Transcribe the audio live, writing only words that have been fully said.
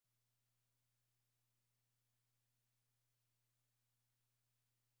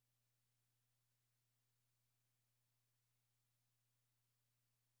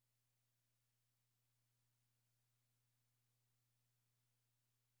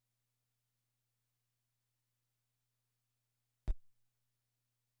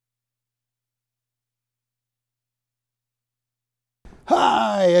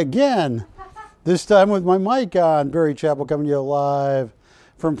Hi again. This time with my mic on. Barry Chappell coming to you live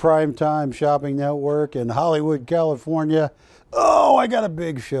from PrimeTime Shopping Network in Hollywood, California. Oh, I got a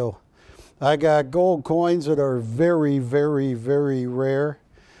big show. I got gold coins that are very, very, very rare.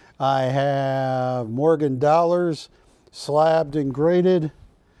 I have Morgan dollars, slabbed and graded.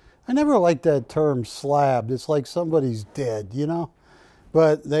 I never liked that term, slabbed. It's like somebody's dead, you know?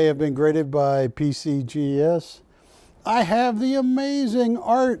 But they have been graded by PCGS. I have the amazing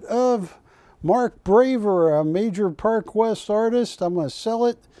art of Mark Braver, a major Park West artist. I'm going to sell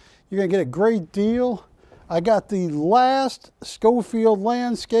it. You're going to get a great deal. I got the last Schofield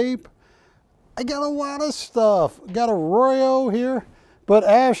landscape. I got a lot of stuff. Got a Royo here. But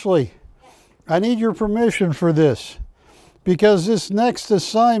Ashley, I need your permission for this, because this next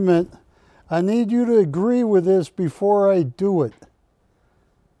assignment, I need you to agree with this before I do it.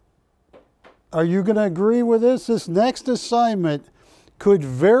 Are you going to agree with this? This next assignment could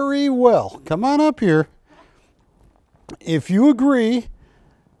very well, come on up here. If you agree,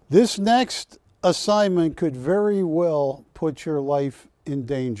 this next assignment could very well put your life in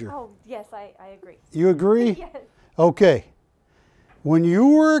danger. Oh, yes, I agree. You agree? Yes. Okay. When you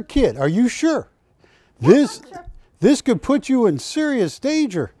were a kid, are you sure? Yes, I'm sure. This could put you in serious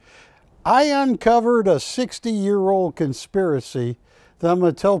danger. I uncovered a 60-year-old conspiracy that I'm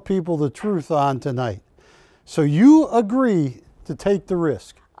going to tell people the truth on tonight. So you agree to take the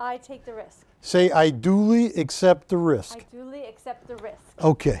risk. I take the risk. Say, I duly accept the risk. I duly accept the risk.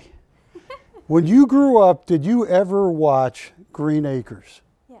 Okay. When you grew up, did you ever watch Green Acres?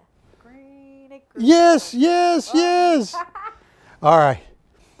 Yeah. Green Acres. Yes, yes, yes. All right.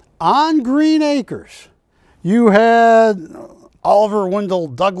 On Green Acres, you had Oliver Wendell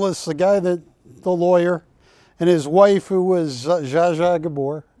Douglas, the guy the lawyer, and his wife, who was Zsa Zsa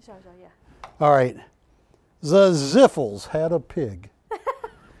Gabor. Zsa Zsa, yeah. All right. The Ziffels had a pig.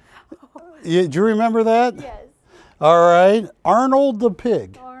 Do you remember that? Yes. All right. Arnold the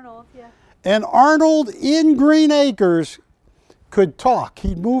pig. Arnold, yeah. And Arnold in Green Acres could talk.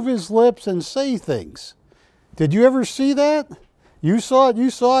 He'd move his lips and say things. Did you ever see that? You saw it,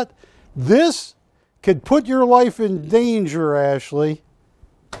 you saw it. This could put your life in danger, Ashley.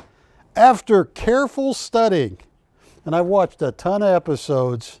 After careful studying, and I've watched a ton of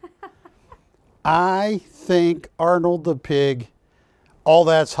episodes, I think Arnold the pig, all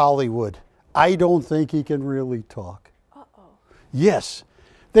that's Hollywood. I don't think he can really talk. Uh-oh. Yes.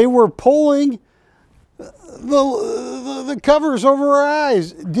 They were pulling the covers over our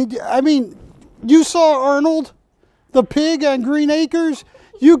eyes. You saw Arnold the pig on Green Acres?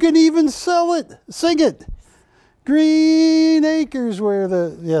 You can even sell it. Sing it. Green Acres where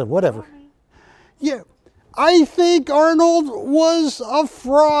whatever. Yeah, I think Arnold was a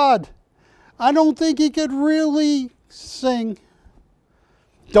fraud. I don't think he could really sing.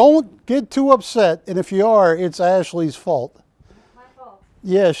 Don't get too upset, and if you are, it's Ashley's fault. My fault.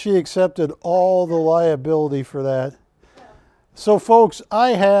 Yeah, she accepted all the liability for that. So folks,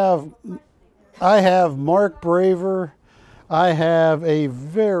 I have Mark Braver. I have a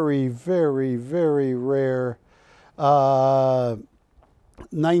very, very, very rare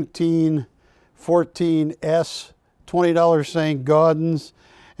 1914S, $20 St. Gaudens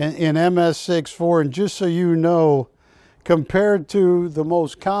in MS64. And just so you know, compared to the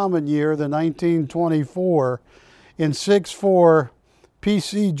most common year, the 1924, in 6.4,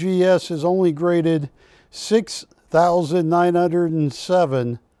 PCGS is only graded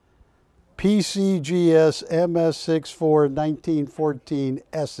 6,907 PCGS MS64 1914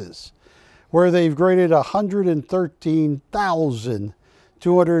 S's, where they've graded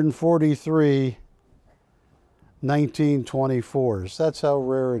 113,243 1924s. That's how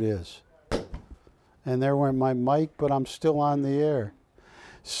rare it is. And there went my mic, but I'm still on the air.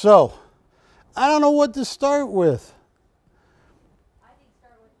 So, I don't know what to start with. I think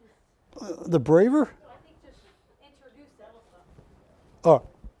start with this. The Braver? I think just introduce that. Oh,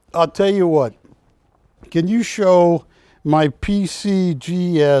 I'll tell you what. Can you show my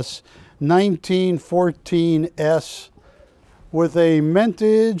PCGS 1914S with a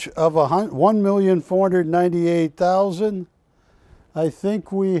mintage of 1,498,000? I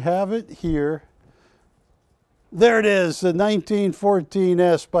think we have it here. There it is, the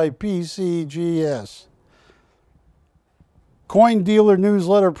 1914S by PCGS. Coin dealer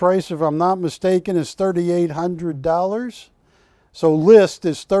newsletter price, if I'm not mistaken, is $3,800. So list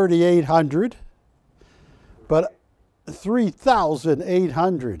is $3,800, but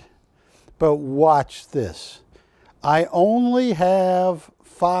 $3,800. But watch this. I only have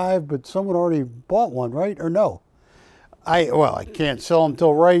 5, but someone already bought one, right? Or no? I can't sell them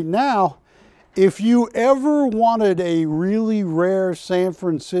till right now. If you ever wanted a really rare San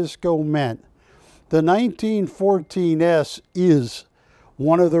Francisco mint, the 1914S is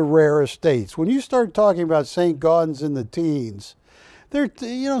one of the rarest dates. When you start talking about St. Gaudens in the teens, they're,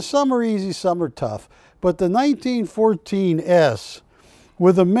 some are easy, some are tough. But the 1914S,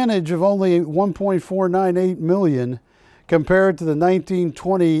 with a mintage of only 1.498 million, compared to the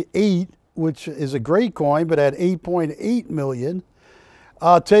 1928, which is a great coin, but at 8.8 million,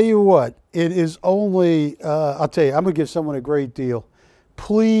 I'll tell you what, it is only, I'm going to give someone a great deal.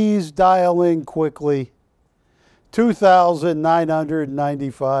 Please dial in quickly.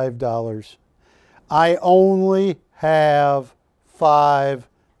 $2,995. I only have 5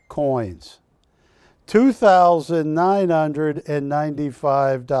 coins.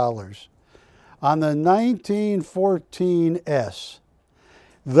 $2,995 on the 1914S.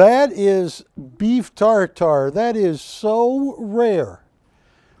 That is beef tartare. That is so rare.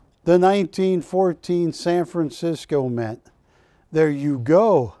 The 1914 San Francisco mint. There you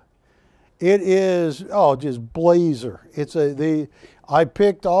go. It is, just blazer. I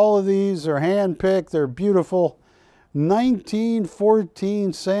picked all of these. They're hand-picked. They're beautiful.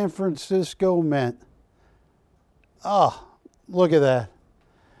 1914 San Francisco mint. Look at that.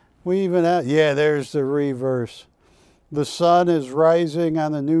 We even have, there's the reverse. The sun is rising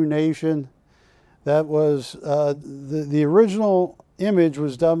on the new nation. That was, the original image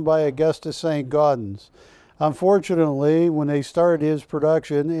was done by Augustus St. Gaudens. Unfortunately, when they started his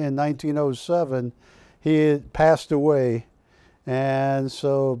production in 1907, he had passed away. And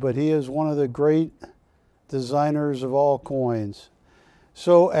so, but he is one of the great designers of all coins.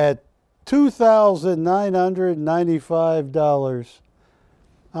 So at $2,995,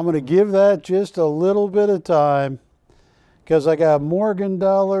 I'm going to give that just a little bit of time because I got Morgan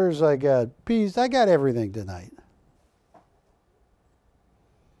dollars, I got peas, I got everything tonight.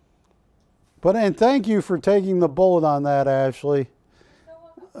 And thank you for taking the bullet on that, Ashley,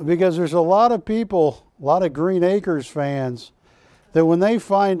 because there's a lot of people, a lot of Green Acres fans, that when they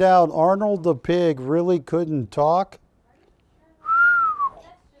find out Arnold the pig really couldn't talk,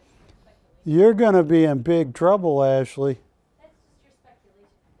 you're going to be in big trouble, Ashley. That's just your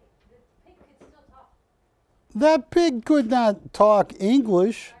speculation. The pig could still talk. That pig could not talk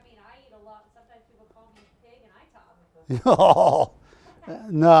English. I mean, I eat a lot. Sometimes people call me a pig and I talk. Oh,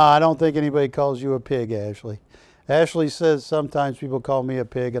 no, I don't think anybody calls you a pig, Ashley. Ashley says sometimes people call me a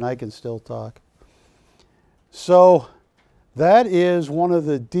pig and I can still talk. So that is one of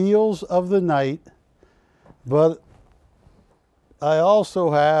the deals of the night. But I also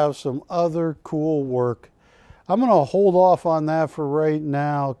have some other cool work. I'm going to hold off on that for right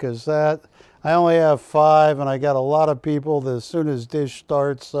now because I only have 5 and I got a lot of people as soon as dish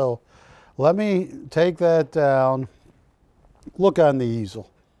starts. So let me take that down. Look on the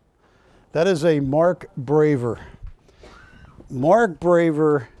easel. That is a Mark Braver. Mark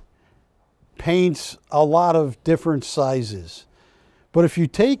Braver paints a lot of different sizes. But if you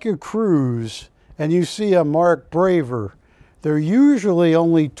take a cruise and you see a Mark Braver, they're usually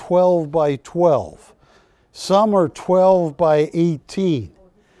only 12 by 12. Some are 12 by 18.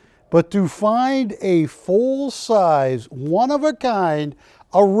 But to find a full-size, one-of-a-kind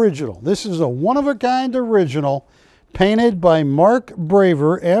original, this is a one-of-a-kind original, painted by Mark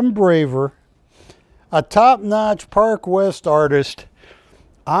Braver, M. Braver, a top-notch Park West artist,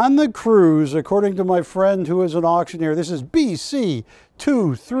 on the cruise, according to my friend who is an auctioneer. This is BC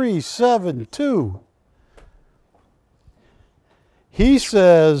 2372. He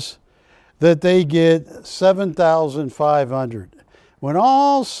says that they get 7,500. When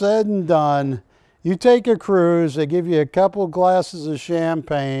all's said and done, you take a cruise, they give you a couple glasses of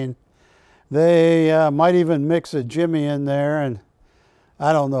champagne. They might even mix a Jimmy in there, and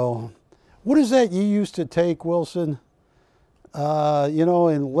I don't know. What is that you used to take, Wilson?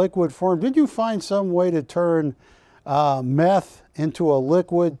 In liquid form. Did you find some way to turn meth into a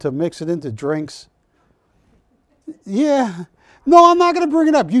liquid to mix it into drinks? Yeah. No, I'm not going to bring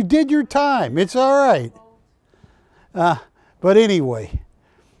it up. You did your time. It's all right. But anyway,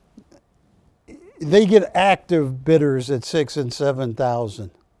 they get active bidders at 6,000 and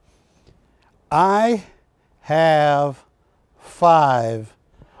 7,000. I have 5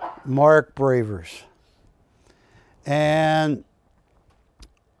 Mark Bravers. And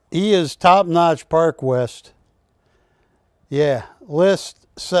he is top-notch Park West. Yeah, list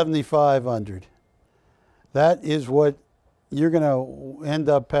 7,500. That is what you're going to end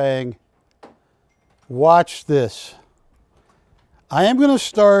up paying. Watch this. I am going to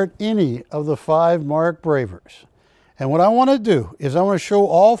start any of the 5 Mark Bravers. And what I want to do is I want to show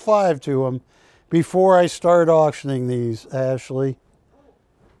all 5 to them before I start auctioning these, Ashley.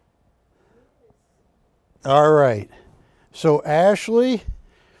 All right. So, Ashley,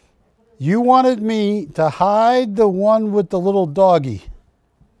 you wanted me to hide the one with the little doggy.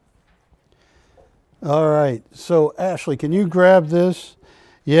 All right. So, Ashley, can you grab this?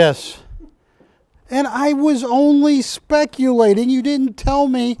 Yes. And I was only speculating. You didn't tell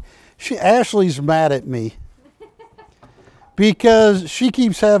me. Ashley's mad at me because she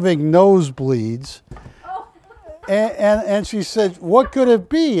keeps having nosebleeds. And she said, what could it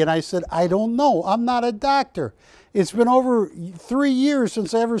be? And I said, I don't know. I'm not a doctor. It's been over 3 years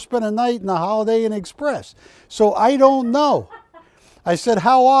since I ever spent a night in a Holiday Inn Express. So I don't know. I said,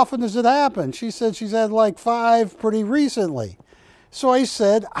 how often does it happen? She said she's had like 5 pretty recently. So I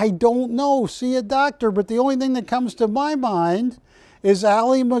said, I don't know. See a doctor. But the only thing that comes to my mind is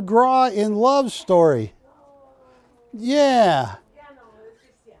Ally McGraw in Love Story. Yeah.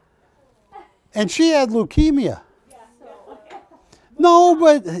 And she had leukemia. No,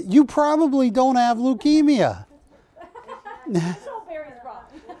 but you probably don't have leukemia.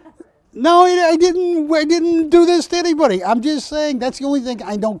 No, I didn't do this to anybody. I'm just saying that's the only thing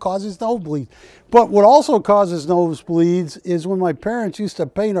I don't causes nosebleeds. But what also causes nosebleeds is when my parents used to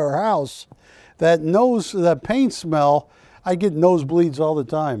paint our house, that paint smell, I get nosebleeds all the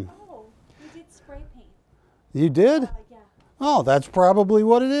time. Oh, you did spray paint. You did? Yeah. Oh, that's probably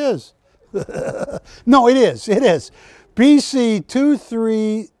what it is. No, it is. It is. BC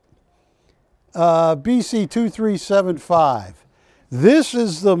 2375. This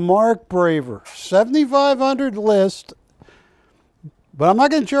is the Mark Braver 7,500 list, but I'm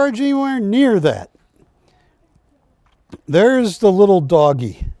not going to charge anywhere near that. There's the little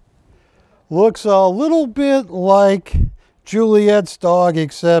doggy. Looks a little bit like Juliet's dog,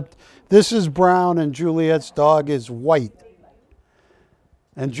 except this is brown and Juliet's dog is white.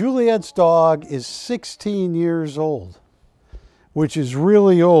 And Juliet's dog is 16 years old, which is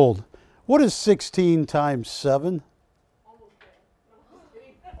really old. What is 16 times 7?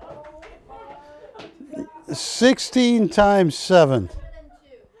 16 times 7.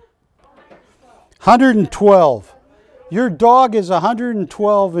 112. Your dog is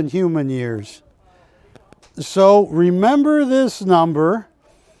 112 in human years. So remember this number.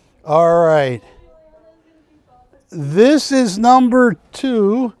 All right. This is number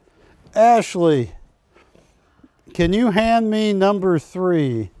 2. Ashley, can you hand me number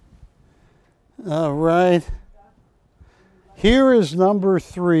 3? All right. Here is number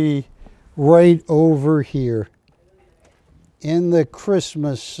 3 right over here in the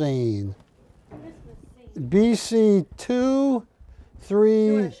Christmas scene. BC 2, 3.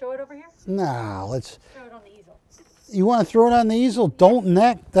 You want to show it over here? Nah, let's. Throw it on the easel. You want to throw it on the easel? Don't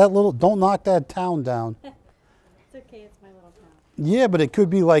knock that town down. It's okay, it's my little town. Yeah, but it could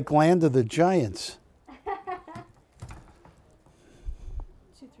be like Land of the Giants.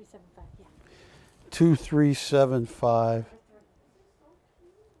 2375, yeah. 2375.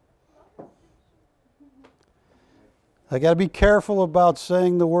 I got to be careful about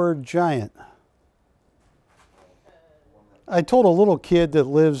saying the word giant. I told a little kid that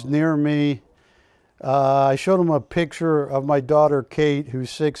lives near me, I showed him a picture of my daughter Kate, who's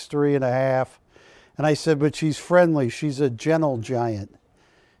 6'3½", and I said, but she's friendly, she's a gentle giant.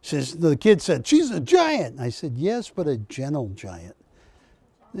 The kid said, she's a giant. I said, yes, but a gentle giant.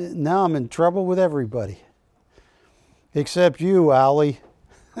 Now I'm in trouble with everybody. Except you, Allie.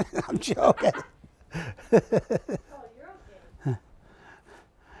 I'm joking.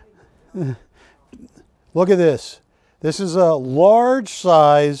 Look at this. This is a large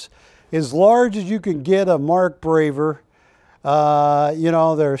size, as large as you can get a Mark Braver. You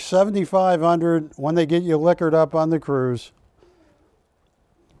know, they're 7,500 when they get you liquored up on the cruise.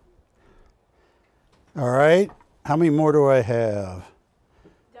 All right. How many more do I have?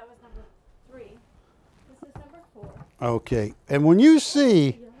 That was number 3. This is number 4. Okay. And when you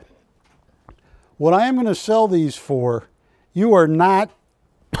see what I am going to sell these for, you are not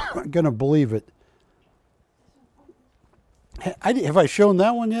going to believe it. Have I shown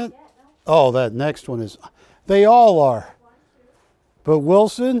that one yet? Oh, that next one is. They all are. But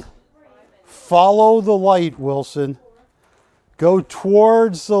Wilson, follow the light, Wilson. Go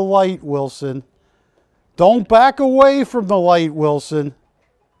towards the light, Wilson. Don't back away from the light, Wilson.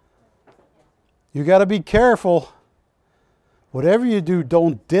 You got to be careful. Whatever you do,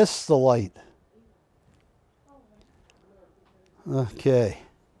 don't diss the light. Okay.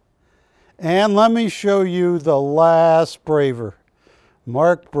 And let me show you the last Braver.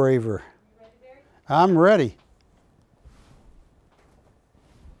 Mark Braver. I'm ready.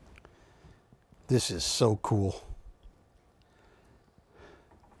 This is so cool.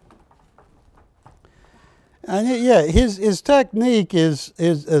 And yeah, his technique is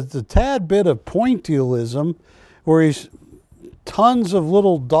a tad bit of pointillism, where he's tons of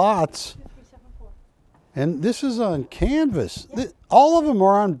little dots. 5374. And this is on canvas. All of them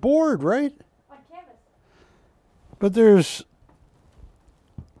are on board, right? On canvas. But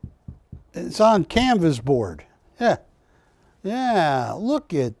it's on canvas board. Yeah. Yeah,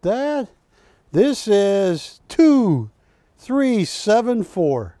 look at that. This is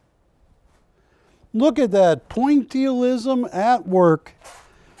 2374. Look at that pointillism at work.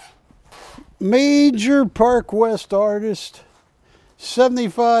 Major Park West artist.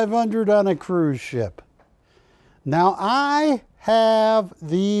 7,500 on a cruise ship. Now I have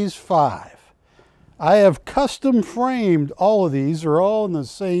these 5. I have custom framed all of these. They're all in the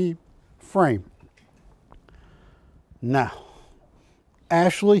same frame. Now,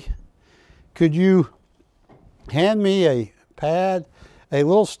 Ashley, could you hand me a pad, a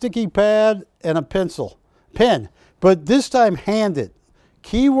little sticky pad, and a pen, but this time hand it.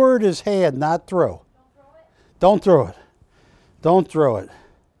 Keyword is hand, not throw. Don't throw it. Don't throw it.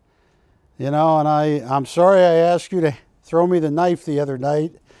 You know, and I'm sorry I asked you to throw me the knife the other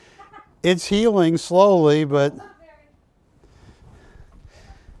night. It's healing slowly, but...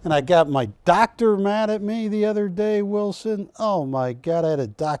 And I got my doctor mad at me the other day, Wilson. Oh my God, I had a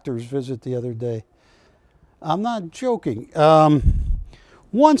doctor's visit the other day. I'm not joking.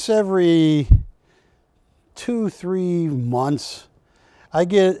 Once every 2-3 months, I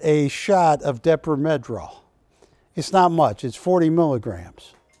get a shot of Deprimedrol. It's not much, it's 40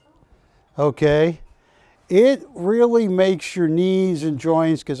 milligrams. Okay? It really makes your knees and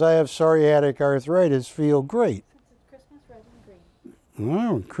joints, because I have psoriatic arthritis, feel great. Christmas red and green.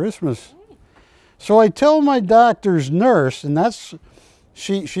 Oh, Christmas. So I tell my doctor's nurse, and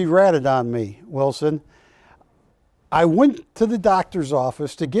she ratted on me, Wilson. I went to the doctor's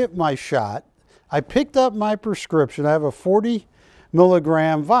office to get my shot. I picked up my prescription. I have a 40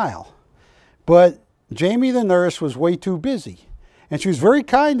 milligram vial. But Jamie, the nurse, was way too busy. And she was very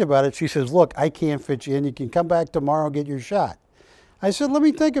kind about it. She says, look, I can't fit you in. You can come back tomorrow and get your shot. I said, let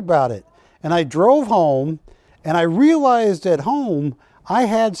me think about it. And I drove home, and I realized at home I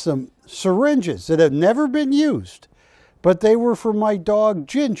had some syringes that have never been used, but they were for my dog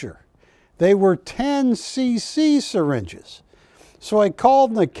Ginger. They were 10 cc syringes. So I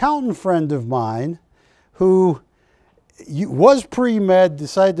called an accountant friend of mine who was pre-med,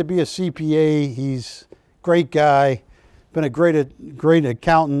 decided to be a CPA. He's a great guy, been a great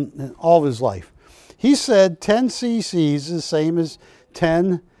accountant all of his life. He said 10 cc's is the same as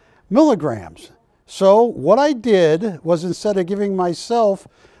 10 milligrams. So what I did was, instead of giving myself,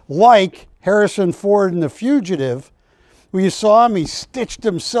 like Harrison Ford in The Fugitive, where you saw him, he stitched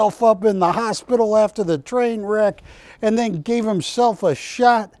himself up in the hospital after the train wreck and then gave himself a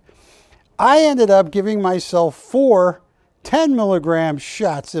shot, I ended up giving myself 4 10 milligram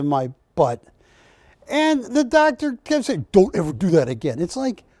shots in my butt. And the doctor kept saying, don't ever do that again. It's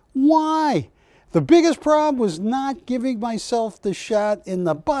like, why? The biggest problem was not giving myself the shot in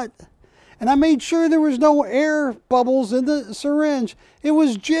the butt. And I made sure there was no air bubbles in the syringe. It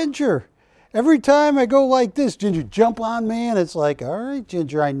was Ginger. Every time I go like this, Ginger jump on me, and it's like, all right,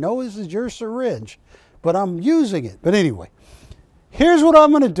 Ginger, I know this is your syringe, but I'm using it. But anyway, here's what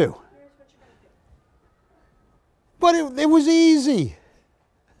I'm going to do. But it was easy.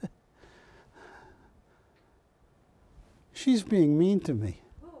 She's being mean to me.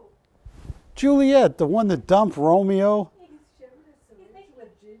 Who? Juliet, the one that dumped Romeo.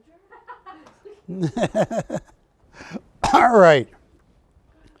 All right.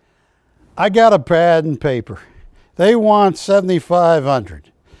 I got a pad and paper. They want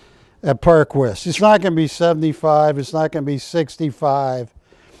 7,500 at Park West. It's not going to be 75. It's not going to be 65.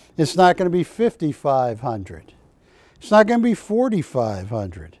 It's not going to be 5,500. It's not going to be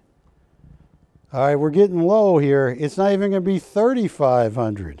 4,500. All right, we're getting low here. It's not even going to be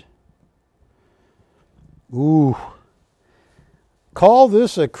 3,500. Ooh. Call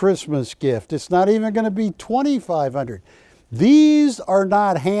this a Christmas gift. It's not even going to be 2,500. These are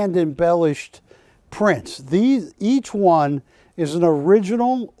not hand-embellished prints. Each one is an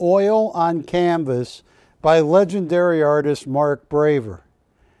original oil on canvas by legendary artist Mark Braver.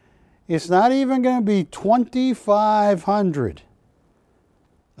 It's not even going to be 2,500.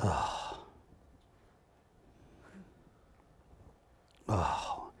 Oh.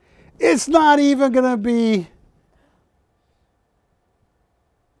 Oh. It's not even going to be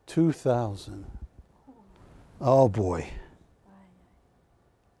 2,000. Oh boy.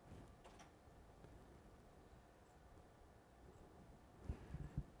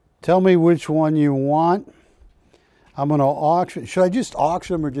 Tell me which one you want. I'm going to auction. Should I just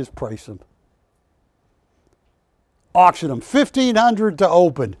auction them or just price them? auction them. $1,500 to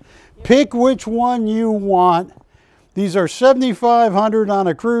open. Pick which one you want. These are $7,500 on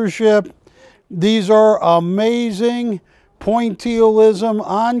a cruise ship. These are amazing pointillism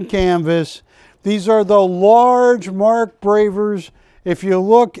on canvas. These are the large Mark Bravers. If you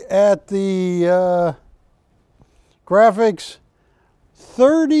look at the graphics,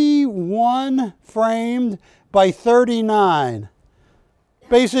 31 framed by 39.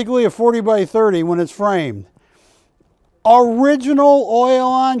 Basically a 40 by 30 when it's framed. Original oil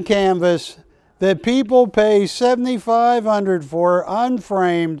on canvas that people pay $7,500 for,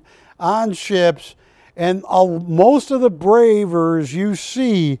 unframed, on ships. And most of the Bravers you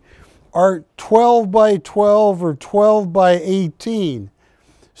see are 12 by 12 or 12 by 18.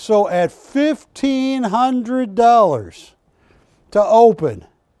 So at $1,500 to open,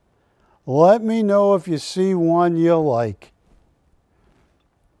 let me know if you see one you like.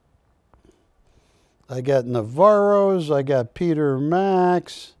 I got Navaros, I got Peter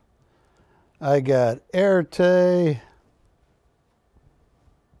Max, I got Erte.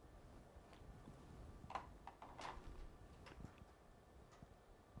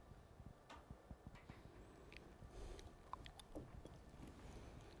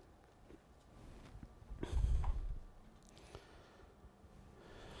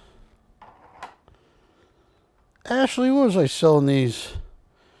 Ashley, what was I selling these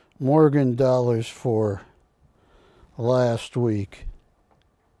Morgan dollars for last week?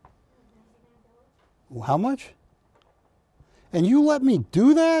 How much? And you let me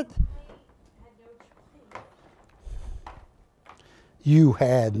do that? You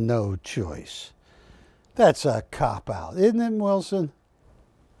had no choice. That's a cop-out, isn't it, Wilson?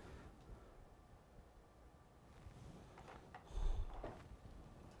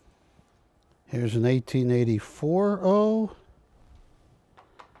 Here's an 1884 O.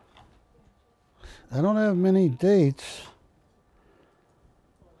 I don't have many dates.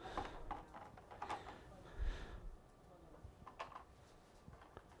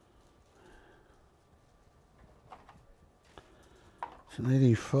 It's an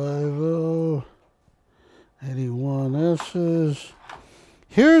 85 O. 81 S's.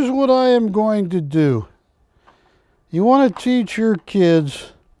 Here's what I am going to do. You want to teach your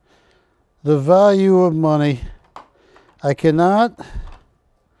kids the value of money. I cannot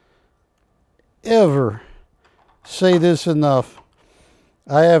ever say this enough.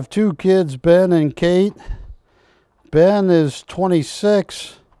 I have two kids, Ben and Kate. Ben is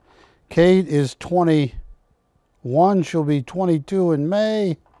 26. Kate is 21. She'll be 22 in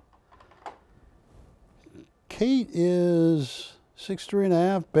May. Kate is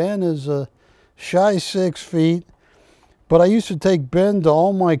 6'3.5". Ben is a shy 6 feet. But I used to take Ben to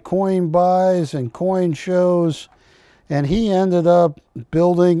all my coin buys and coin shows, and he ended up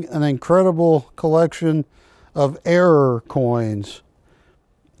building an incredible collection of error coins.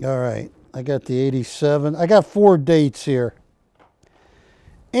 All right, I got the 87. I got 4 dates here.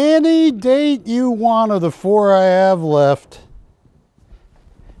 Any date you want of the 4 I have left.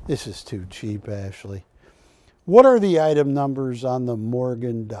 This is too cheap, Ashley. What are the item numbers on the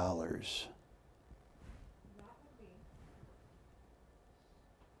Morgan dollars?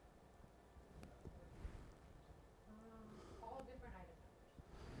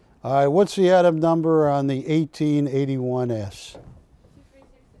 All right, what's the item number on the 1881S?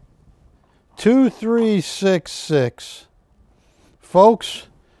 2366. Folks,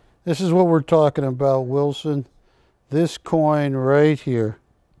 this is what we're talking about, Wilson. This coin right here.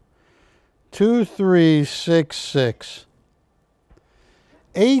 2366.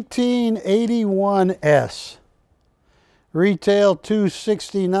 1881S. Retail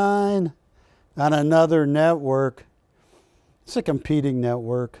 $269 on another network. It's a competing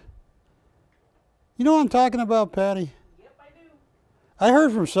network. You know what I'm talking about, Patty? Yep, I do. I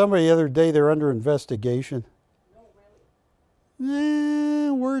heard from somebody the other day they're under investigation. No, really?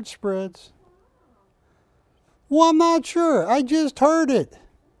 Word spreads. Well, I'm not sure. I just heard it.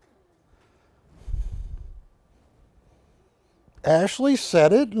 Ashley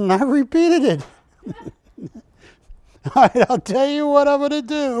said it, and I repeated it. All right, I'll tell you what I'm going to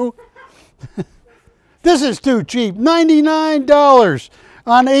do. This is too cheap. $99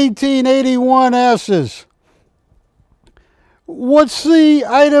 on 1881S's. What's the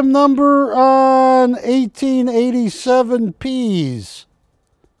item number on 1887Ps?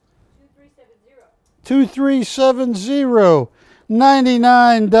 2370.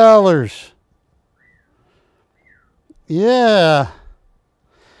 $99. Yeah.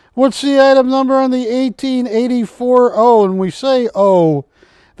 What's the item number on the 1884 O? And we say O,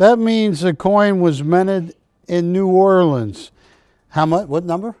 that means the coin was minted in New Orleans. How much? What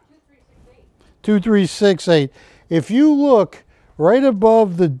number? 2368. if you look right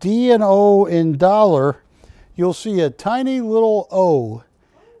above the D and O in dollar, you'll see a tiny little O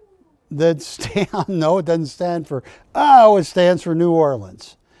that no, it doesn't stand for, it stands for New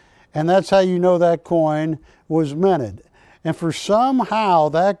Orleans. And that's how you know that coin was minted. And for somehow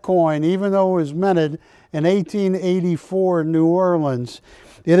that coin, even though it was minted in 1884 in New Orleans,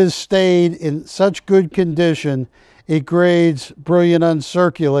 it has stayed in such good condition, it grades brilliant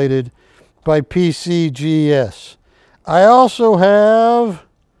uncirculated by PCGS. I also have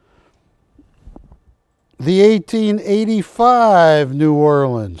the 1885 New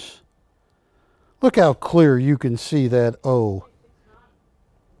Orleans. Look how clear you can see that O.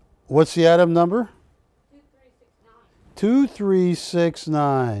 What's the item number?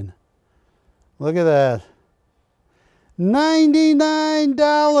 2369. Look at that.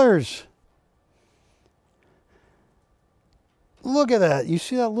 $99. Look at that. You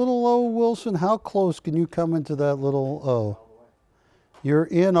see that little O, Wilson? How close can you come into that little O? You're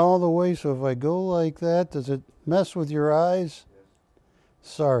in all the way, so if I go like that, does it mess with your eyes?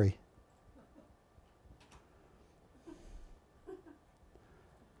 Sorry.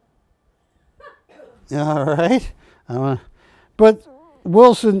 All right. But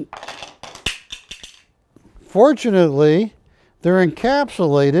Wilson, fortunately, they're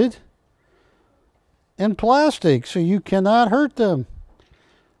encapsulated in plastic, so you cannot hurt them.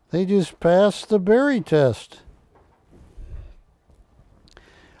 They just passed the berry test.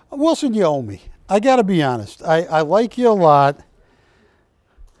 Wilson, you owe me. I got to be honest. I like you a lot.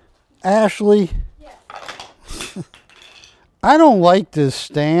 Ashley, Yes. I don't like this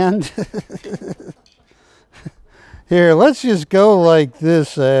stand. Here, let's just go like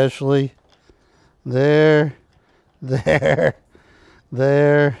this, Ashley. There, there,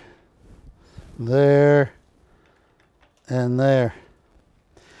 there, there, and there.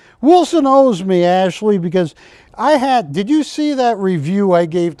 Wilson owes me, Ashley, because did you see that review I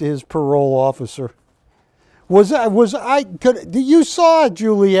gave to his parole officer? You saw it,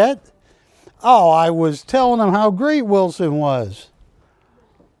 Juliet? Oh, I was telling him how great Wilson was.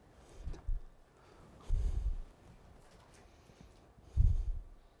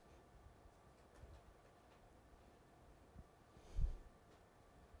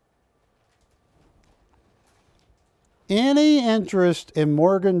 Any interest in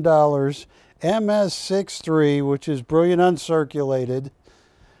Morgan Dollars MS63, which is brilliant uncirculated,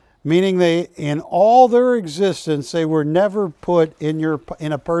 meaning they, in all their existence, they were never put in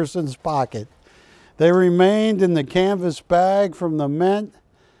a person's pocket. They remained in the canvas bag from the mint,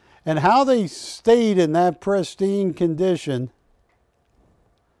 and how they stayed in that pristine condition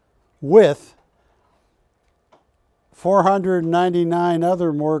with 499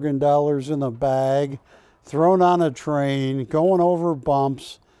 other Morgan Dollars in the bag, thrown on a train, going over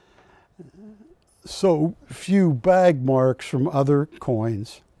bumps, so few bag marks from other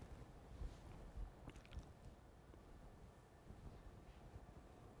coins.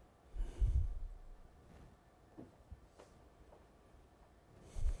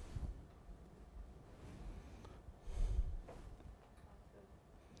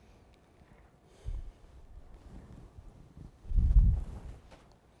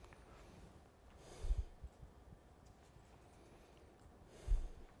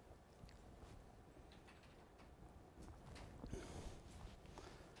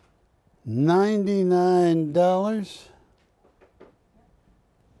 $99.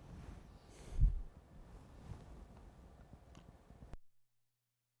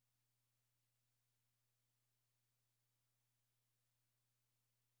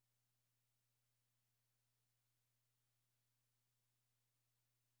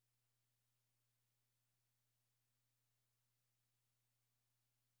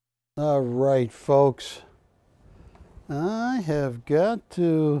 All right, folks. I have got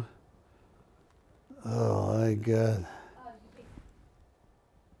to... Oh, my God.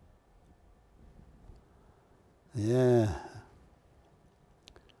 Yeah.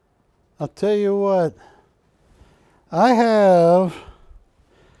 I'll tell you what. I have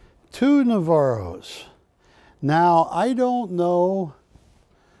two Novaros. Now, I don't know.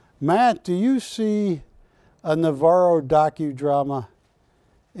 Matt, do you see a Novaro docudrama?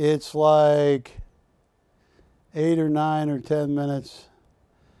 It's like 8 or 9 or 10 minutes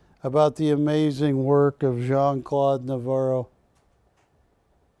about the amazing work of Jean-Claude Novaro.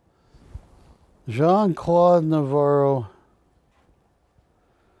 Jean-Claude Novaro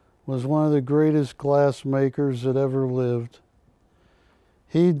was one of the greatest glass makers that ever lived.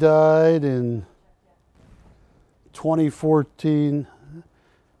 He died in 2014,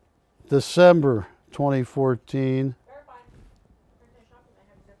 December 2014.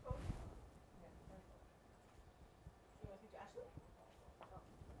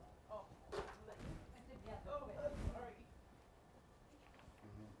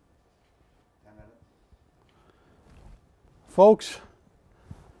 Folks,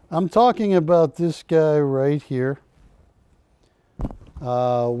 I'm talking about this guy right here.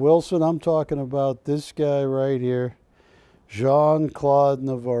 Wilson, I'm talking about this guy right here. Jean-Claude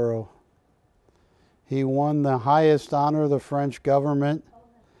Novaro. He won the highest honor the French government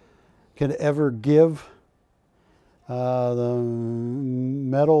could ever give. The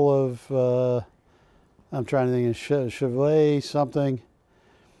Medal of, I'm trying to think of Chevalier something.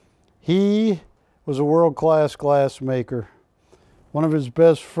 He was a world-class glassmaker. One of his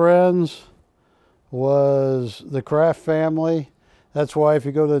best friends was the Kraft family. That's why if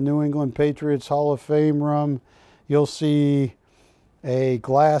you go to the New England Patriots Hall of Fame room, you'll see a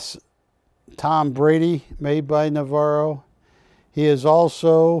glass Tom Brady made by Novaro. He is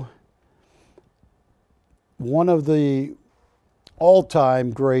also one of the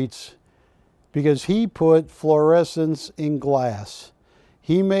all-time greats because he put fluorescence in glass.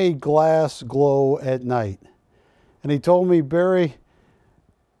 He made glass glow at night. And he told me, Barry,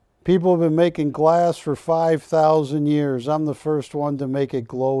 people have been making glass for 5,000 years. I'm the first one to make it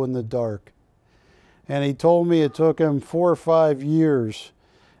glow in the dark. And he told me it took him 4 or 5 years.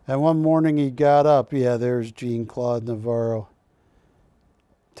 And one morning he got up. Yeah, there's Jean-Claude Novaro.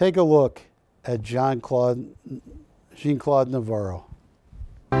 Take a look at Jean-Claude Novaro.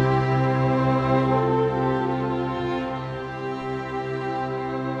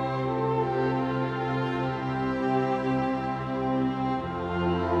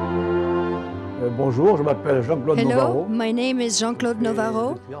 Bonjour, je m'appelle Jean-Claude Novaro. Hello, my name is Jean-Claude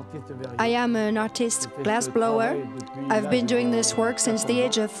Novaro. I am an artist glassblower. I've been doing this work since the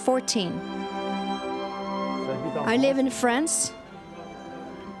age of 14. I live in France,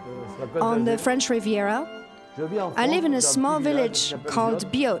 on the French Riviera. I live in a small village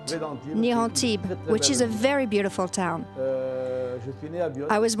called Biot, near Antibes, which is a very beautiful town.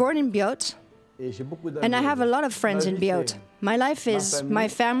 I was born in Biot, and I have a lot of friends in Biot. My life is my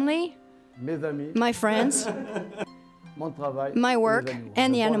family, my friends, my work,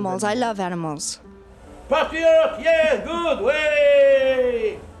 and the animals. I love animals. Patriote, yes, good,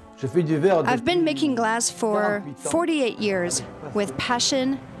 way! I've been making glass for 48 years, with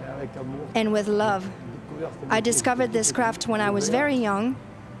passion and with love. I discovered this craft when I was very young.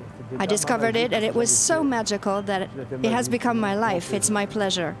 I discovered it, and it was so magical that it has become my life. It's my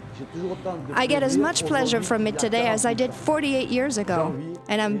pleasure. I get as much pleasure from it today as I did 48 years ago,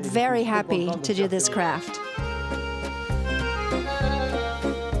 and I'm very happy to do this craft.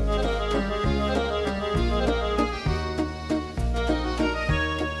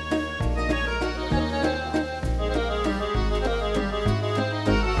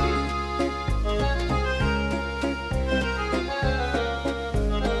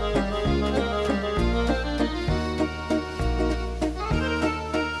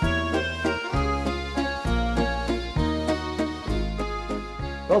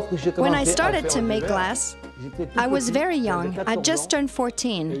 When I started to make glass, I was very young. I just turned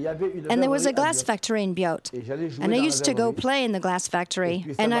 14, and there was a glass factory in Biot. And I used to go play in the glass factory,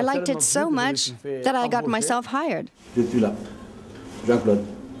 and I liked it so much that I got myself hired.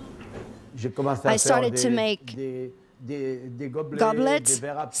 I started to make goblets,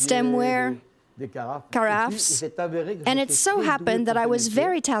 stemware, carafes, and it so happened that I was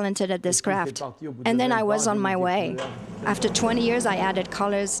very talented at this craft, and then I was on my way. After 20 years, I added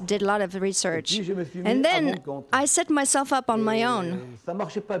colors, did a lot of research, and then I set myself up on my own,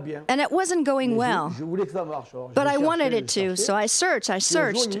 and it wasn't going well, but I wanted it to, so I searched,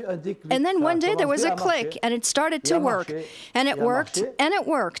 and then one day there was a click, and it started to work, and it worked, and it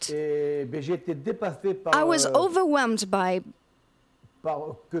worked. I was overwhelmed by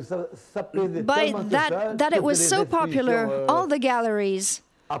that it was so popular, all the galleries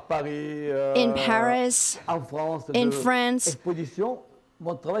in Paris, in France,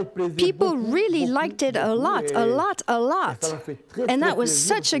 people really liked it a lot. And that was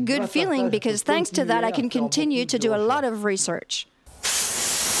such a good feeling because thanks to that I can continue to do a lot of research.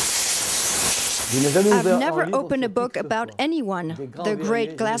 I've never opened a book about anyone, the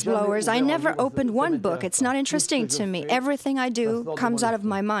great glassblowers. I never opened one book. It's not interesting to me. Everything I do comes out of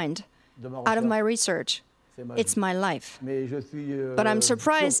my mind, out of my research. It's my life. But I'm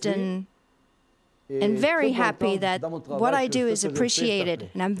surprised and very happy that what I do is appreciated,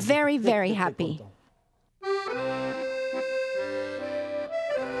 and I'm very, very happy.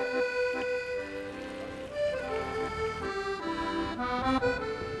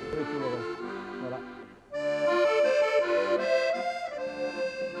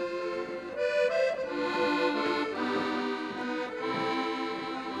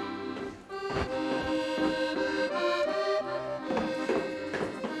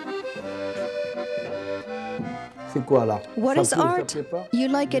 What is art? You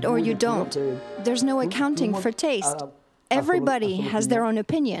like it or you don't. There's no accounting for taste. Everybody has their own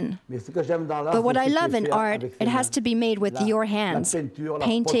opinion. But what I love in art, it has to be made with your hands.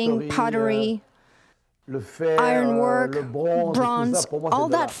 Painting, pottery, ironwork, bronze, all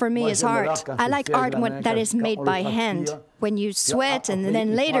that for me is art. I like art that is made by hand. When you sweat and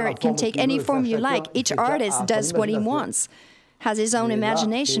then later it can take any form you like. Each artist does what he wants, has his own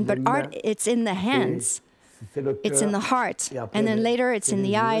imagination, but art, it's in the hands. It's in the heart. And then later it's in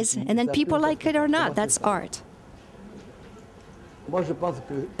the eyes. And then people like it or not, that's art.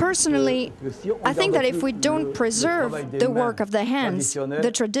 Personally, I think that if we don't preserve the work of the hands,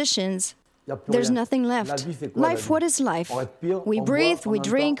 the traditions, there's nothing left. Life, what is life? We breathe, we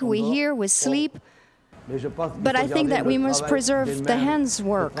drink, we hear, we sleep. But I think that we must preserve the hands'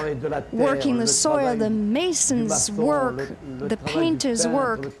 work, working the soil, the mason's work, the painter's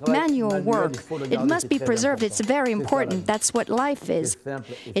work, manual work. It must be preserved. It's very important. That's what life is.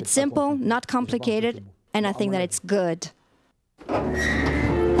 It's simple, not complicated, and I think that it's good.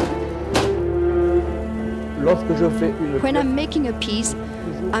 When I'm making a piece,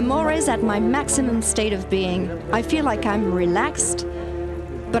 I'm always at my maximum state of being. I feel like I'm relaxed,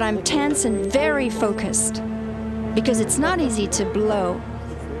 but I'm tense and very focused, because it's not easy to blow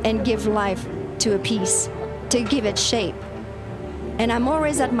and give life to a piece, to give it shape. And I'm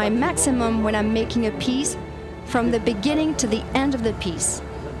always at my maximum when I'm making a piece, from the beginning to the end of the piece.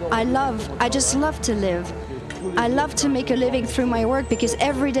 I just love to live. I love to make a living through my work, because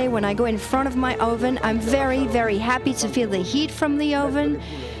every day when I go in front of my oven, I'm very, very happy to feel the heat from the oven,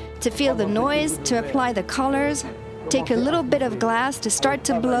 to feel the noise, to apply the colors, take a little bit of glass to start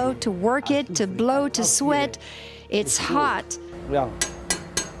to blow, to work it, to blow, to sweat. It's hot.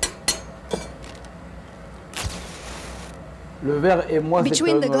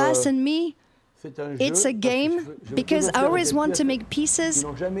 Between the glass and me, it's a game, because I always want to make pieces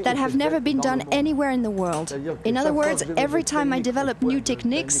that have never been done anywhere in the world. In other words, every time I develop new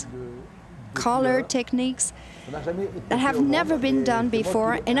techniques, color techniques, that have never been done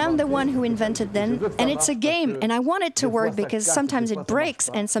before, and I'm the one who invented them, and it's a game, and I want it to work, because sometimes it breaks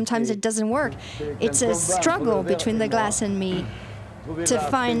and sometimes it doesn't work. It's a struggle between the glass and me to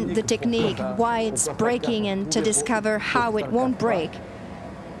find the technique, why it's breaking, and to discover how it won't break.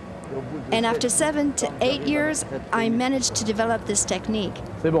 And after 7 to 8 years, I managed to develop this technique.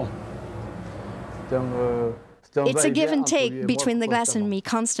 It's a give and take between the glass and me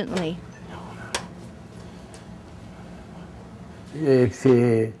constantly.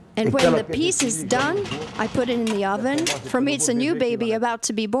 And when the piece is done, I put it in the oven. For me, it's a new baby about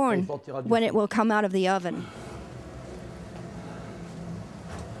to be born when it will come out of the oven.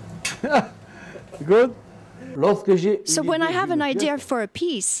 Good. So when I have an idea for a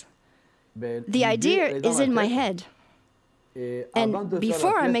piece, the idea is in my head. And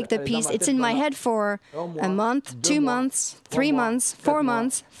before I make the piece, it's in my head for a month, 2 months, 3 months, 4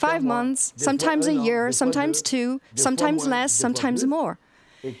 months, 5 months, sometimes a year, sometimes 2, sometimes less, sometimes more.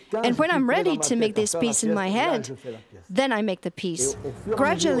 And when I'm ready to make this piece in my head, then I make the piece.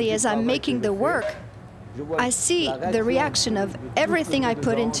 Gradually, as I'm making the work, I see the reaction of everything I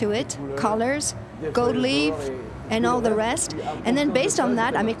put into it, colors, gold leaf, and all the rest, and then based on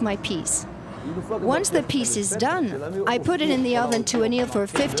that, I make my piece. Once the piece is done, I put it in the oven to anneal for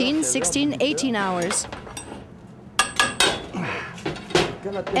 15, 16, 18 hours.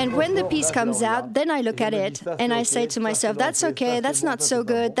 And when the piece comes out, then I look at it and I say to myself, that's okay, that's not so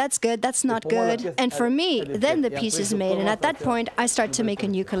good, that's not good. And for me, then the piece is made, and at that point, I start to make a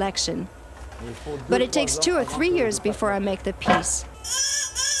new collection. But it takes 2 or 3 years before I make the piece.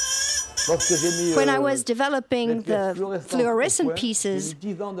 When I was developing the fluorescent pieces,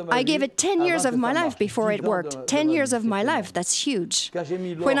 I gave it 10 years of my life before it worked. 10 years of my life, that's huge.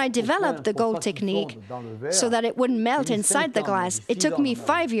 When I developed the gold technique so that it wouldn't melt inside the glass, it took me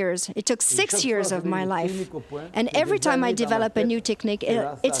 5 years. It took 6 years of my life. And every time I develop a new technique,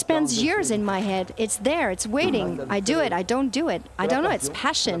 it spends years in my head. It's there, it's waiting. I do it, I don't do it. I don't know, it's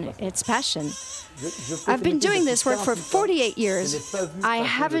passion. It's passion. I've been doing this work for 48 years. I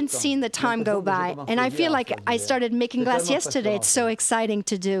haven't seen the time go by, and I feel like I started making glass yesterday. It's so exciting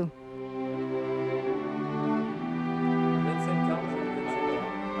to do.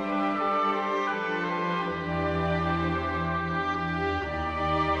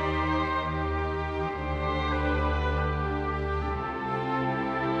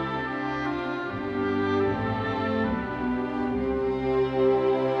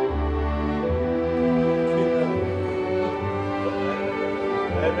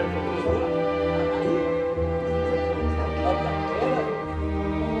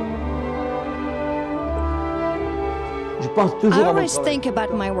 I always think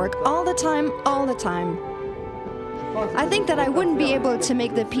about my work all the time, all the time. I think that I wouldn't be able to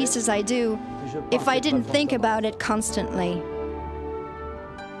make the pieces I do if I didn't think about it constantly.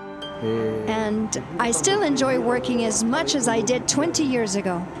 And I still enjoy working as much as I did 20 years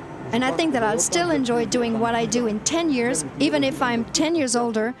ago. And I think that I'll still enjoy doing what I do in 10 years, even if I'm 10 years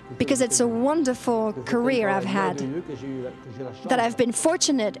older, because it's a wonderful career I've had. That I've been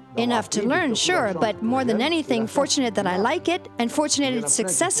fortunate enough to learn, sure, but more than anything, fortunate that I like it and fortunate it's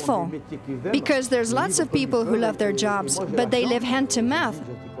successful. Because there's lots of people who love their jobs, but they live hand to mouth.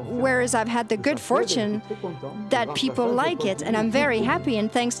 Whereas I've had the good fortune that people like it, and I'm very happy, and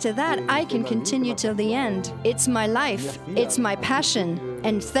thanks to that, I can continue till the end. It's my life, it's my passion,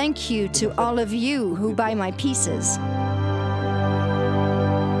 and thank you to all of you who buy my pieces.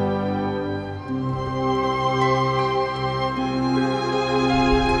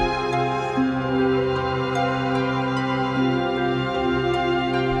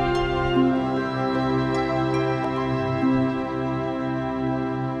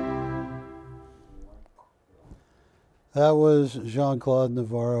 That was Jean-Claude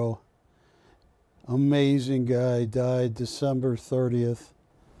Novaro. Amazing guy. Died December 30th,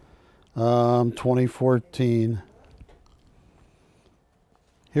 2014.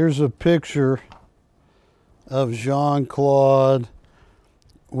 Here's a picture of Jean-Claude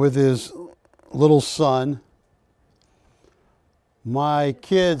with his little son. My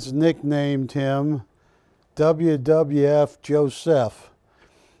kids nicknamed him WWF Joseph,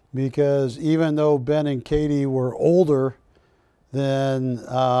 because even though Ben and Katie were older than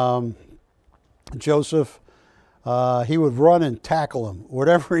Joseph, he would run and tackle him,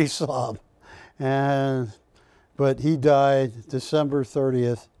 whatever he saw him. But he died December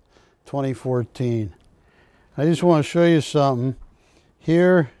 30th, 2014. I just want to show you something.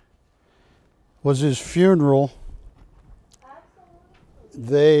 Here was his funeral.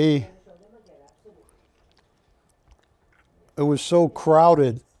 It was so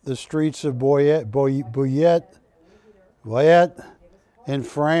crowded. The streets of Boyet in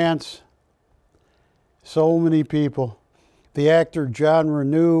France. So many people. The actor John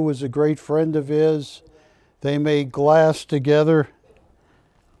Renew was a great friend of his. They made glass together.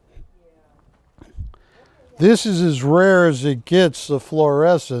 This is as rare as it gets, the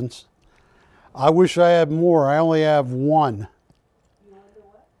fluorescence. I wish I had more. I only have one.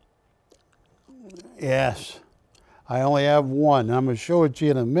 Yes. I only have one. I'm going to show it to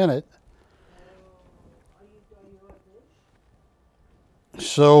you in a minute.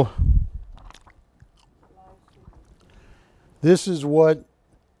 So, this is what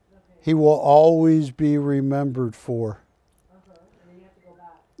he will always be remembered for.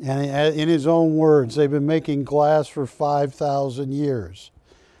 And in his own words, they've been making glass for 5,000 years.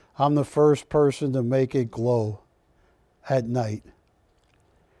 I'm the first person to make it glow at night.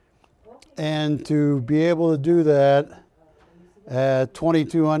 And to be able to do that at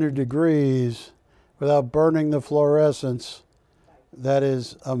 2200 degrees without burning the fluorescence, that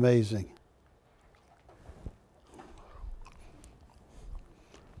is amazing.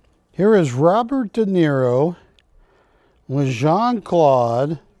 Here is Robert De Niro with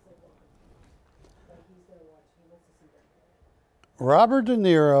Jean-Claude. Robert De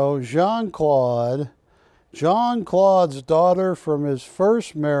Niro, Jean-Claude, Jean-Claude's daughter from his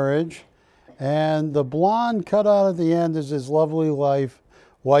first marriage, and the blonde cut out at the end is his lovely wife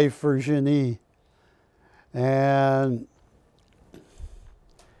Virginie. And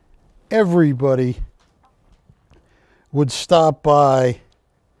everybody would stop by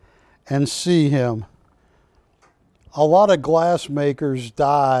and see him. A lot of glass makers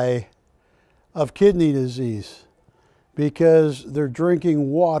die of kidney disease because they're drinking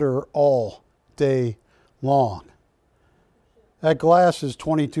water all day long. That glass is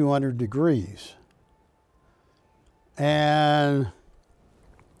 2200 degrees. And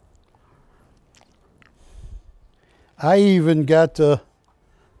I even got to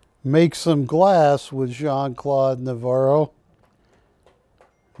make some glass with Jean-Claude Novaro,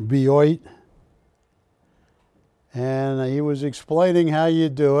 Bioit. And he was explaining how you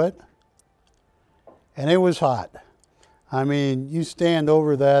do it. And it was hot. I mean, you stand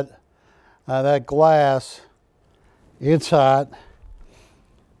over that glass, it's hot.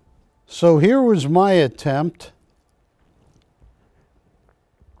 So here was my attempt.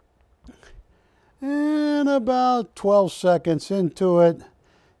 And about 12 seconds into it,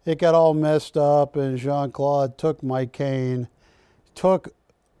 it got all messed up, and Jean-Claude took my cane, took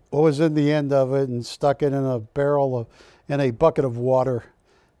what was in the end of it and stuck it in a in a bucket of water,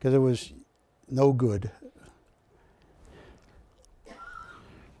 because it was no good.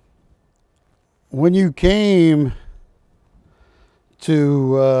 When you came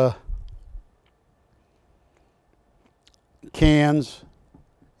to Cannes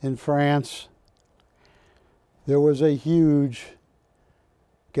in France, there was a huge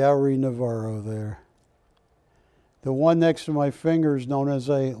Galerie Novaro there. The one next to my finger is known as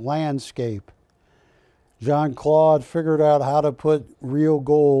a landscape. Jean-Claude figured out how to put real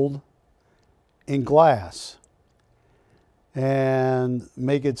gold in glass and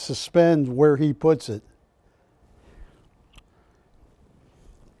make it suspend where he puts it.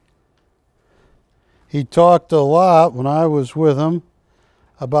 He talked a lot when I was with him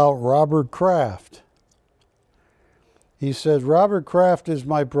about Robert Kraft. He said, Robert Kraft is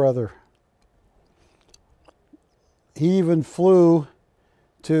my brother. He even flew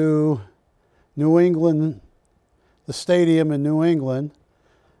to New England, the stadium in New England,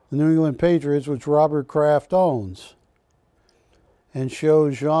 the New England Patriots, which Robert Kraft owns, and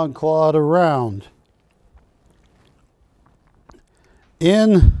showed Jean-Claude around.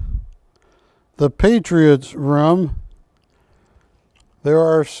 In the Patriots room, there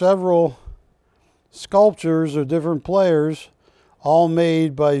are several sculptures of different players, all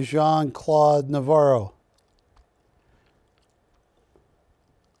made by Jean-Claude Novaro.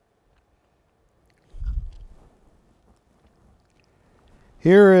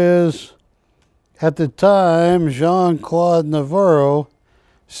 Here is, at the time, Jean-Claude Novaro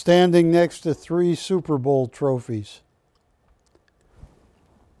standing next to 3 Super Bowl trophies.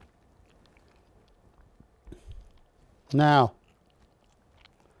 Now,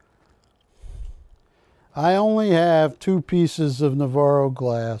 I only have 2 pieces of Novaro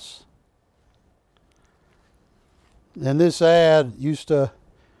glass. And this ad used to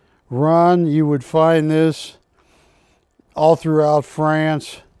run. You would find this all throughout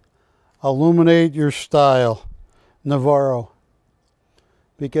France. Illuminate your style, Novaro.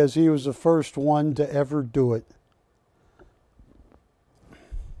 Because he was the first one to ever do it.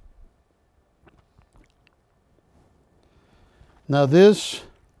 Now this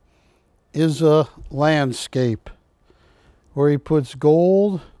is a landscape where he puts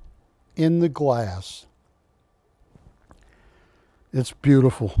gold in the glass. It's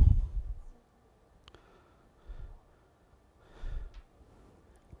beautiful.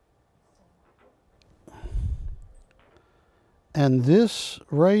 And this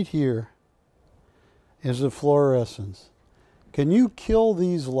right here is the fluorescence. Can you kill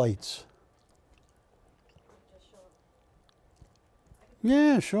these lights?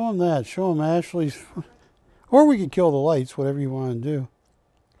 Yeah, show them that. Show them Ashley's. Or we could kill the lights, whatever you want to do.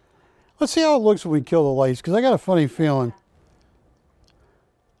 Let's see how it looks when we kill the lights, because I got a funny feeling.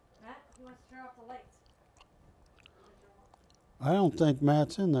 Matt, he wants to turn off the lights. I don't think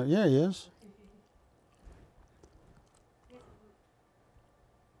Matt's in there. Yeah, he is.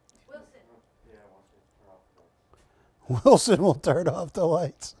 Wilson will turn off the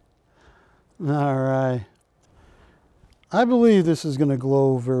lights. All right. I believe this is going to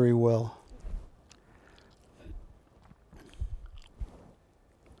glow very well.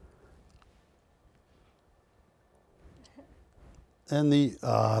 And the,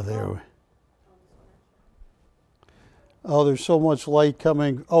 there. Oh, there's so much light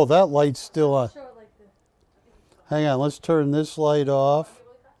coming. Oh, that light's still on. Show it like this. Hang on, let's turn this light off.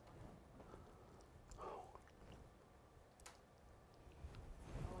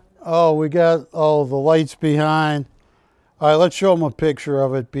 Oh, we got, oh, the lights behind. All right, let's show them a picture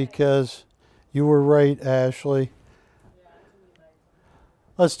of it because you were right, Ashley.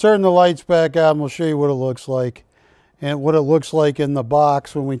 Let's turn the lights back on. We'll show you what it looks like and what it looks like in the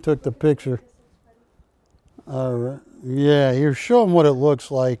box when we took the picture. All right. Yeah, here, show them what it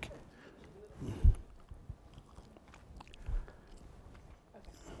looks like.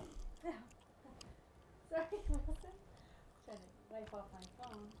 Sorry, Wilson. Trying to wipe off my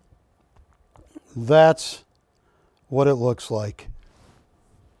phone. That's what it looks like.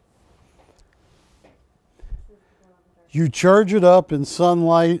 You charge it up in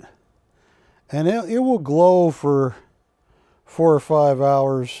sunlight and it will glow for 4 or 5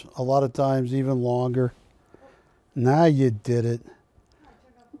 hours, a lot of times even longer. Now you did it.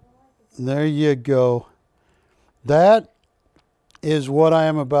 There you go. That is what I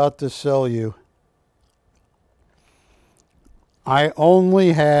am about to sell you. I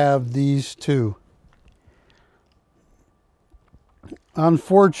only have these 2.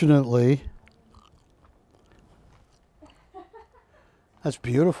 Unfortunately, that's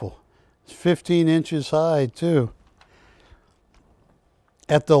beautiful. It's 15 inches high too.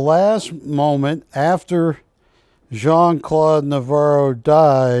 At the last moment, after Jean-Claude Novaro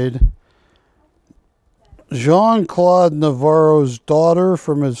died, Jean-Claude Novaro's daughter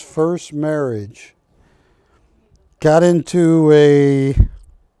from his first marriage got into a,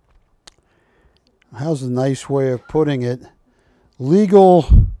 how's a nice way of putting it,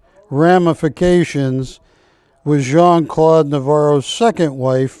 legal ramifications with Jean-Claude Novaro's second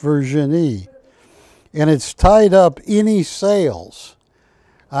wife, Virginie. And it's tied up any sales.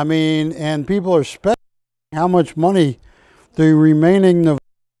 I mean, and people are speculating how much money the remaining Novaros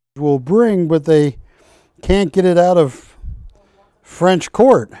will bring, but they can't get it out of French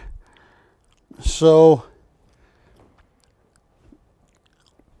court. So,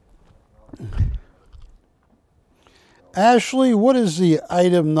 Ashley, what is the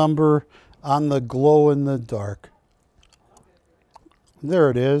item number on the glow in the dark? There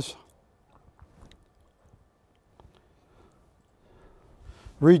it is.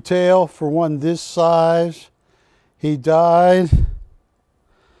 Retail for one this size. He died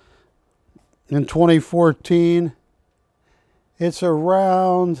in 2014. It's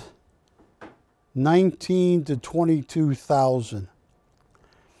around 19 to 22,000.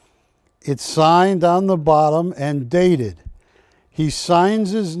 It's signed on the bottom and dated. He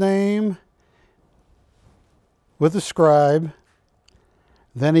signs his name with a scribe,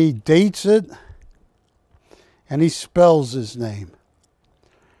 then he dates it, and he spells his name.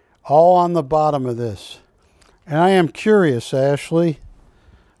 All on the bottom of this. And I am curious, Ashley,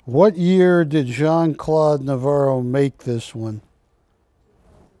 what year did Jean-Claude Novaro make this one?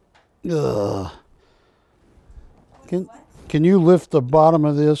 Ugh. Can you lift the bottom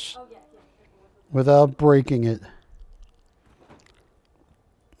of this without breaking it?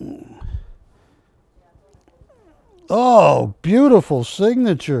 Oh, beautiful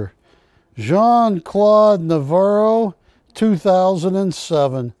signature. Jean-Claude Novaro,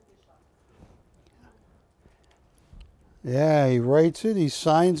 2007. Yeah, he writes it, he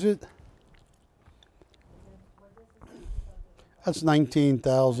signs it. That's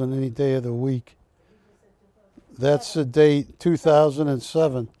 19,000 any day of the week. That's the date,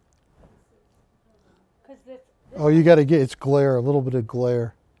 2007. Oh, you got to get, it's glare, a little bit of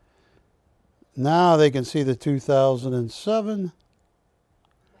glare. Now they can see the 2007.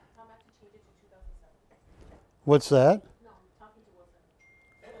 What's that? No, I'm talking to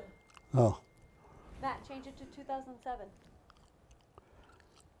Wilson. Oh. Matt, change it to 2007.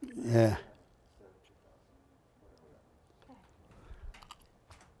 Yeah.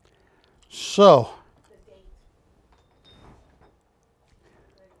 So,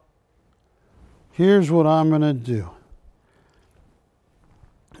 here's what I'm going to do.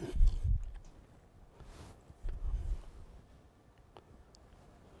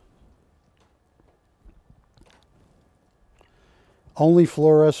 Only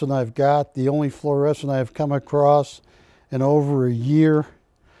fluorescent I've got, the only fluorescent I've come across in over a year.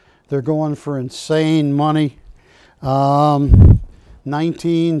 They're going for insane money.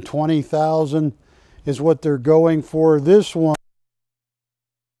 19, 20,000 is what they're going for. This one,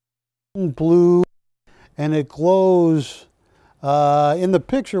 blue, and it glows, in the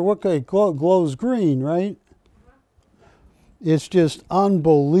picture, what it glows green, right? It's just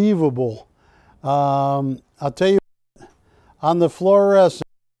unbelievable. I'll tell you, on the fluorescent,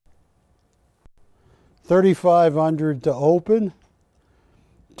 $3,500 to open,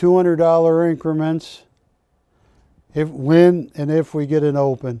 $200 increments if we get an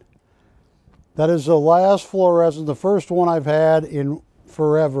open. That is the last fluorescent, the first one I've had in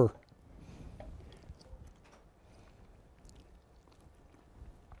forever.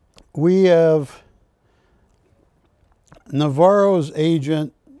 We have Novaro's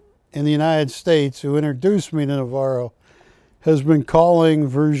agent in the United States who introduced me to Novaro has been calling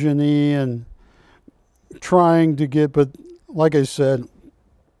Virginie and trying to get, but like I said,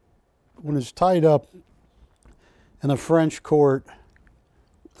 when it's tied up in a French court,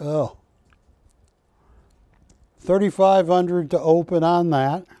 oh, $3,500 to open on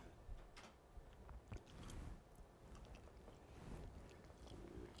that.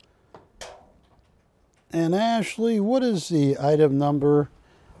 And Ashley, what is the item number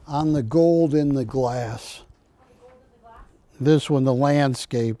on the gold in the glass? This one, the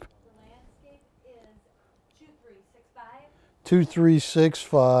landscape. The landscape is 2365.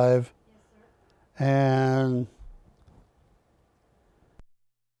 2365. Yes, sir. And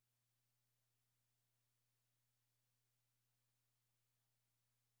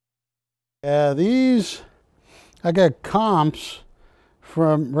yeah, these, I got comps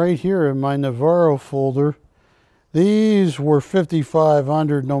from right here in my Novaro folder. These were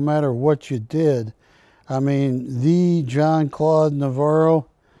 $5,500 no matter what you did. I mean, the Jean-Claude Novaro.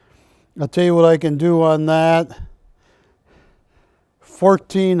 I'll tell you what I can do on that.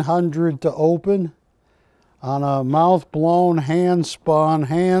 $1,400 to open on a mouth blown, hand spun,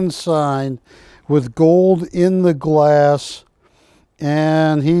 hand signed with gold in the glass.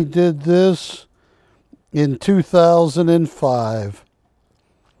 And he did this in 2005.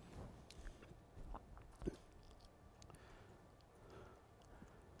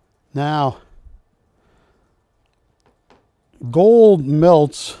 Now, gold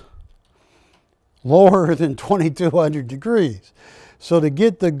melts lower than 2200 degrees. So to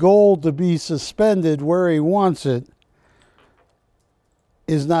get the gold to be suspended where he wants it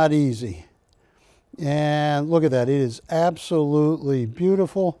is not easy. And look at that, it is absolutely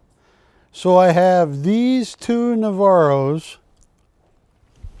beautiful. So I have these two Novaros,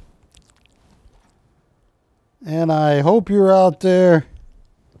 and I hope you're out there.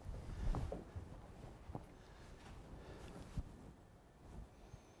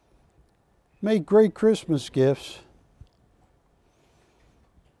 Make great Christmas gifts.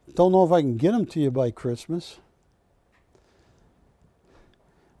 Don't know if I can get them to you by Christmas.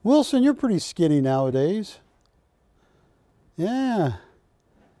 Wilson, you're pretty skinny nowadays. Yeah.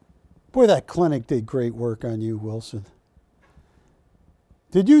 Boy, that clinic did great work on you, Wilson.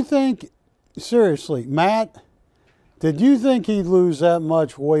 Did you think, seriously, Matt, did you think he'd lose that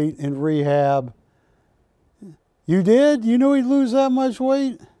much weight in rehab? You did? You knew he'd lose that much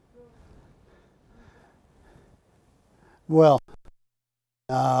weight? Well,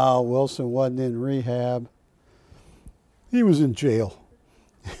 no, Wilson wasn't in rehab. He was in jail.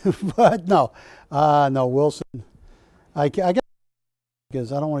 But no, no, Wilson. I got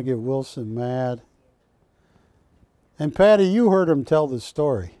because I don't want to get Wilson mad. And Patty, you heard him tell the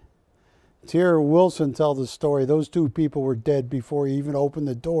story. To hear Wilson tell the story, those two people were dead before he even opened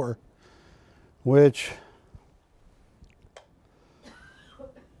the door, which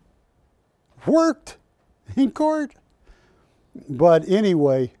worked in court. But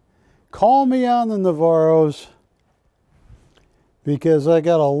anyway, call me on the Novaros, because I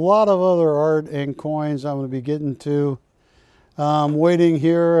got a lot of other art and coins I'm going to be getting to. I'm waiting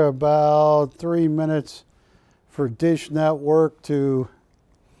here about 3 minutes for Dish Network to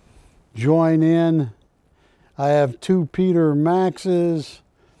join in. I have 2 Peter Maxes.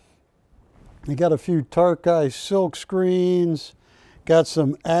 I got a few Tarkay silk screens. Got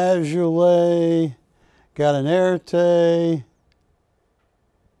some Azoulay. Got an Erte.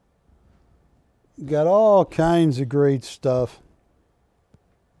 Got all kinds of great stuff.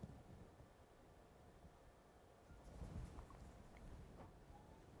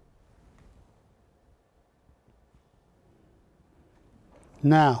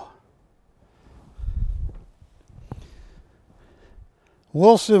 Now,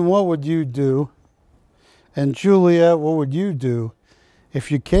 Wilson, what would you do? And Juliet, what would you do if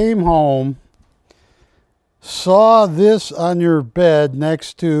you came home, saw this on your bed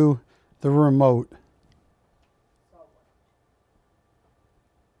next to the remote?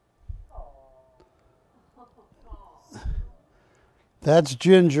 That's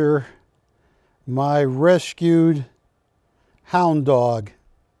Ginger, my rescued hound dog.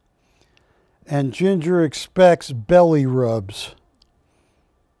 And Ginger expects belly rubs.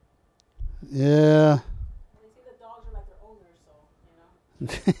 Yeah. The dogs are like their owners,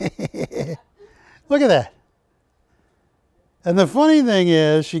 so, you know. Look at that. And the funny thing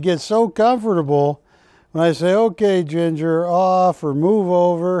is, she gets so comfortable when I say, okay, Ginger, off or move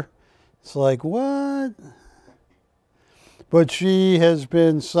over. It's like, what? But she has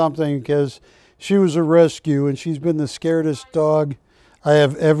been something, because she was a rescue, and she's been the scaredest dog I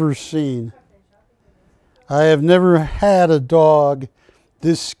have ever seen. I have never had a dog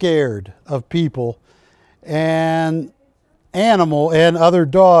this scared of people and animal and other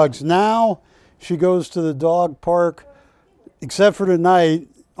dogs. Now she goes to the dog park, except for tonight,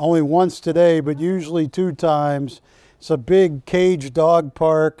 only once today, but usually 2 times. It's a big cage dog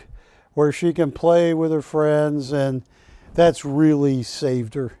park where she can play with her friends, and that's really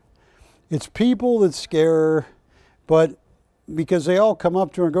saved her. It's people that scare her, but because they all come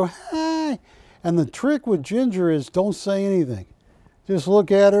up to her and go, hi. And the trick with Ginger is don't say anything. Just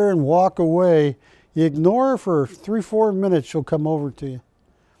look at her and walk away. You ignore her for 3-4 minutes, she'll come over to you.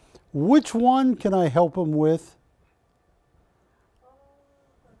 Which one can I help him with?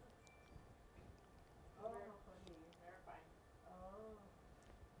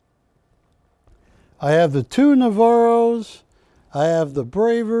 I have the 2 Novaros. I have the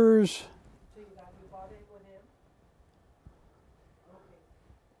Bravers.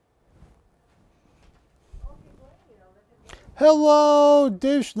 Hello,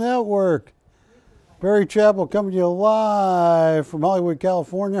 Dish Network. Barry Chappell coming to you live from Hollywood,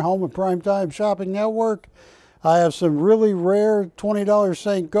 California, home of PrimeTime Shopping Network. I have some really rare $20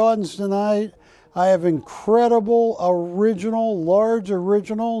 St. Gaudens tonight. I have incredible original, large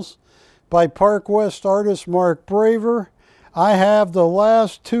originals by Park West artist Mark Braver. I have the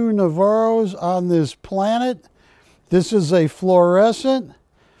last two Novaros on this planet. This is a fluorescent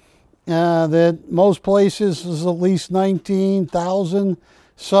that most places is at least 19,000,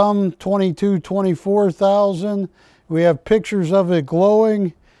 some 22, 24,000. We have pictures of it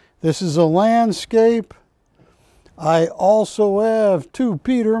glowing. This is a landscape. I also have two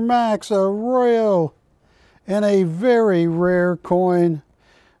Peter Max, a Royo, and a very rare coin,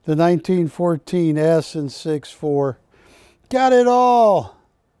 the 1914 S and 6.4. Got it all.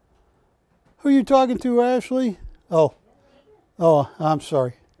 Who are you talking to, Ashley? Oh, I'm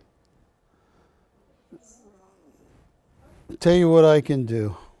sorry. Tell you what I can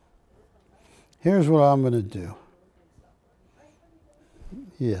do. Here's what I'm going to do.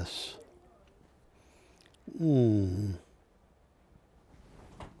 Yes.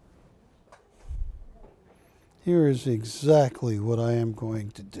 Here is exactly what I am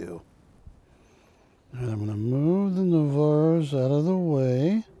going to do. And I'm going to move the Novaros out of the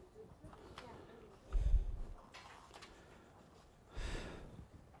way.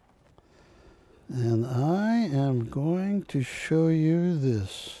 And I am going to show you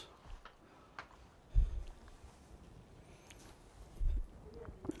this.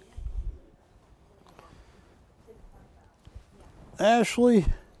 Ashley,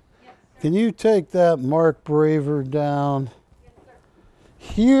 can you take that Mark Braver down?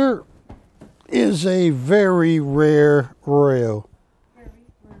 Here is a very rare Royo.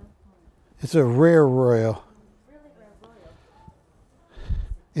 It's a rare Royo.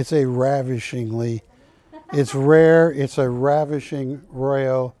 It's a ravishingly, it's rare, it's a ravishing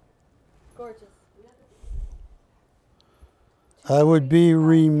Royo. Gorgeous. I would be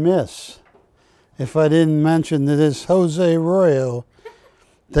remiss if I didn't mention that this Jose Royo,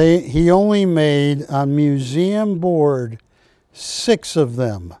 he only made on museum board 6 of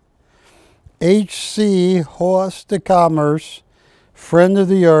them. H.C. Haas de Commerce, friend of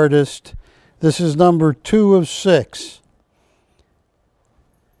the artist. This is number 2 of 6.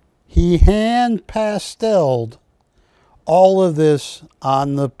 He hand pasteled all of this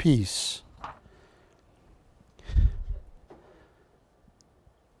on the piece.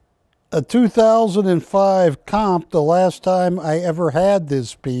 A 2005 comp, the last time I ever had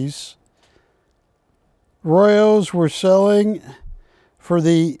this piece, Royos were selling for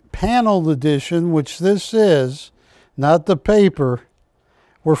the paneled edition, which this is, not the paper,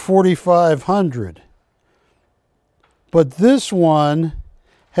 were $4,500. But this one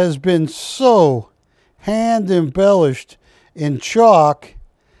has been so hand embellished in chalk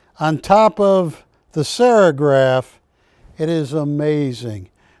on top of the serograph, it is amazing.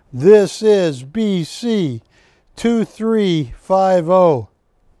 This is BC 2350.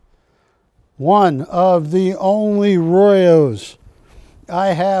 One of the only Royos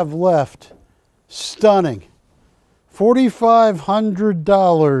I have left. Stunning.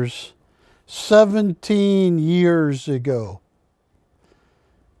 $4,500 17 years ago.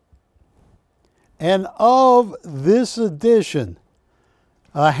 And of this edition,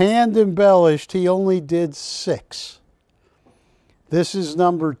 a hand embellished, he only did 6. This is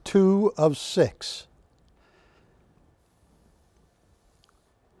number 2 of 6.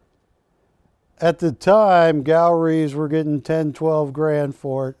 At the time, galleries were getting 10, 12 grand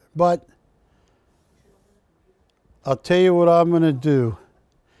for it. But I'll tell you what I'm going to do.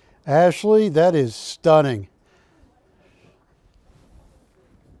 Ashley, that is stunning.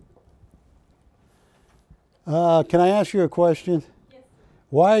 Can I ask you a question? Yes.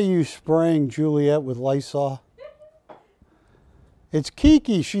 Why are you spraying Juliet with Lysol? It's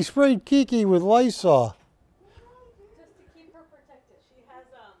Kiki. She sprayed Kiki with Lysol. Just to keep her protected. She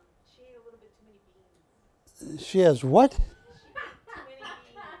ate a little bit too many beans. She has what? She ate too many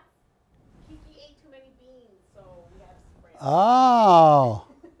beans. Kiki ate too many beans, so we have to spray it. Oh.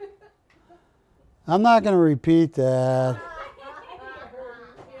 I'm not going to repeat that.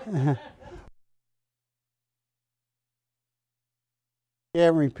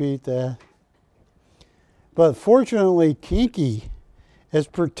 Can't repeat that. But fortunately, Kiki is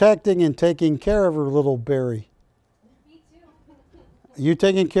protecting and taking care of her little berry. Me too. You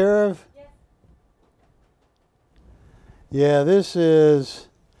taking care of? Yes. Yeah, this is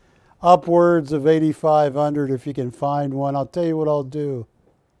upwards of 8,500 if you can find one. I'll tell you what I'll do.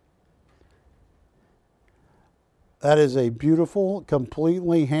 That is a beautiful,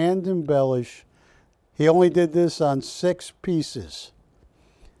 completely hand embellished. He only did this on 6 pieces.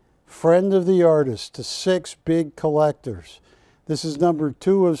 Friend of the artist to 6 big collectors. This is number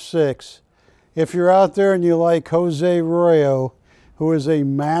 2 of 6. If you're out there and you like Jose Royo, who is a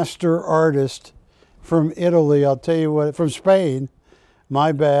master artist from Italy, I'll tell you what, from Spain,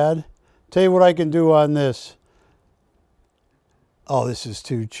 my bad. Tell you what I can do on this. Oh, this is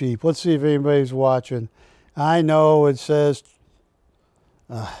too cheap. Let's see if anybody's watching. I know it says...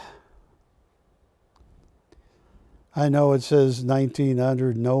 I know it says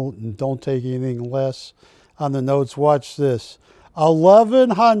 1900. No, don't take anything less on the notes. Watch this.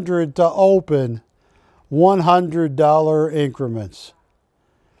 1100 to open $100 increments.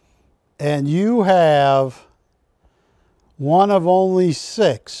 And you have one of only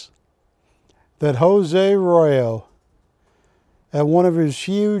 6 that Jose Royo, at one of his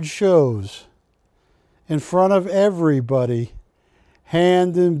huge shows, in front of everybody,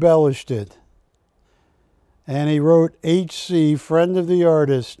 hand embellished it. And he wrote HC, friend of the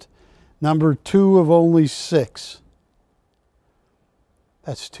artist, number 2 of only 6.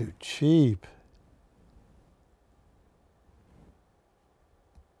 That's too cheap.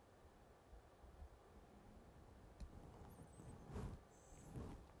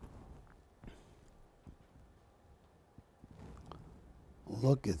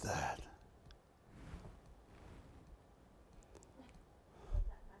 Look at that.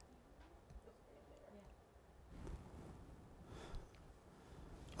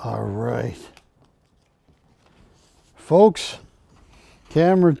 All right. Folks,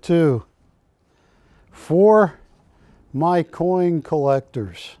 camera 2. For my coin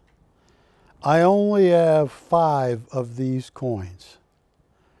collectors, I only have 5 of these coins.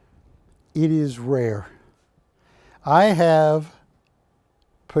 It is rare. I have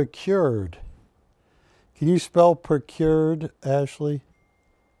procured. Can you spell procured, Ashley?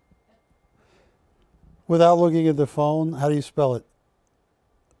 Without looking at the phone, how do you spell it?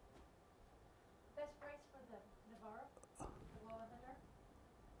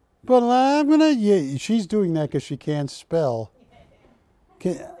 But I'm gonna. Yeah, she's doing that because she can't spell.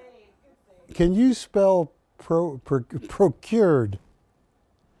 Can you spell procured? Procured?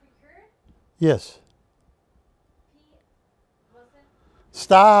 Yes.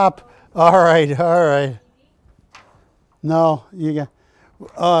 Stop. All right. All right. No, you got.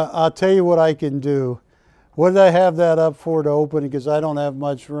 I'll tell you what I can do. What did I have that up for to open? Because I don't have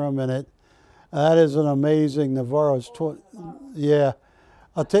much room in it. That is an amazing Novaro. It's yeah.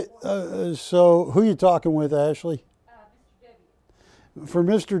 I'll so who are you talking with, Ashley? Mr. W. For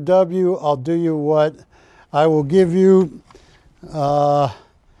Mr. W, I'll do you what? I will give you a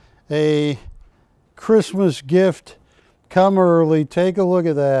Christmas gift. Come early. Take a look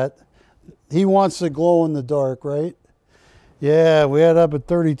at that. He wants to glow in the dark, right? Yeah, we had up at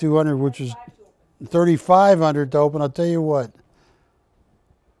 3,200, which is 3,500 to open. I'll tell you what.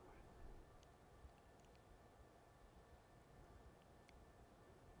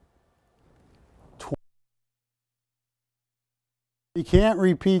 You can't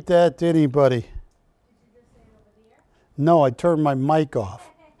repeat that to anybody. Did you just say it over the air? No, I turned my mic off.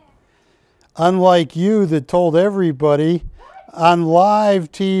 Unlike you that told everybody on live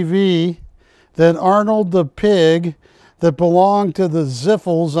TV that Arnold the pig that belonged to the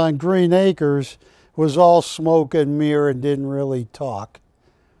Ziffles on Green Acres was all smoke and mirror and didn't really talk.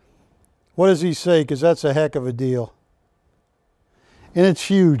 What does he say? Because that's a heck of a deal. And it's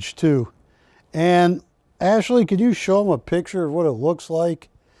huge too. And Ashley, could you show them a picture of what it looks like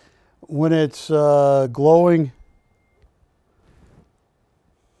when it's glowing?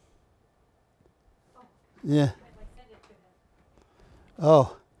 Yeah.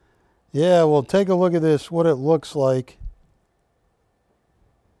 Oh, yeah, well, take a look at this, what it looks like.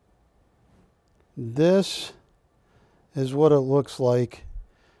 This is what it looks like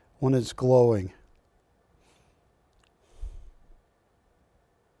when it's glowing.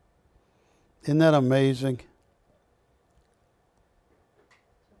 Isn't that amazing?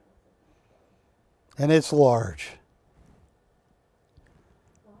 And it's large.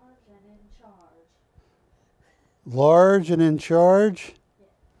 Large and in charge. Large and in charge?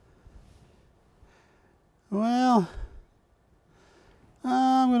 Well,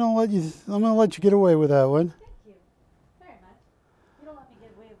 I'm gonna let you get away with that one. Thank you very much. You don't let me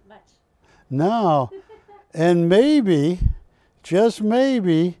get away with much. No. And maybe, just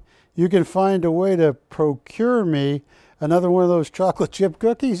maybe, you can find a way to procure me another one of those chocolate chip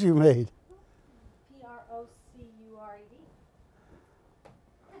cookies you made.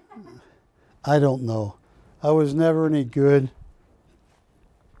 Procured. I don't know. I was never any good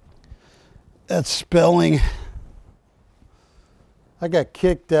at spelling. I got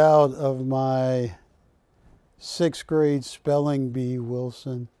kicked out of my 6th grade spelling bee,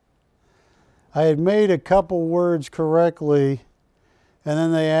 Wilson. I had made a couple words correctly, and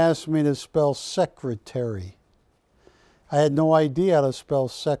then they asked me to spell secretary. I had no idea how to spell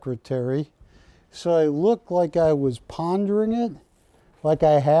secretary, so I looked like I was pondering it, like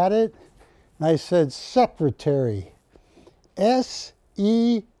I had it, And I said, secretary. S-E-C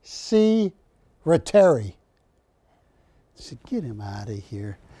Retary. So get him out of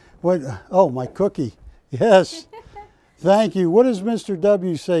here. What? Oh, my cookie. Yes. Thank you. What does Mr.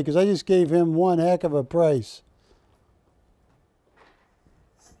 W say? Because I just gave him one heck of a price.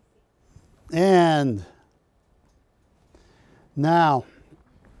 And now,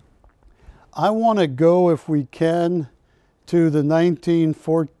 I want to go, if we can, to the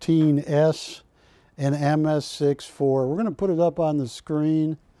 1914S and MS64. We're going to put it up on the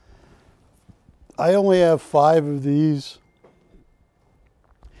screen. I only have 5 of these.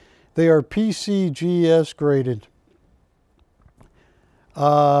 They are PCGS graded.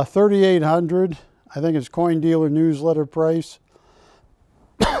 3,800, I think it's Coin Dealer newsletter price,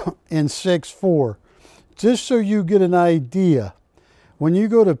 and 6.4. Just so you get an idea, when you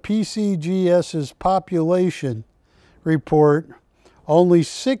go to PCGS's population report, only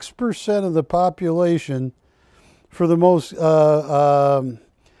 6% of the population for the most,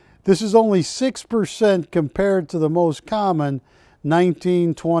 this is only 6% compared to the most common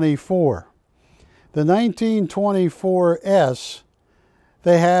 1924. The 1924S,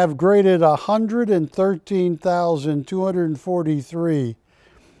 they have graded 113,243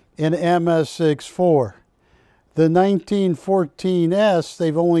 in MS64. The 1914S,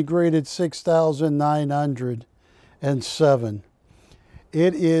 they've only graded 6,907.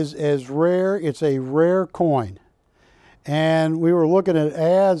 It is as rare, it's a rare coin. And we were looking at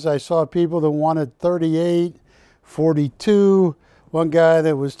ads, I saw people that wanted 38, 42. One guy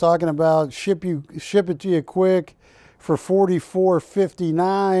that was talking about ship it to you quick for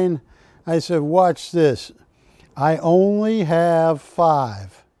 $44.59. I said, watch this. I only have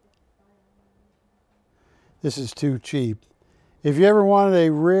 5. This is too cheap. If you ever wanted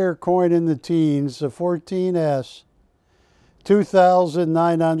a rare coin in the teens, the 14S,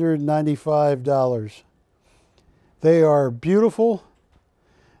 $2,995. They are beautiful.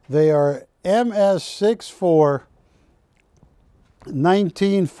 They are MS64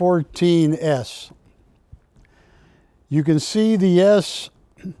 1914S. You can see the S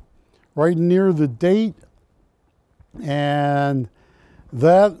right near the date, and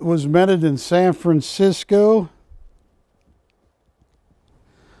that was minted in San Francisco.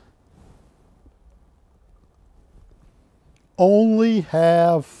 Only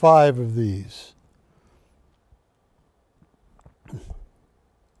have 5 of these.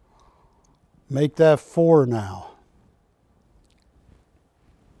 Make that 4 now.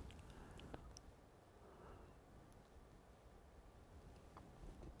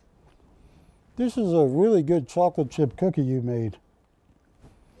 This is a really good chocolate chip cookie you made.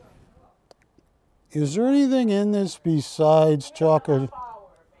 Is there anything in this besides chocolate?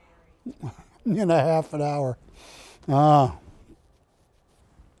 In a half an hour. Ah.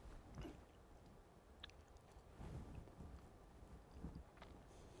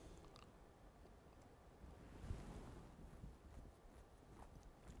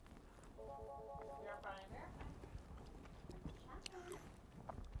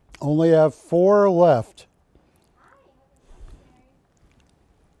 Only have 4 left.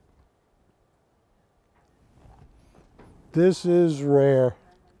 This is rare.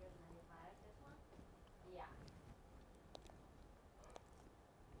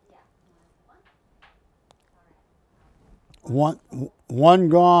 One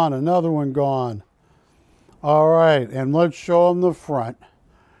gone, another one gone. All right, and let's show them the front,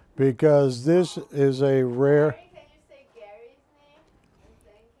 because this is a rare.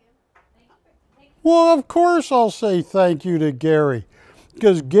 Well, of course I'll say thank you to Gary,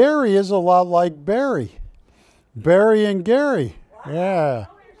 because Gary is a lot like Barry. Barry and Gary. Yeah.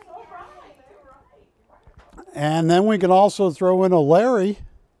 And then we can also throw in a Larry.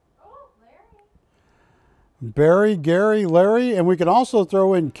 Barry, Gary, Larry, and we can also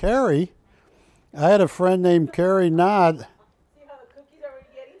throw in Carrie. I had a friend named Carrie Knott. See how the cookies are already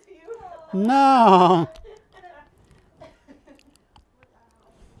getting to you? No.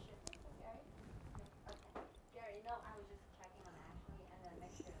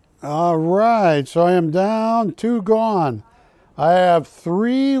 All right, so I am down, 2 gone. I have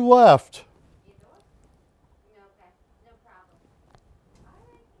 3 left.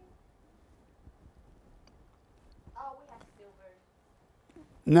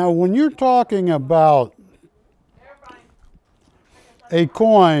 Now, when you're talking about a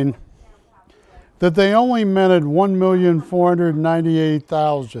coin that they only minted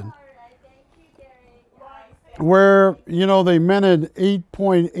 1,498,000, where, you know, they minted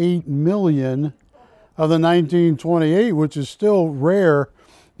 8.8 million of the 1928, which is still rare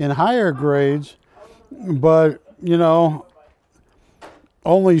in higher grades, but, you know,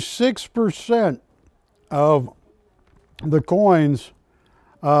 only 6% of the coins,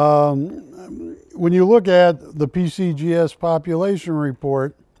 when you look at the PCGS population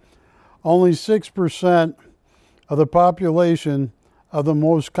report, only 6% of the population of the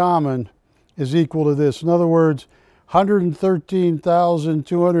most common is equal to this. In other words,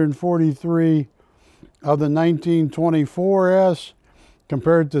 113,243 of the 1924S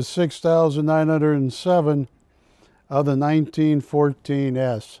compared to 6,907 of the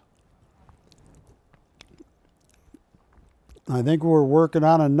 1914S. I think we're working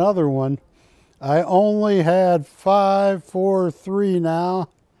on another one. I only had 543 now.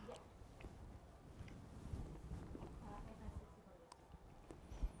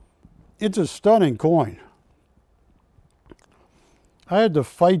 It's a stunning coin. I had to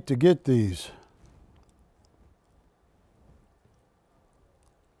fight to get these.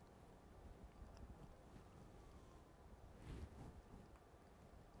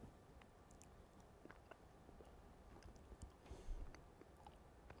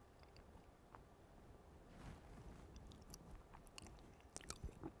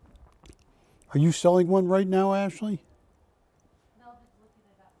 Are you selling one right now, Ashley? Melvin's looking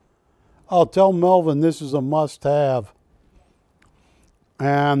it up. I'll tell Melvin this is a must-have.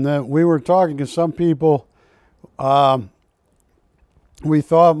 And we were talking to some people. We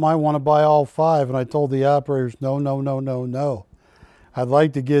thought might want to buy all 5, and I told the operators, no, no, no, no, no. I'd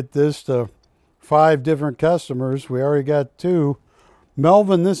like to get this to 5 different customers. We already got 2.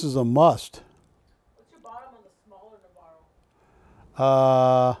 Melvin, this is a must. What's your bottom on the smaller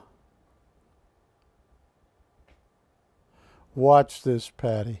Novaro? Watch this,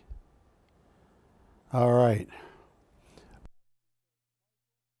 Patty. All right.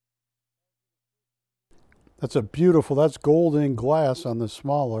 That's a beautiful, that's gold in glass on the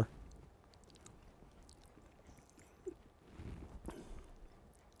smaller.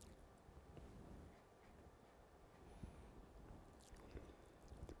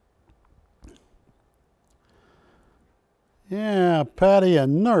 Yeah, Patty, a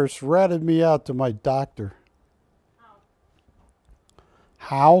nurse ratted me out to my doctor.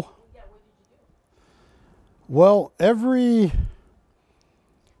 How? Yeah, what did you do? Well, every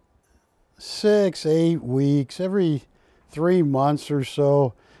 6, 8 weeks, every 3 months or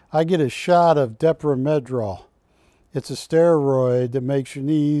so, I get a shot of Deprimedrol. It's a steroid that makes your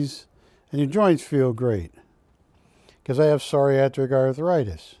knees and your joints feel great because I have psoriatic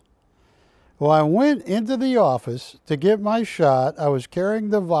arthritis. Well, I went into the office to get my shot. I was carrying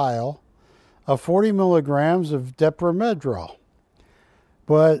the vial of 40 milligrams of Deprimedrol.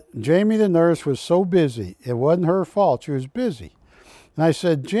 But Jamie, the nurse, was so busy. It wasn't her fault. She was busy. And I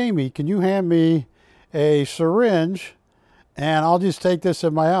said, Jamie, can you hand me a syringe and I'll just take this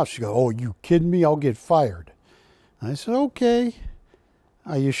in my house? She goes, oh, you kidding me? I'll get fired. And I said, okay.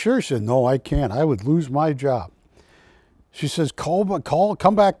 Are you sure? She said, no, I can't. I would lose my job. She says,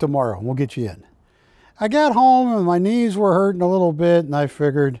 come back tomorrow and we'll get you in. I got home and my knees were hurting a little bit and I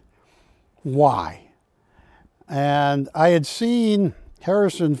figured, why? And I had seen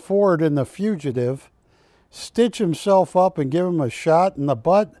Harrison Ford in The Fugitive stitch himself up and give him a shot in the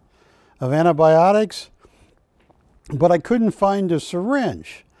butt of antibiotics, but I couldn't find a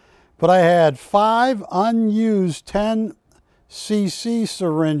syringe. But I had 5 unused 10 cc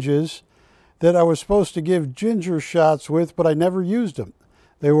syringes that I was supposed to give ginger shots with, but I never used them.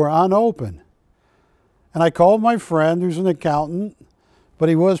 They were unopened. And I called my friend who's an accountant, but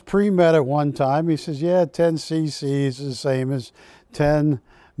he was pre-med at one time. He says, yeah, 10 cc is the same as 10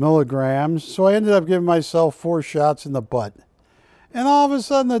 milligrams. So I ended up giving myself 4 shots in the butt. And all of a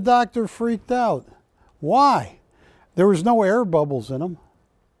sudden the doctor freaked out. Why? There was no air bubbles in them.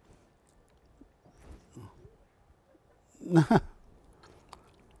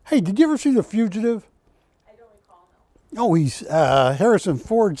 Hey, did you ever see The Fugitive? I don't recall, no. Oh, Harrison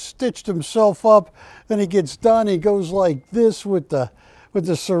Ford stitched himself up. Then he gets done. He goes like this with the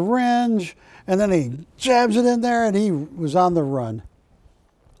syringe, and then he jabs it in there, and he was on the run.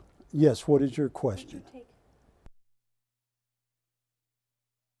 Yes, what is your question?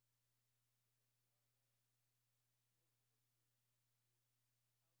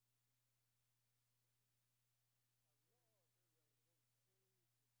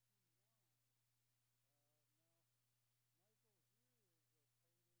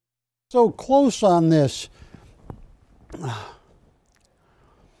 So close on this.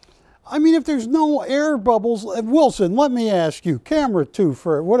 I mean, if there's no air bubbles, Wilson, let me ask you, camera 2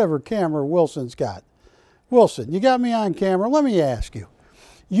 for whatever camera Wilson's got. Wilson, you got me on camera. Let me ask you.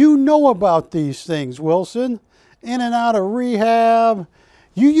 You know about these things, Wilson. In and out of rehab.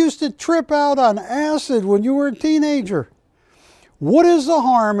 You used to trip out on acid when you were a teenager. What is the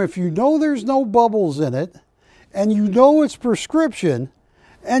harm if you know there's no bubbles in it and you know it's prescription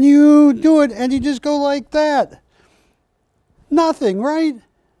and you do it and you just go like that? Nothing, right?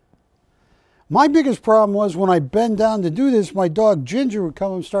 My biggest problem was when I bend down to do this, my dog Ginger would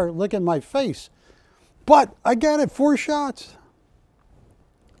come and start licking my face. But I got it 4 shots.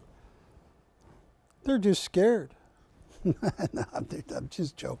 They're just scared. No, I'm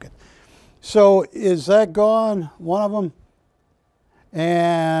just joking. So is that gone, one of them?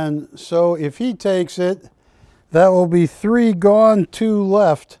 And so if he takes it, that will be 3 gone, 2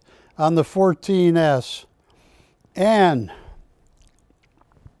 left on the 14S. And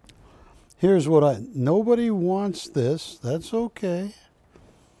here's what nobody wants this. That's okay.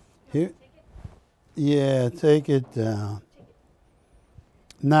 Here, yeah, take it down.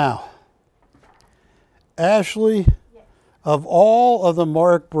 Now, Ashley, of all of the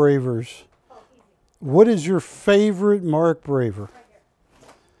Mark Bravers, what is your favorite Mark Braver?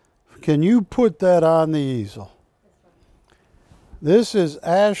 Can you put that on the easel? This is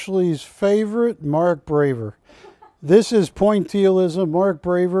Ashley's favorite Mark Braver. This is pointillism. Mark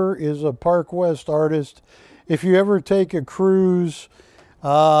Braver is a Park West artist. If you ever take a cruise,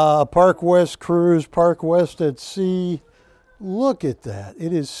 Park West cruise, Park West at sea, look at that.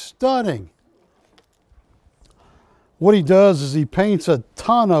 It is stunning. What he does is he paints a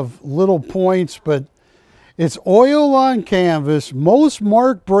ton of little points, but it's oil on canvas. Most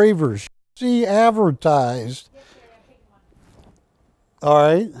Mark Bravers you see advertised. All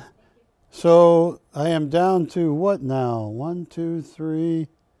right. So I am down to what now? 1, 2, 3.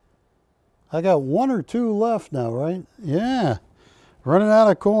 I got 1 or 2 left now, right? Yeah. Running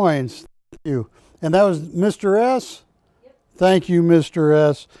out of coins. Thank you. And that was Mr. S? Yep. Thank you, Mr.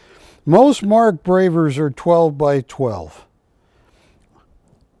 S. Most Mark Bravers are 12 by 12.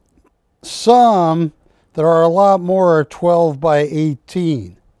 Some that are a lot more are 12 by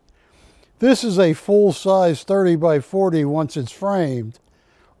 18. This is a full-size 30 by 40 once it's framed.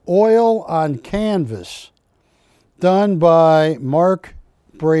 Oil on canvas, done by Mark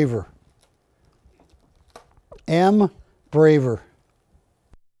Braver. M. Braver.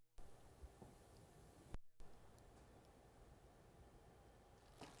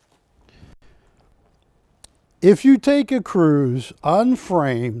 If you take a cruise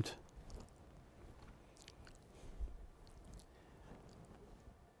unframed,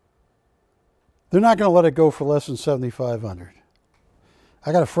 they're not going to let it go for less than $7,500.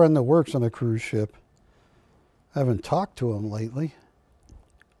 I got a friend that works on a cruise ship. I haven't talked to him lately.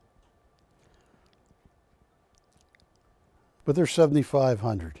 But they're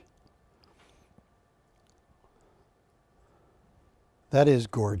 $7,500. That is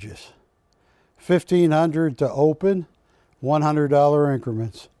gorgeous. $1,500 to open, $100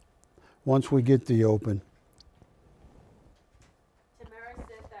 increments once we get the open. Tamara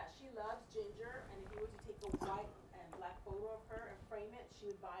said that she loves Ginger, and if you were to take a white and black photo of her and frame it, she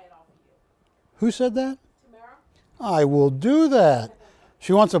would buy it off of you. Who said that? Tamara? I will do that.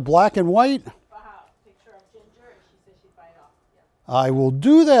 She wants a black and white? Picture of Ginger, and she said she'd buy it off. Yeah. I will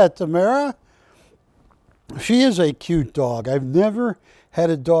do that, Tamara. She is a cute dog. I've never had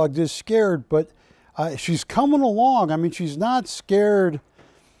a dog this scared, but she's coming along. I mean, she's not scared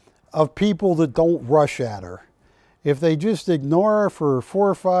of people that don't rush at her. If they just ignore her for 4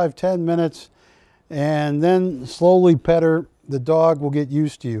 or 5, 10 minutes and then slowly pet her, the dog will get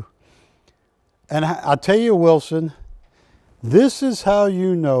used to you. And I'll tell you, Wilson, this is how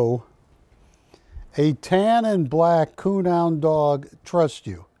you know a tan and black coonhound dog trusts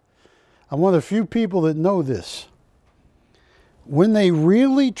you. I'm one of the few people that know this. When they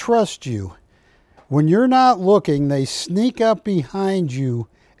really trust you, when you're not looking, they sneak up behind you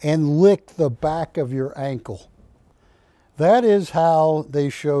and lick the back of your ankle. That is how they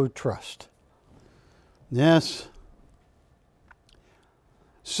show trust. Yes.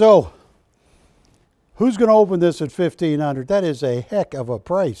 So, who's going to open this at $1,500? That is a heck of a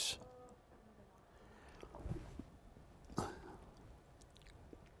price.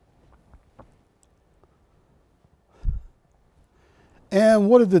 And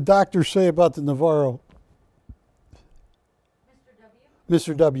what did the doctor say about the Novaro?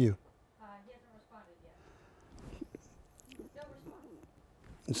 Mr. W? Mr. W. He hasn't responded yet. No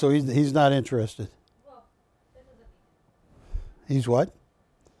response. So he's not interested. Well, that doesn't mean He's what?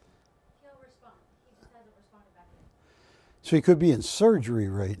 he'll respond. He just hasn't responded back yet. So he could be in surgery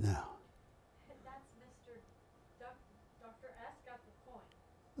right now. That's Mr. Dr. S got the point.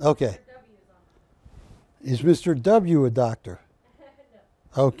 Okay. Mr. W is on. Is Mr. W a doctor?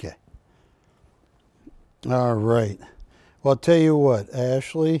 Okay. All right. Well, I'll tell you what,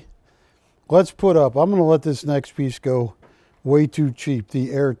 Ashley, let's put up, I'm going to let this next piece go way too cheap,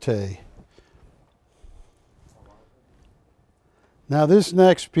 the Erte. Now this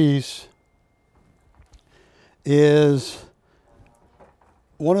next piece is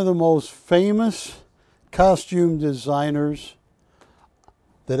one of the most famous costume designers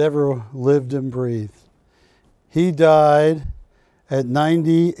that ever lived and breathed. He died at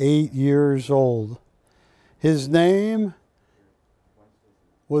 98 years old. His name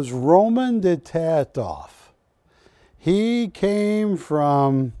was Roman de Tatov. He came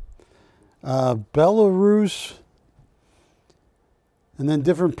from Belarus and then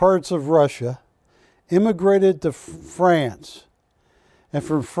different parts of Russia, immigrated to France. And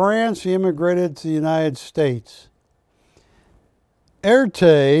from France, he immigrated to the United States.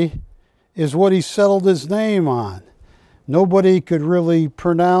 Erte is what he settled his name on. Nobody could really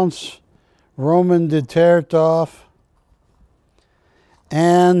pronounce Roman de Tatov.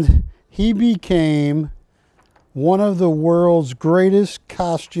 And he became one of the world's greatest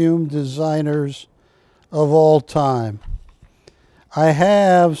costume designers of all time. I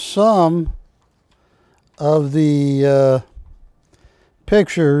have some of the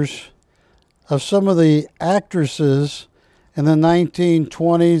pictures of some of the actresses in the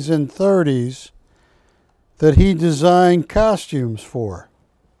 1920s and 30s that he designed costumes for.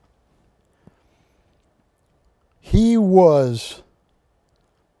 He was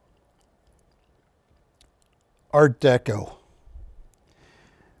Art Deco.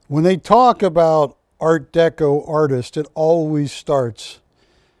 When they talk about Art Deco artists, it always starts.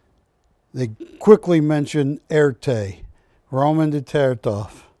 They quickly mention Erte, Roman de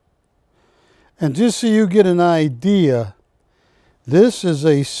Tatov. And just so you get an idea, this is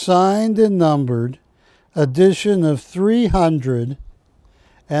a signed and numbered edition of 300,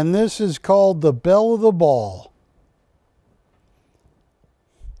 and this is called the Belle of the Ball.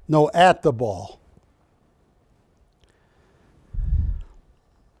 No, at the ball.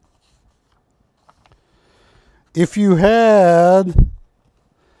 If you had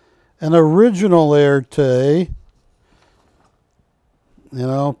an original Erte, you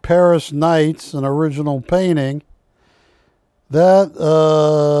know, Paris Nights, an original painting, that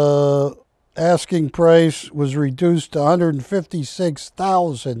asking price was reduced to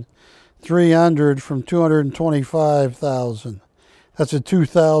 $156,300 from $225,000. That's a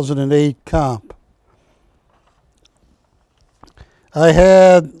 2008 comp. I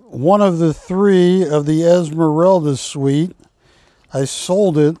had one of the three of the Esmeralda suite. I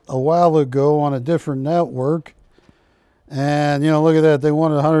sold it a while ago on a different network. And, you know, look at that. They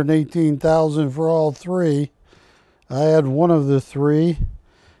wanted $118,000 for all three. I had one of the three.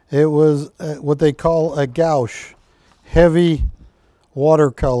 It was what they call a gouache, heavy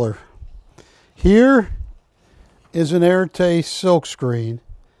watercolor. Here is an Erte silkscreen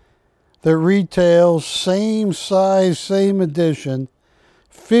that retails, same size, same edition,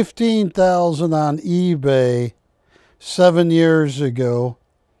 $15,000 on eBay 7 years ago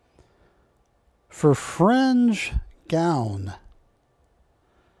for fringe gown.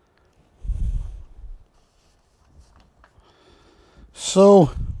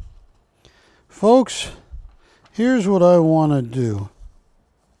 So, folks, here's what I want to do.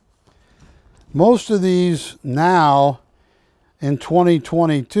 Most of these now in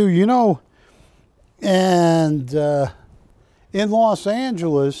 2022, you know, and in Los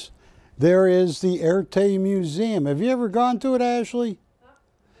Angeles, there is the Erte Museum. Have you ever gone to it, Ashley?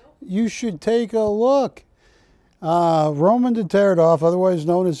 You should take a look. Roman de Tatov, otherwise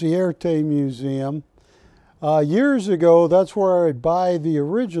known as the Erte Museum. Years ago, that's where I would buy the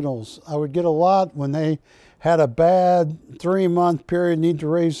originals. I would get a lot when they had a bad 3-month period, need to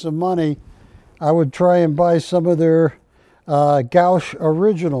raise some money. I would try and buy some of their gouache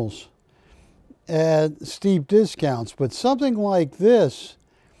originals at steep discounts. But something like this,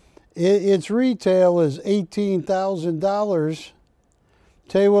 its retail is $18,000.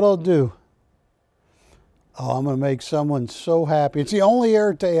 Tell you what I'll do. Oh, I'm going to make someone so happy. It's the only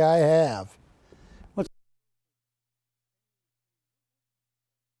Erte I have. What's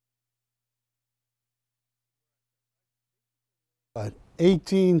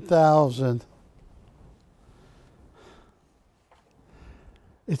 $18,000.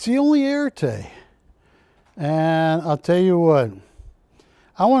 It's the only Erte. And I'll tell you what,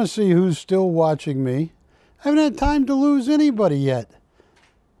 I want to see who's still watching me. I haven't had time to lose anybody yet.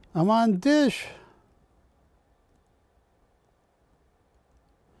 I'm on Dish.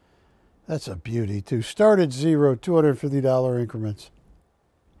 That's a beauty too. Start at zero, $250 increments.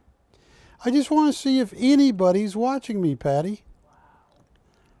 I just want to see if anybody's watching me, Patty.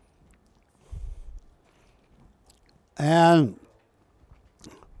 And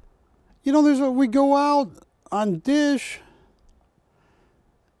you know, we go out on Dish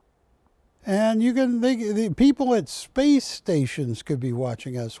And you can think the people at space stations could be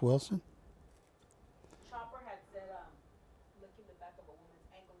watching us, Wilson. Chopper had said, licking the back of a woman's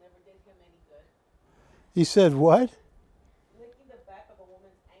ankle never did him any good. He said what? Licking the back of a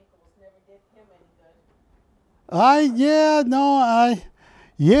woman's ankles never did him any good.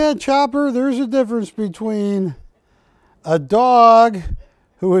 Yeah, Chopper, there's a difference between a dog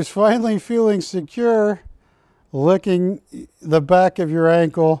who is finally feeling secure licking the back of your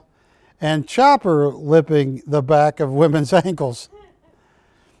ankle and Chopper lipping the back of women's ankles.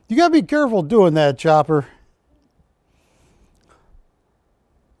 You got to be careful doing that, Chopper.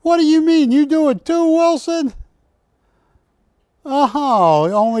 What do you mean? You do it too, Wilson? Oh,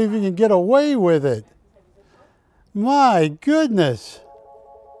 only if you can get away with it. My goodness.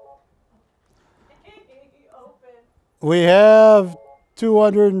 We have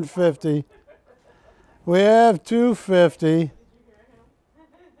 250. We have 250.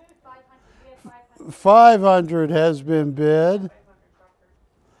 500 has been bid.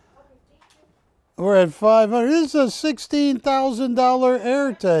 We're at 500. This is a $16,000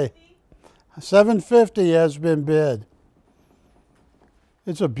 air tape. 750 has been bid.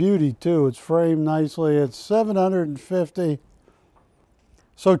 It's a beauty too. It's framed nicely. It's 750.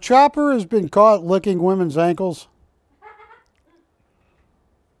 So Chopper has been caught licking women's ankles.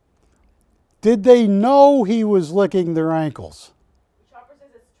 Did they know he was licking their ankles? Chopper says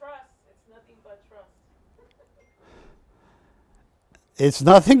it's trust. It's nothing but trust. It's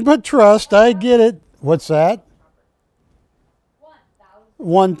nothing but trust. I get it. What's that?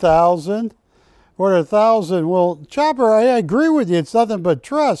 1,000. We're at 1,000. Well, Chopper, I agree with you. It's nothing but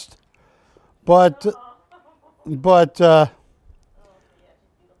trust. But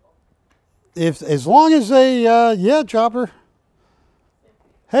if as long as they, yeah, Chopper.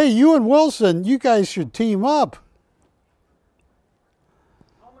 Hey, you and Wilson, you guys should team up.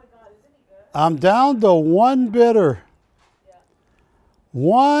 Oh my God, isn't he good? I'm down to one bidder.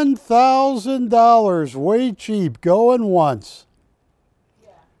 $1,000, way cheap, going once.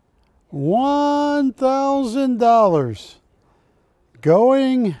 $1,000,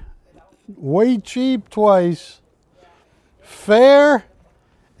 going way cheap twice. Fair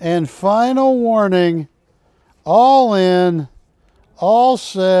and final warning, all in, all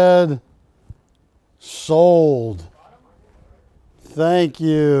said, sold. Thank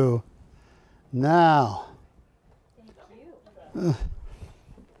you. Now.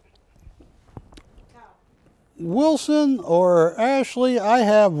 Wilson or Ashley, I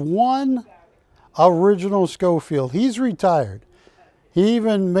have one original Schofield. He's retired. He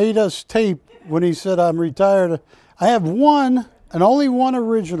even made us tape when he said, I'm retired. I have one, and only one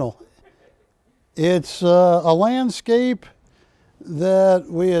original. It's a landscape that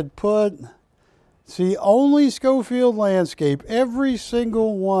we had put, see, only Schofield landscape. Every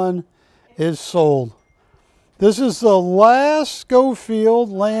single one is sold. This is the last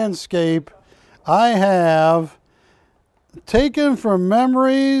Schofield landscape I have, taken from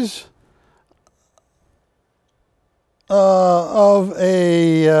memories of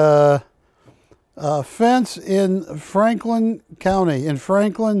a fence in Franklin County, in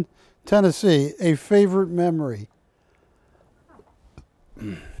Franklin, Tennessee, a favorite memory.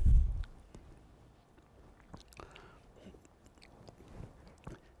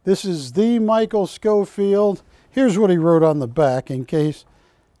 This is the Michael Schofield. Here's what he wrote on the back in case.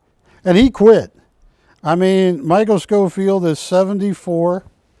 And he quit. I mean, Michael Schofield is 74.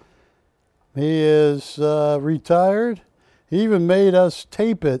 He is retired. He even made us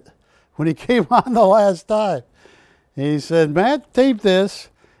tape it when he came on the last time. He said, Matt, tape this.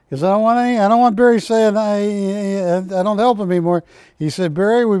 Because I don't want Barry saying I don't help him anymore. He said,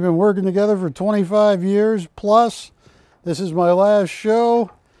 Barry, we've been working together for 25 years plus. This is my last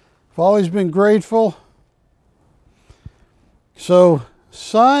show. I've always been grateful. So,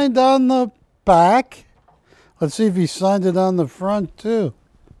 signed on the back. Let's see if he signed it on the front too.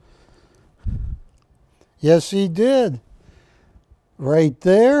 Yes, he did. Right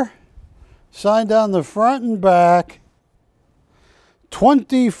there. Signed on the front and back.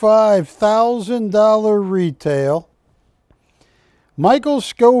 $25,000 retail. Michael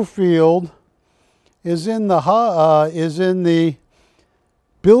Schofield is in the $1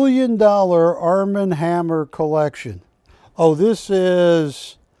 billion Arm & Hammer collection. Oh, this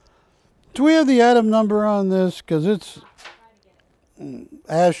is. Do we have the item number on this? Because it's.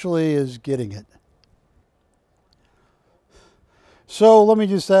 Ashley is getting it. So let me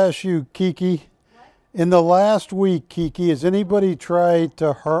just ask you, Kiki. In the last week, Kiki, has anybody tried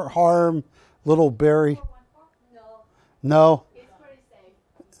to harm little Barry? No? It's pretty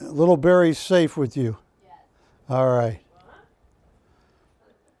safe. Little Barry's safe with you? Yes. All right.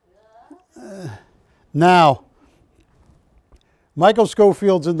 Now, Michael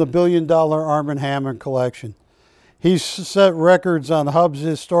Schofield's in the $1 billion Arm & Hammer collection. He's set records on Hub's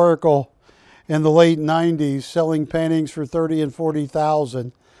Historical in the late 90s, selling paintings for $30,000 and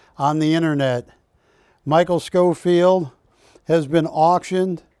 $40,000 on the internet. Michael Schofield has been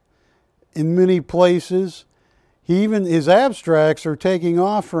auctioned in many places. His abstracts are taking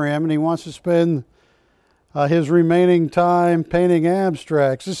off for him, and he wants to spend his remaining time painting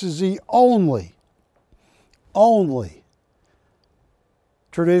abstracts. This is the only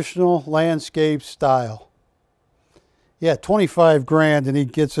traditional landscape style. Yeah, 25 grand, and he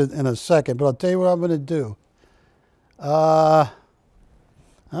gets it in a second. But I'll tell you what I'm going to do. I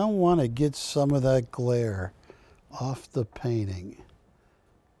want to get some of that glare off the painting.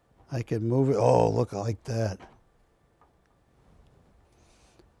 I can move it. Oh, look like that.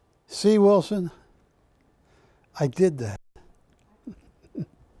 See, Wilson? I did that.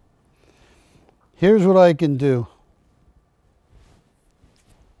 Here's what I can do.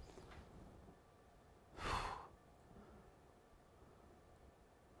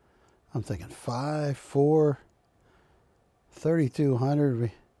 I'm thinking 5, 4,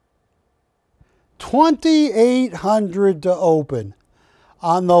 3,200, 2,800 to open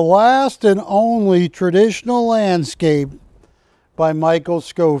on the last and only traditional landscape by Michael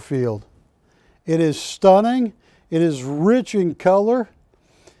Schofield. It is stunning. It is rich in color.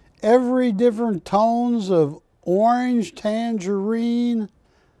 Every different tones of orange, tangerine,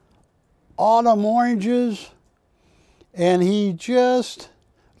 autumn oranges. And he just,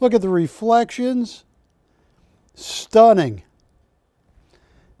 look at the reflections. Stunning.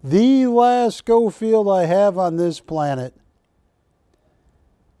 The last Schofield I have on this planet.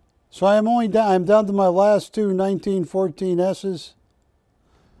 So I'm down to my last two 1914 S's.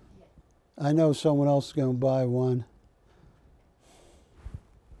 I know someone else is going to buy one.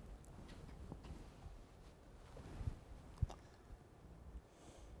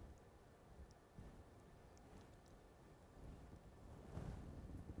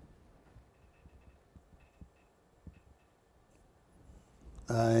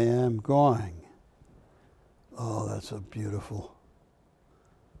 I am going. Oh, that's a beautiful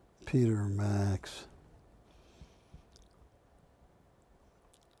Peter Max.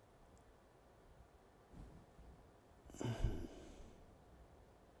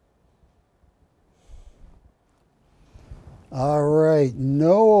 All right,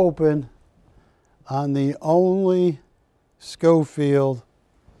 no open on the only Schofield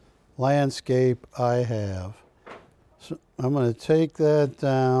landscape I have. So I'm going to take that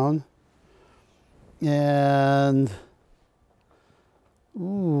down and,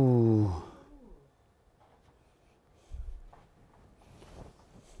 ooh.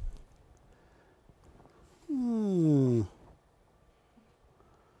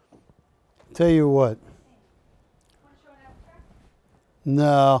 Tell you what.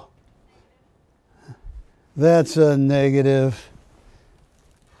 No. That's a negative.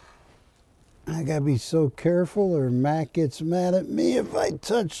 I gotta be so careful or Mac gets mad at me if I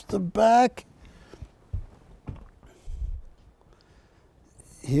touch the back.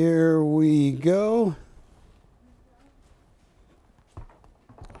 Here we go.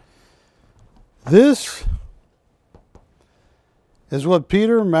 This is what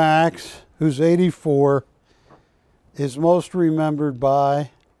Peter Max, who's 84, is most remembered by.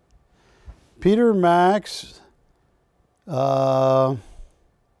 Peter Max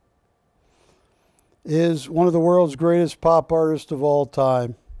is one of the world's greatest pop artists of all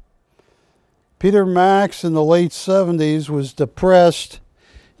time. Peter Max in the late 70s was depressed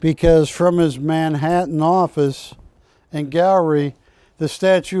because from his Manhattan office and gallery, the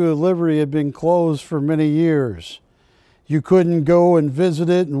Statue of Liberty had been closed for many years. You couldn't go and visit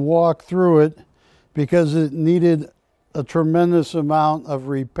it and walk through it because it needed a tremendous amount of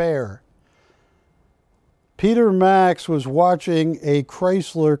repair. Peter Max was watching a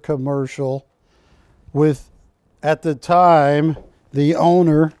Chrysler commercial with, at the time, the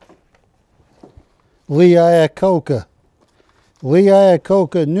owner, Lee Iacocca. Lee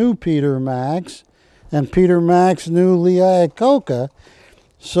Iacocca knew Peter Max, and Peter Max knew Lee Iacocca.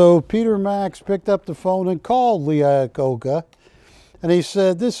 So Peter Max picked up the phone and called Lee Iacocca, and he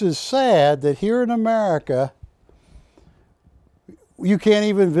said, "This is sad that here in America, you can't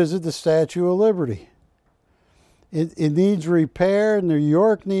even visit the Statue of Liberty. It needs repair. New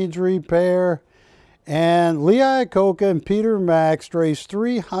York needs repair." And Lee Iacocca and Peter Max raised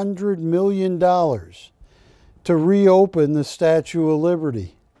 $300 million to reopen the Statue of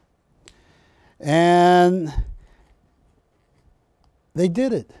Liberty. And they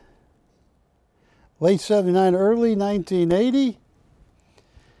did it. Late 79, early 1980.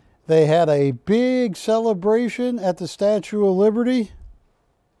 they had a big celebration at the Statue of Liberty.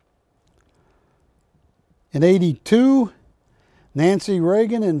 In '82, Nancy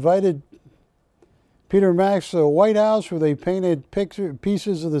Reagan invited Peter Max to the White House, where they painted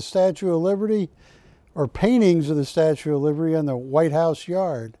pieces of the Statue of Liberty, or paintings of the Statue of Liberty on the White House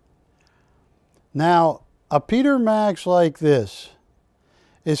yard. Now, a Peter Max like this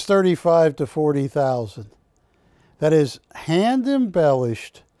is $35,000 to $40,000. That is hand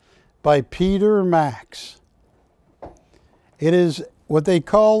embellished by Peter Max. It is what they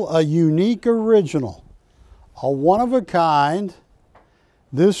call a unique original, a one of a kind.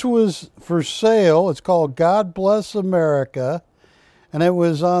 This was for sale. It's called God Bless America, and it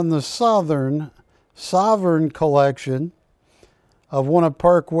was on the Sovereign collection of one of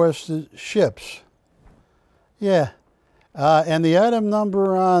Park West's ships. Yeah. And the item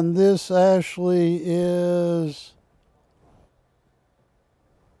number on this, Ashley, is...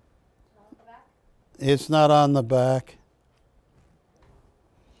 It's not on the back.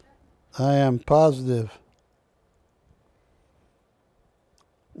 I am positive.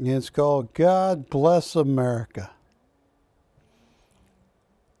 It's called God Bless America.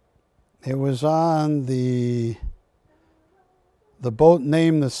 It was on the boat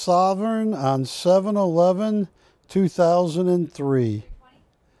named the Sovereign on 7/11/2003.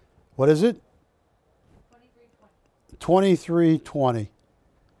 What is it? 2320.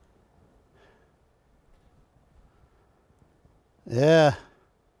 Yeah.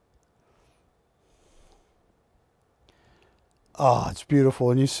 Oh, it's beautiful.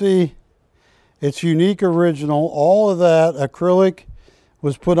 And you see, it's unique original. All of that acrylic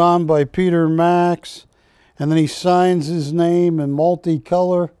was put on by Peter Max, and then he signs his name in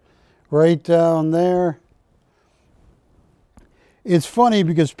multicolor right down there. It's funny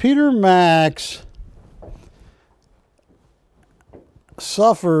because Peter Max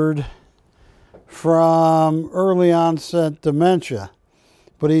suffered from early onset dementia,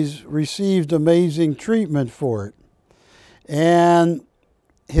 but he's received amazing treatment for it. And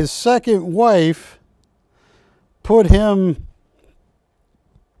his second wife put him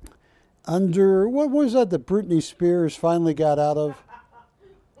under, what was that Britney Spears finally got out of?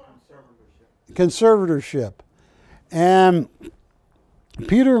 Conservatorship. And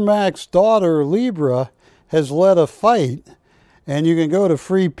Peter Max's daughter, Libra, has led a fight, and you can go to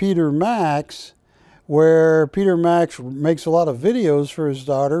Free Peter Max, where Peter Max makes a lot of videos for his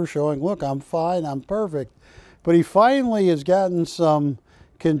daughter showing, look, I'm fine, I'm perfect. But he finally has gotten some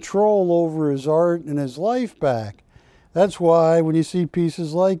control over his art and his life back. That's why when you see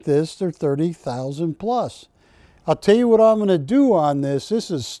pieces like this, they're $30,000 plus. I'll tell you what I'm going to do on this.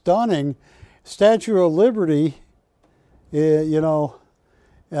 This is stunning. Statue of Liberty, God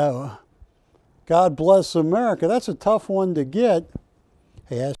Bless America. That's a tough one to get.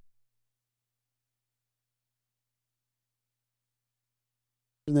 Hey,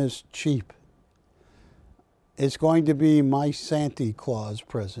 this cheap. It's going to be my Santa Claus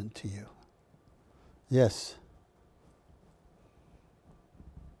present to you. Yes.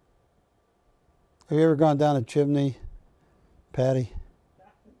 Have you ever gone down a chimney, Patty?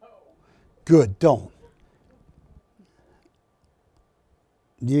 No. Good, don't.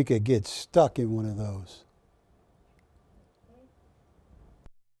 You could get stuck in one of those.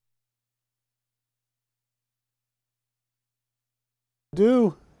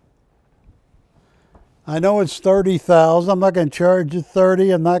 I know it's $30,000. I'm not going to charge you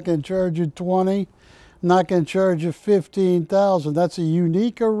 $30,000. I'm not going to charge you $20,000. I'm not going to charge you $15,000. That's a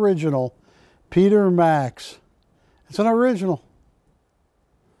unique original, Peter Max. It's an original,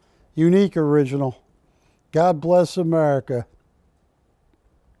 unique original. God Bless America.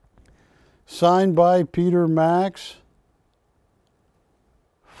 Signed by Peter Max.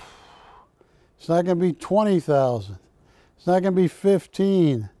 It's not going to be $20,000. It's not going to be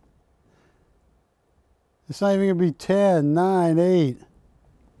 $15,000. It's not even going to be 10, 9, 8.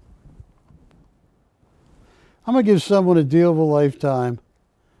 I'm going to give someone a deal of a lifetime.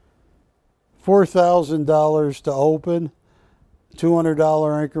 $4,000 to open,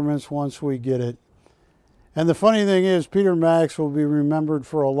 $200 increments once we get it. And the funny thing is, Peter Max will be remembered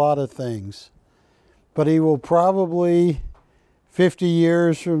for a lot of things. But he will probably, 50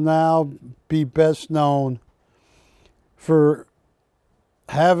 years from now, be best known for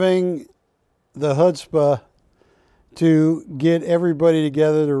having the chutzpah to get everybody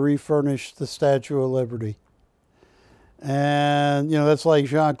together to refurnish the Statue of Liberty. And, that's like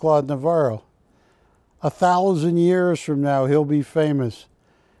Jean-Claude Novaro. 1,000 years from now, he'll be famous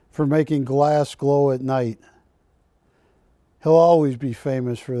for making glass glow at night. He'll always be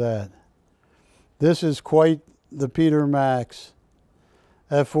famous for that. This is quite the Peter Max.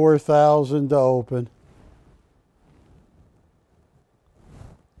 at $4,000 to open.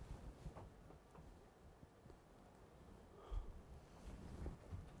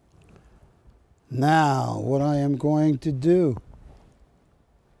 Now, what I am going to do,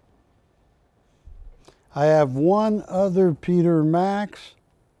 I have one other Peter Max.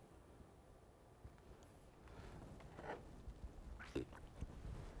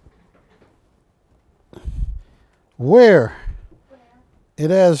 Where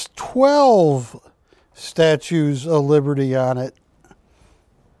it has 12 statues of liberty on it.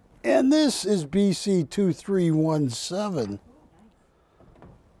 And this is BC 2317.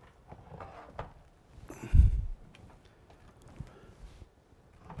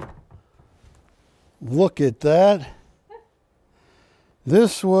 Look at that.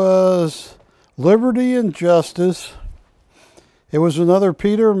 This was Liberty and Justice. It was another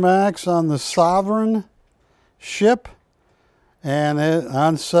Peter Max on the Sovereign ship, and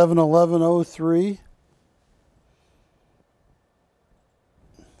on 7/11/03.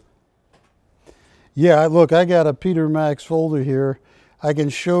 Yeah, look, I got a Peter Max folder here. I can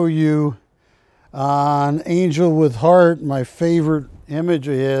show you on Angel with Heart, my favorite image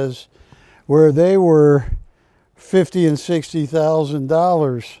is, where they were $50,000 and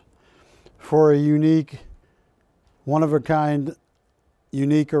 $60,000 for a unique, one-of-a-kind,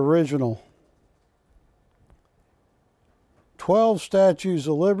 unique original. 12 statues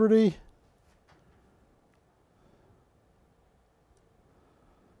of liberty.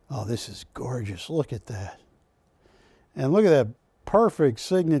 Oh, this is gorgeous. Look at that. And look at that perfect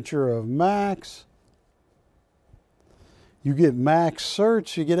signature of Max. You get Max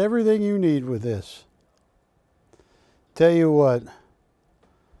certs. You get everything you need with this. Tell you what,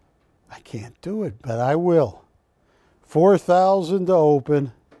 I can't do it, but I will. $4,000 to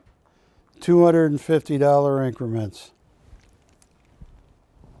open, $250 increments.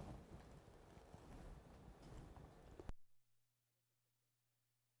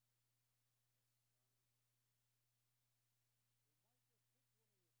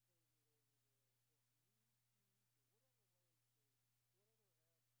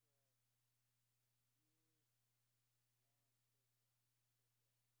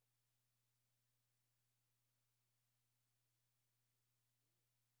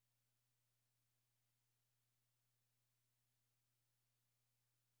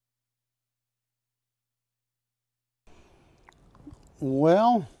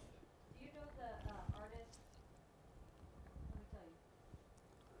 Well, Do you know the artist? Let me tell you.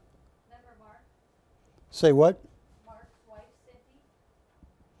 Remember Mark? say what? Mark's wife, Cindy?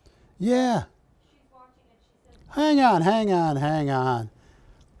 Yeah. She's watching and she said, Hang on.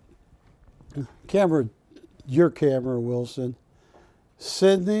 Camera, your camera, Wilson.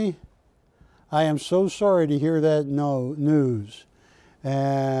 Sydney, I am so sorry to hear that news.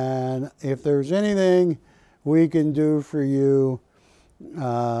 And if there's anything we can do for you,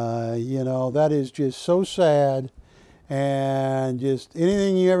 you know, that is just so sad. And just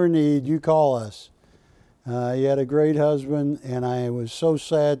anything you ever need, you call us. You had a great husband, and I was so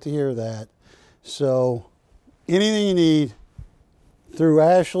sad to hear that. So anything you need through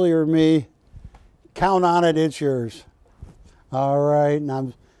Ashley or me, count on it, it's yours. All right,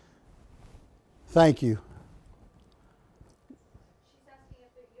 and thank you. she's asking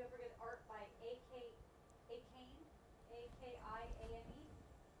if you ever get art by Akane, A-K-I-A-N-E.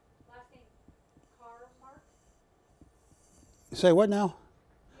 Last name, Mark. Say what now?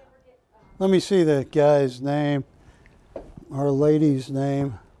 You ever get, Let me see the guy's name, or lady's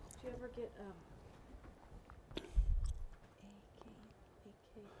name. do you ever get,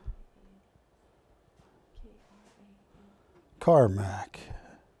 Carmack.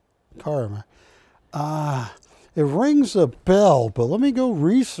 It rings a bell, but let me go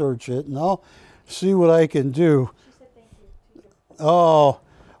research it and I'll see what I can do. She said thank you. Oh,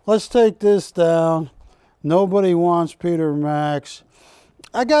 let's take this down. Nobody wants Peter Max.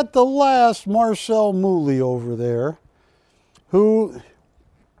 I got the last Marcel Mouly over there, who,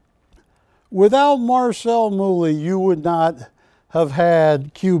 without Marcel Mouly, you would not have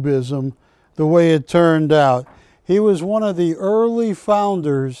had Cubism the way it turned out. He was one of the early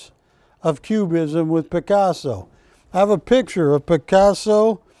founders of Cubism with Picasso. I have a picture of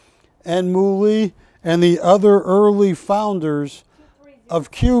Picasso and Mouly and the other early founders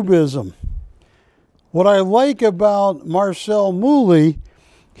of Cubism. What I like about Marcel Mouly,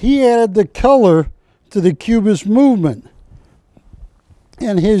 he added the color to the Cubist movement.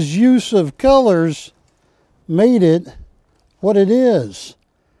 And his use of colors made it what it is.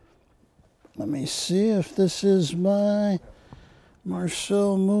 Let me see if this is my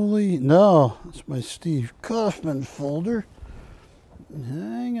Marcel Mouly. No, it's my Steve Kaufman folder.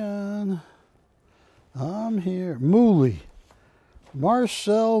 Hang on. I'm here. Mouly.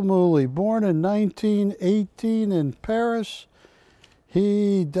 Marcel Mouly, born in 1918 in Paris.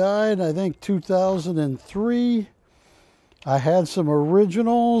 He died, I think, 2003. I had some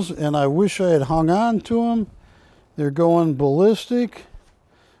originals, and I wish I had hung on to them. They're going ballistic.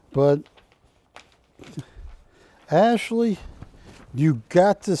 But, Ashley, you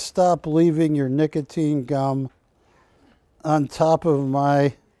got to stop leaving your nicotine gum on top of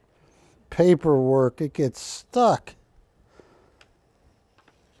my paperwork. It gets stuck.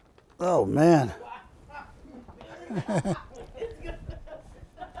 Oh, man.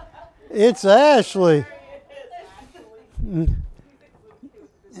 It's Ashley.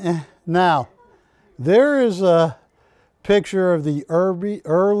 Now, there is a picture of the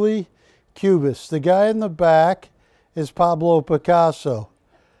early Cubists. The guy in the back is Pablo Picasso.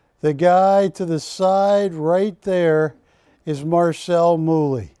 The guy to the side right there is Marcel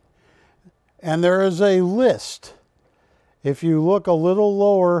Mouly. And there is a list, if you look a little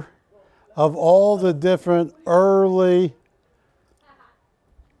lower, of all the different early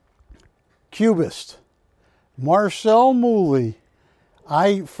Cubists. Marcel Mouly,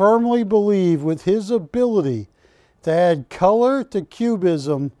 I firmly believe, with his ability to add color to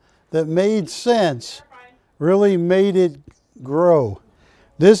Cubism that made sense, really made it grow.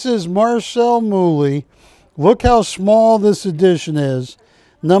 This is Marcel Mouly. Look how small this edition is.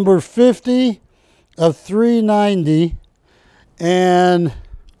 Number 50 of 390. And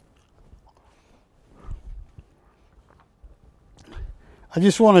I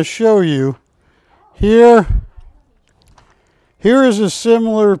just want to show you here. Here is a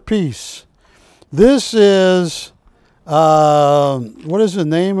similar piece. This is, what is the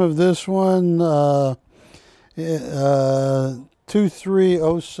name of this one?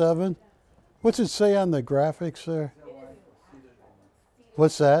 2307. What's it say on the graphics there?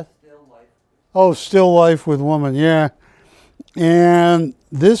 What's that? Oh, Still Life with Woman, yeah. And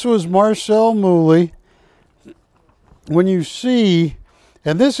this was Marcel Mouly. When you see,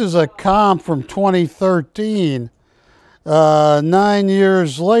 and this is a comp from 2013, 9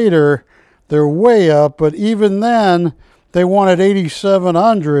 years later, they're way up, but even then, they wanted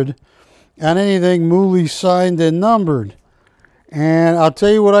 8,700 on anything Mouly signed and numbered. And I'll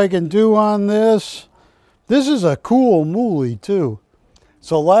tell you what I can do on this. This is a cool Mouly, too. It's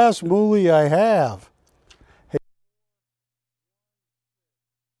the last Mouly I have.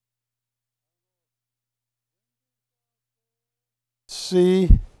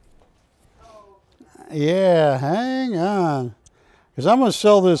 See? Yeah, hang on. Because I'm going to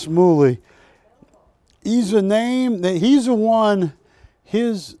sell this Mouly. He's a name, he's the one,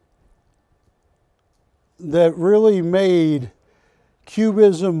 that really made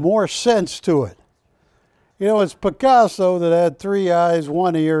Cubism more sense to it. You know, it's Picasso that had 3 eyes,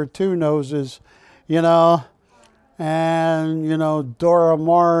 1 ear, 2 noses, you know, and, you know, Dora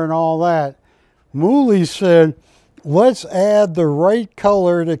Maar and all that. Mouly said, let's add the right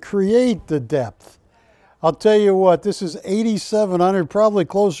color to create the depth. I'll tell you what, this is 8,700, probably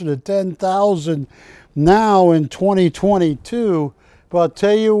closer to 10,000 now in 2022. But I'll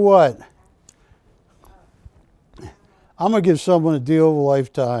tell you what, I'm going to give someone a deal of a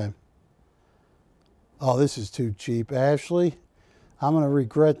lifetime. Oh, this is too cheap. Ashley, I'm going to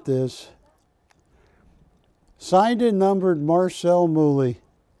regret this. Signed and numbered Marcel Mouly.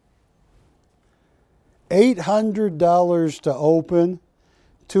 $800 to open,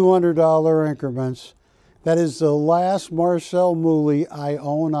 $200 increments. That is the last Marcel Mouly I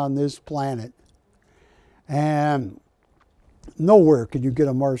own on this planet. And nowhere can you get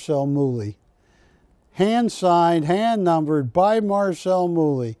a Marcel Mouly. Hand signed, hand numbered by Marcel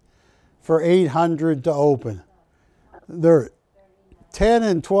Mouly for $800 to open. They're 10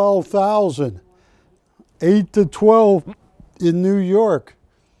 and 12,000, 8 to 12 in New York.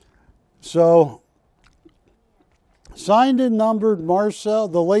 So, signed and numbered Marcel,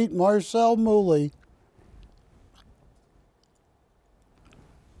 the late Marcel Mouly.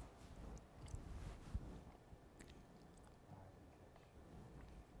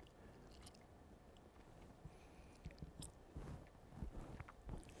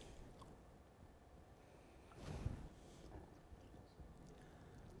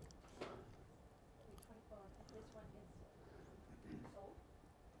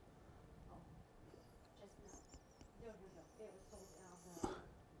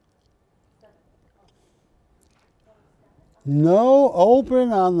 No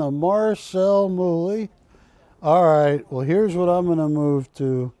open on the Marcel Mouly. All right, well, here's what I'm going to move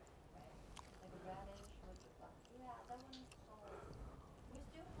to.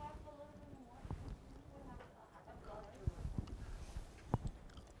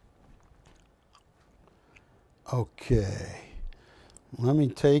 Okay. Let me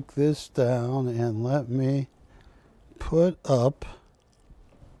take this down and let me put up.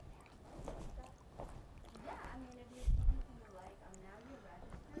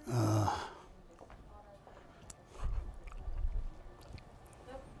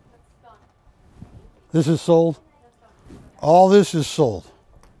 This is sold? All this is sold.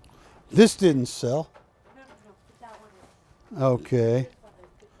 This didn't sell. Okay.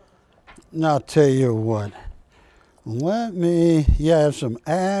 Now I'll tell you what. Let me, yeah, I have some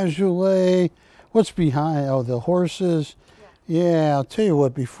Azoulay. What's behind? Oh, the horses. Yeah, I'll tell you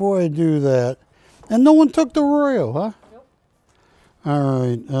what, before I do that. And no one took the Royo, huh? Nope. All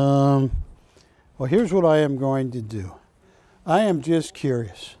right. Well, here's what I am going to do. I am just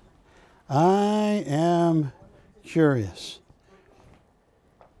curious. I am curious.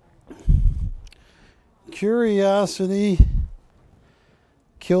 Curiosity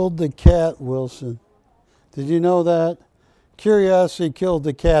killed the cat, Wilson. Did you know that? Curiosity killed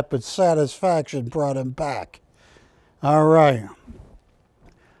the cat, but satisfaction brought him back. All right.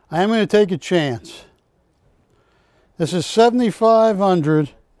 I am going to take a chance. This is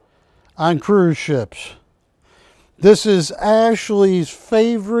 $7,500 on cruise ships. This is Ashley's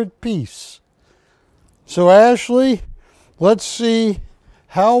favorite piece. So Ashley, let's see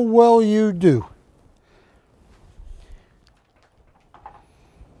how well you do.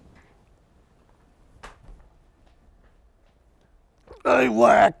 I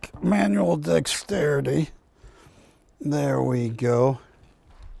lack manual dexterity. There we go.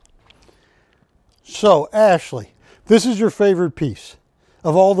 So, Ashley, this is your favorite piece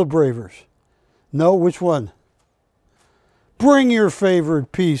of all the Bravers. No, which one? Bring your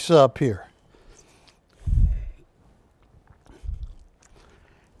favorite piece up here.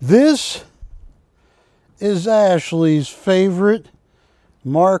 This is Ashley's favorite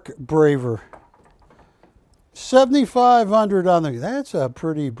Mark Braver. $7,500 on the, that's a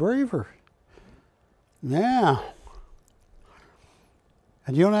pretty Braver. Yeah.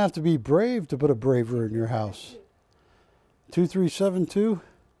 And you don't have to be brave to put a Braver in your house. 2372?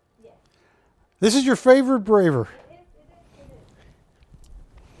 Yes. This is your favorite Braver.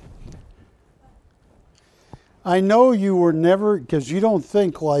 I know you were never, because you don't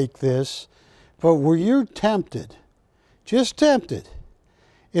think like this, but were you tempted, just tempted,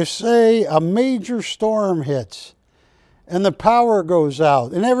 if, say, a major storm hits and the power goes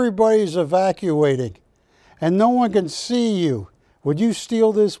out and everybody's evacuating and no one can see you, would you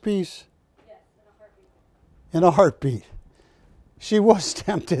steal this piece? Yes, in a heartbeat. In a heartbeat. She was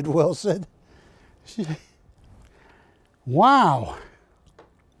tempted, Wilson. Wow.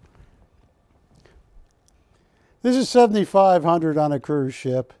 This is $7,500 on a cruise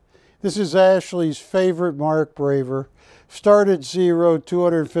ship. This is Ashley's favorite Mark Braver. Start at zero,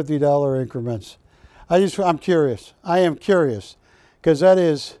 $250 increments. I'm curious. I am curious because that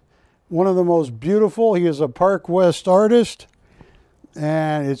is one of the most beautiful. He is a Park West artist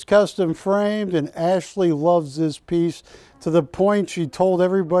and it's custom framed, and Ashley loves this piece to the point she told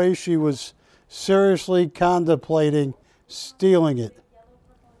everybody she was seriously contemplating stealing it.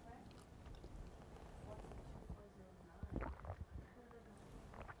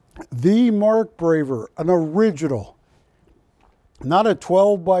 The Mark Braver, an original, not a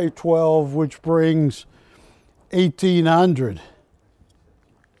 12 by 12, which brings 1,800.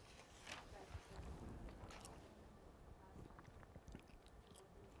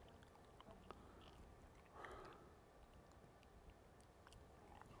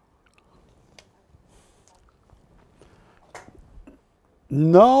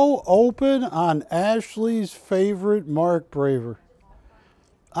 No open on Ashley's favorite Mark Braver.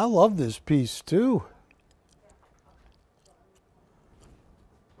 I love this piece too.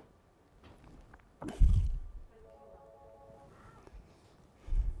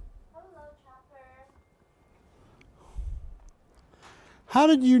 How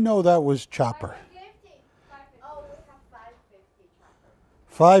did you know that was Chopper?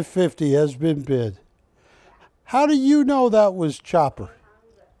 550 has been bid. How do you know that was Chopper?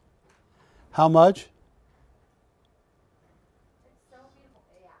 How much?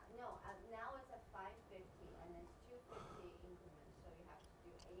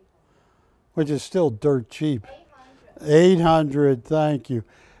 Which is still dirt cheap. 800, thank you.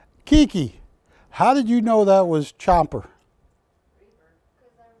 Kiki, how did you know that was Chopper?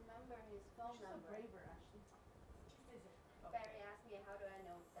 Because I remember his phone number. Barry asked me, how do I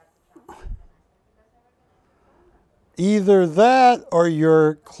know that's a Chopper? Either that or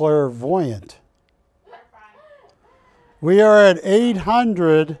you're clairvoyant. We are at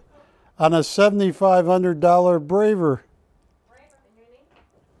 800 on a $7,500 Braver.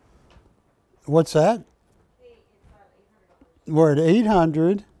 What's that? We're at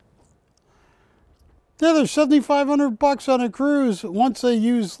 800. Yeah, there's $7,500 on a cruise once they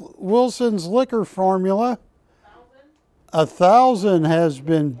use Wilson's liquor formula. 1,000 has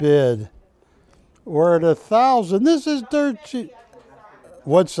been bid. We're at 1,000. This is dirt cheap.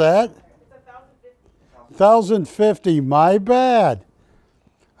 What's that? 1,050. My bad.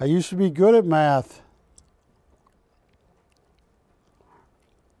 I used to be good at math.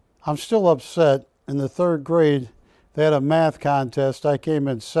 I'm still upset. In the 3rd grade, they had a math contest. I came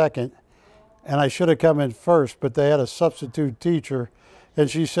in 2nd, and I should have come in 1st, but they had a substitute teacher, and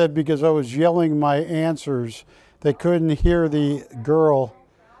she said because I was yelling my answers, they couldn't hear the girl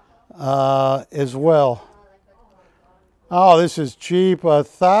as well. Oh, this is cheap.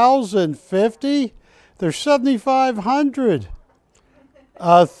 1,050? There's 7,500.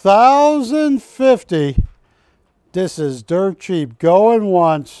 1,050. This is dirt cheap. Going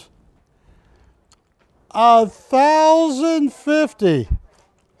once. 1,050.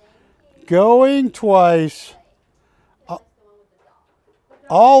 Going twice.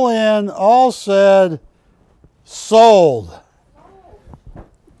 All in, all said, sold.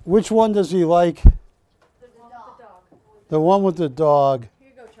 Which one does he like? The one with the dog. Here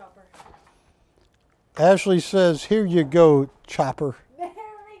you go, Chopper. Ashley says, here you go, Chopper. Merry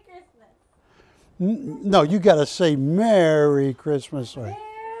Christmas. No, you got to say Merry Christmas. Merry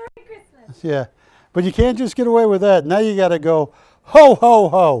Christmas. Yeah, but you can't just get away with that. Now you got to go, ho, ho,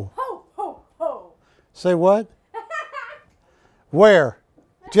 ho. Ho, ho, ho. Say what? Where?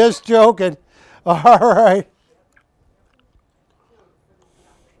 Just joking. All right.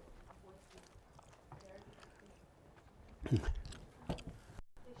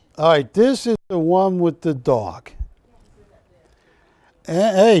 All right, this is the one with the dog.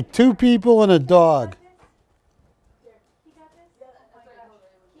 Hey, 2 people and a dog.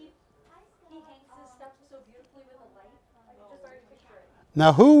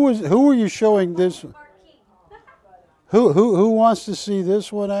 Now, who were you showing this? Who wants to see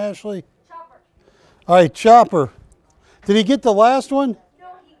this one, Ashley? Chopper. All right, Chopper. Did he get the last one? No,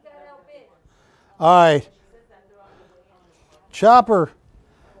 he got outbid. All right. Chopper.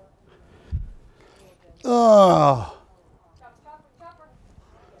 Oh.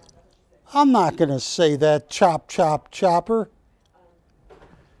 I'm not going to say that. Chop, chop, chopper.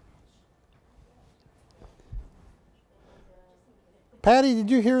 Patty, did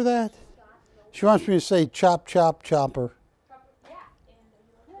you hear that? She wants me to say chop, chop, chopper.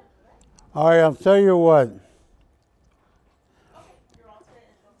 All right, I'll tell you what.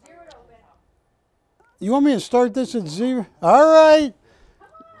 You want me to start this at 0? All right.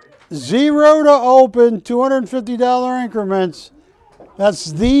 0 to open, $250 increments.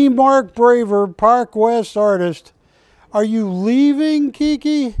 That's the Mark Braver, Park West artist. Are you leaving,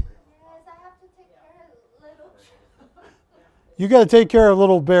 Kiki? Yes, I have to take care of little. You got to take care of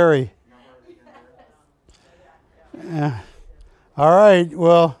little Barry. Yeah. All right,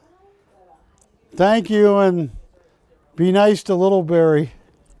 well, thank you, and be nice to little Barry.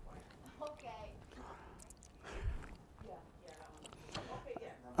 Okay.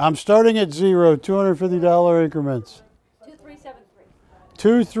 I'm starting at 0, $250 increments. 2373.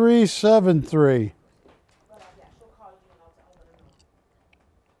 2373.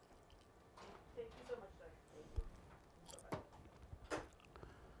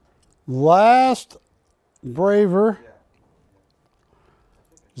 Last Braver.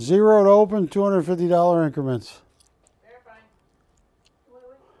 0 to open, $250 increments. Verifying. Wait,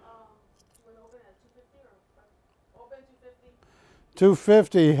 open at 250 or open 250?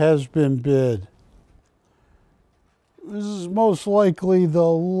 250 has been bid. This is most likely the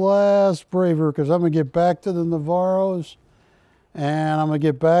last Braver because I'm going to get back to the Navaros and I'm going to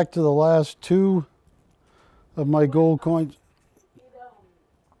get back to the last 2 of my gold coins. Because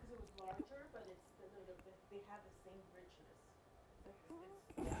it was larger, but they have the same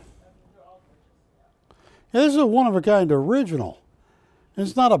richness. They're all gorgeous. Yeah, this is a one-of-a-kind original.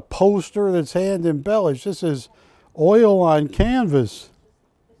 It's not a poster that's hand embellished. This is oil on canvas.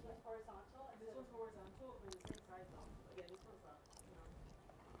 This one's horizontal, and this one's horizontal, but it's inside though. Again, this one's up.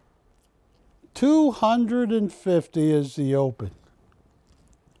 250 is the open.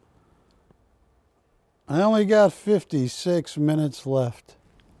 I only got 56 minutes left.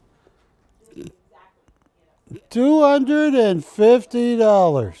 $250.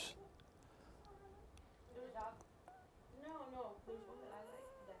 No, there's one that I like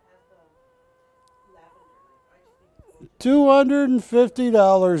that has the lavender. I just think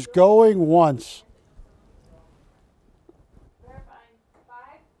 $250 going once. verifying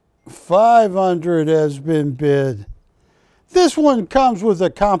 5. 500 has been bid. This one comes with a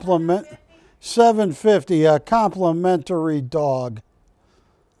compliment. $7.50, a complimentary dog.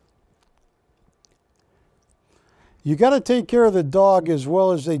 You got to take care of the dog as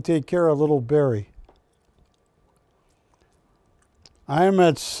well as they take care of little Barry. I am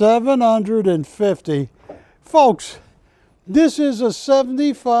at $750. Folks, this is a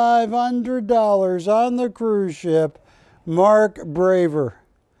 $7,500 on the cruise ship, Mark Braver.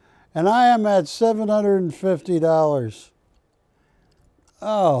 And I am at $750.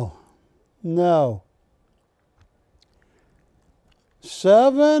 Oh, no.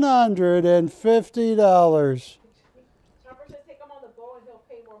 $750. Chopper says take him on the boat and he'll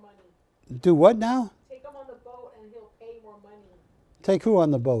pay more money. Do what now? Take him on the boat and he'll pay more money. Take who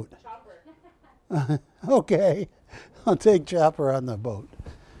on the boat? Chopper. Okay, I'll take Chopper on the boat.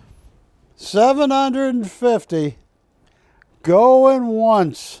 $750. Going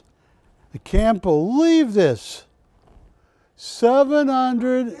once. I can't believe this.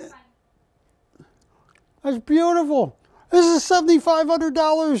 700. That's beautiful. This is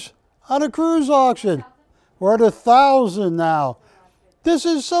 $7,500 on a cruise auction. We're at 1,000 now. This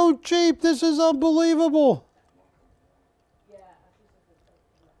is so cheap. This is unbelievable.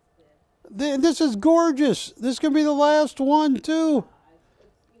 This is gorgeous. This can be the last one too.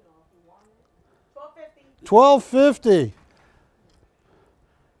 $1,250.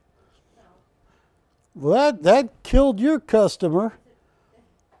 Well, that killed your customer.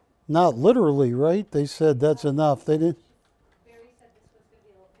 Not literally, right? They said that's enough. They didn't. Barry said this was going to be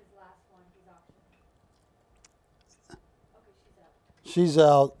his last one. He's auctioning. Okay, she's out. She's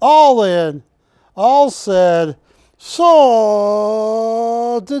out. All in. All said.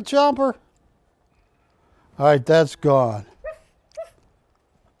 Sold to Chomper. All right, that's gone.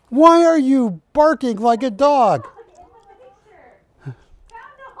 Why are you barking like a dog?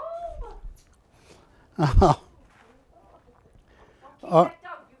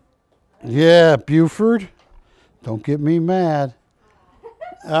 Yeah, Buford. Don't get me mad.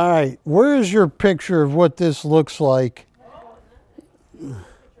 All right, where is your picture of what this looks like? I'm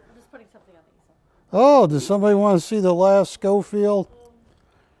just putting something on the Oh, does somebody want to see the last Schofield?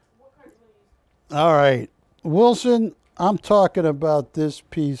 All right, Wilson, I'm talking about this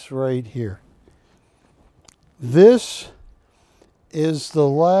piece right here. This is the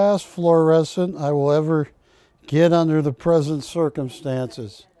last fluorescent I will ever get under the present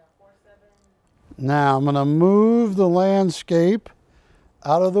circumstances. Now I'm going to move the landscape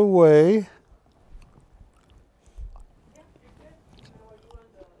out of the way.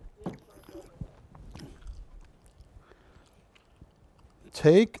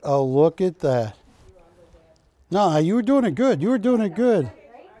 Take a look at that. No, you were doing it good. You were doing it good.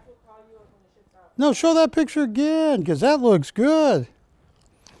 No, show that picture again, because that looks good.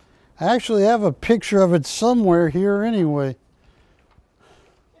 I actually have a picture of it somewhere here anyway.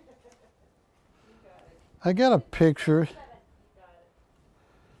 I got a picture.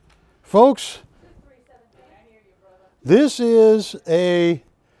 Folks, this is the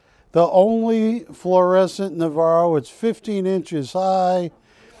only fluorescent Novaro. It's 15 inches high.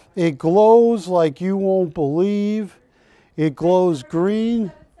 It glows like you won't believe. It glows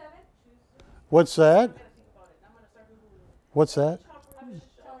green. What's that? What's that?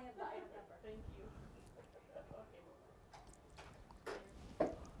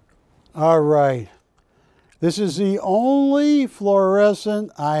 All right. This is the only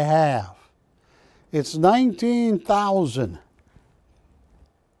fluorescent I have. It's 19,000.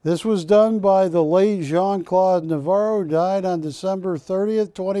 This was done by the late Jean-Claude Novaro, died on December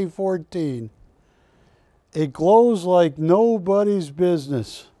 30th, 2014. It glows like nobody's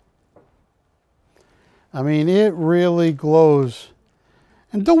business. I mean, it really glows.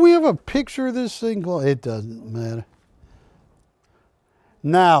 And don't we have a picture of this thing glow? It doesn't matter.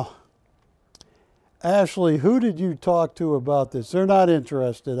 Now, Ashley, who did you talk to about this? They're not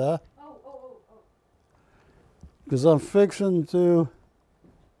interested, huh? Because I'm fixing to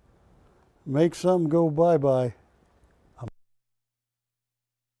make something go bye-bye.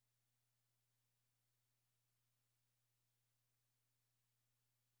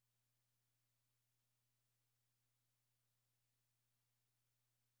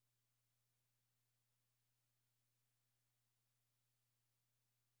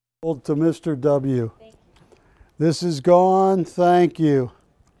 To Mr. W. Thank you. This is gone. Thank you.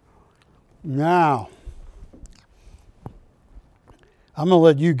 Now, I'm going to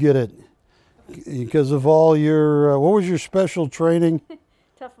let you get it because of all your, what was your special training?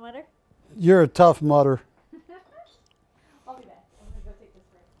 Tough Mudder? You're a tough mudder. I'll be back. I'm going to go take this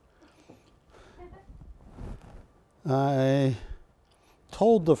break. I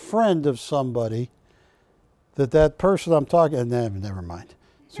told the friend of somebody that person I'm talking, never mind.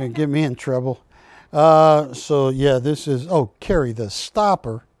 It's going to get me in trouble. So, yeah, this is... Oh, Carrie, the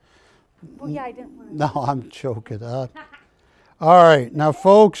stopper. Oh, yeah, I didn't want to. No, I'm joking. All right. Now,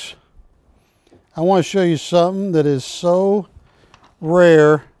 folks, I want to show you something that is so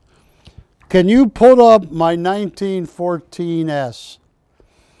rare. Can you put up my 1914S?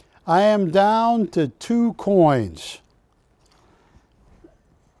 I am down to 2 coins.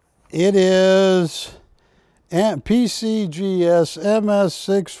 It is PCGS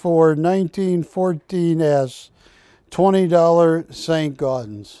MS64 1914S $20 St.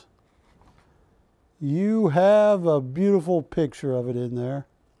 Gaudens. You have a beautiful picture of it in there.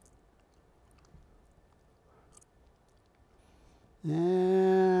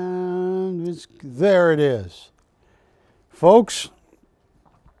 And there it is. Folks,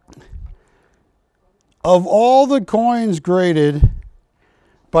 of all the coins graded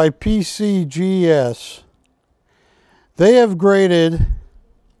by PCGS, they have graded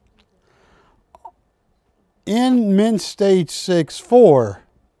in mint state 6-4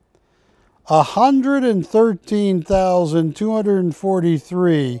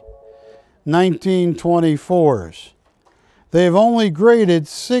 113,243 1924s. They've only graded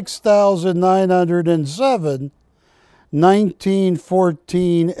 6,907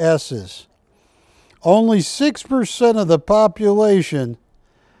 1914S's. Only 6% of the population,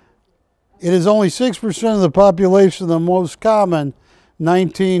 it is only 6% of the population of the most common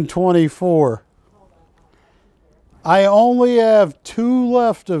 1924. I only have 2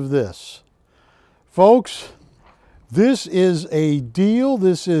 left of this. Folks, this is a deal.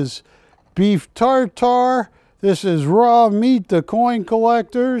 This is beef tartare. This is raw meat to coin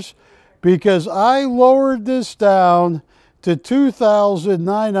collectors, because I lowered this down to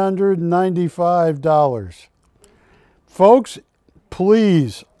 $2,995. Folks,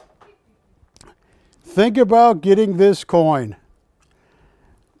 please think about getting this coin.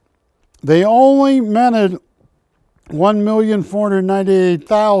 They only minted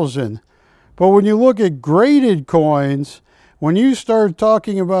 1,498,000. But when you look at graded coins, when you start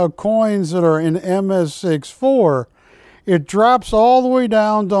talking about coins that are in MS64, it drops all the way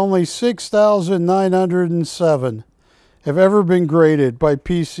down to only 6,907 have ever been graded by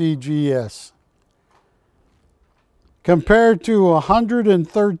PCGS, compared to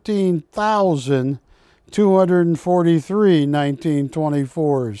 113,243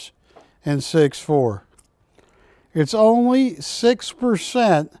 1924s and 6-4. It's only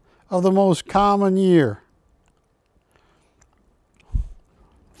 6% of the most common year.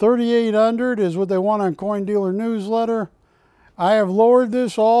 3,800 is what they want on Coin Dealer Newsletter. I have lowered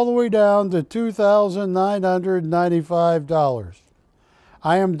this all the way down to $2,995.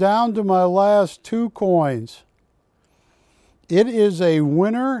 I am down to my last 2 coins. It is a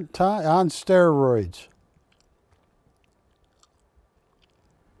winner on steroids.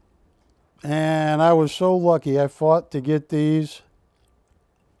 And I was so lucky. I fought to get these.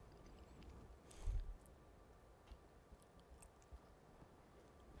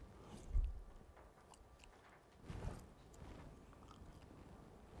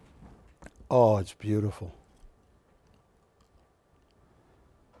 Oh, it's beautiful.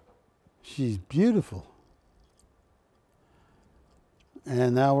 She's beautiful.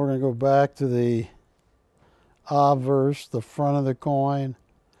 And now we're going to go back to the obverse, the front of the coin.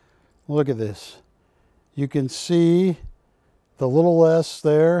 Look at this. You can see the little S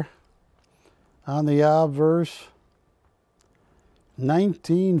there on the obverse.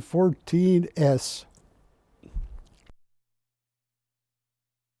 1914S.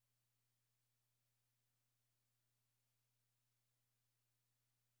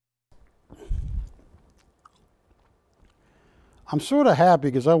 I'm sort of happy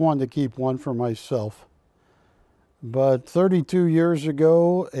because I wanted to keep one for myself. But 32 years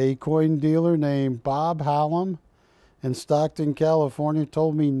ago, a coin dealer named Bob Hallam in Stockton, California,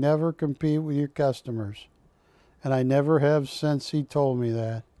 told me never compete with your customers. And I never have since he told me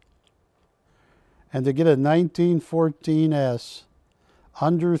that. And to get a 1914S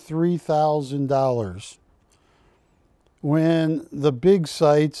under $3,000 when the big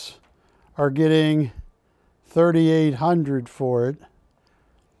sites are getting $3,800 for it.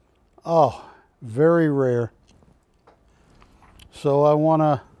 Oh, very rare. So I want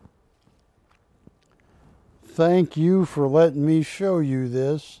to thank you for letting me show you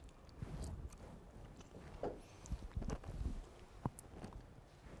this.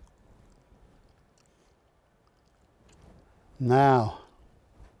 Now,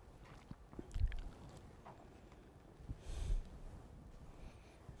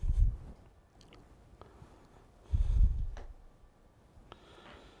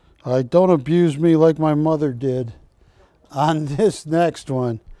 don't abuse me like my mother did. on this next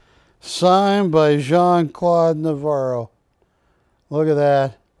one. Signed by Jean-Claude Novaro. Look at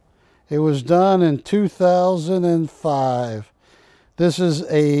that. It was done in 2005. This is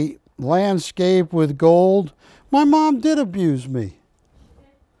a landscape with gold. My mom did abuse me.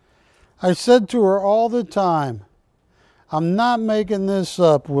 I said to her all the time, I'm not making this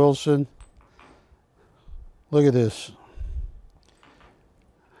up, Wilson. Look at this.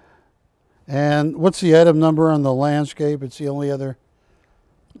 And what's the item number on the landscape? It's the only other.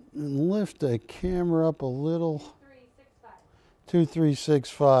 Lift the camera up a little.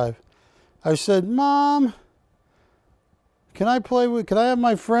 2365. I said, Mom, can I have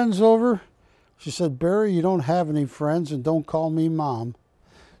my friends over? She said, Barry, you don't have any friends and don't call me Mom.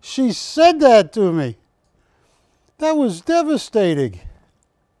 She said that to me. That was devastating.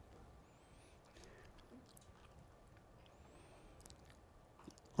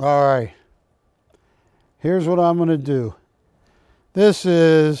 All right. Here's what I'm going to do. This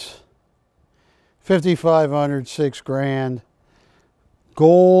is 5,500, $6,000.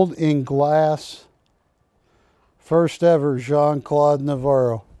 Gold in glass. First ever Jean-Claude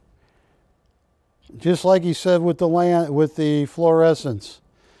Novaro. Just like he said with the fluorescence.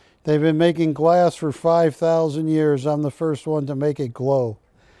 They've been making glass for 5,000 years. I'm the first one to make it glow.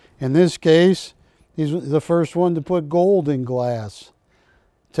 In this case, he's the first one to put gold in glass.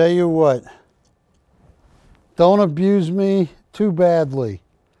 Tell you what, don't abuse me too badly.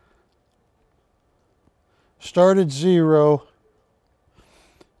 Start at zero,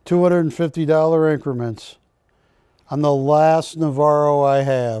 $250 increments. I'm the last Novaro I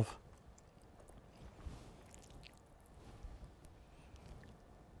have.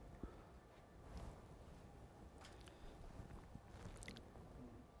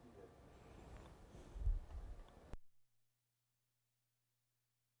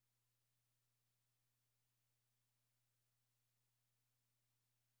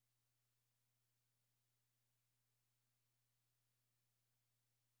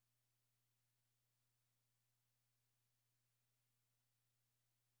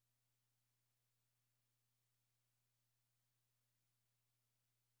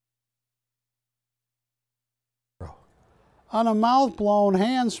 On a mouth-blown,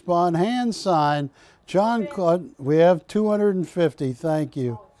 hand-spun, hand-signed, Jean-Claude, we have 250, thank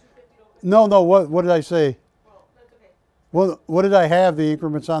you. No, what did I say? What did I have the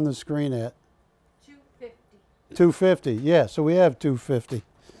increments on the screen at? 250. 250, yeah, so we have 250.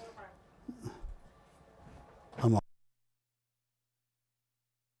 I'm on.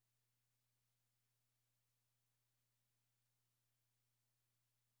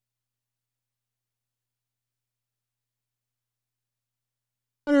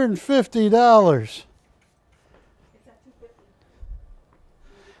 $150.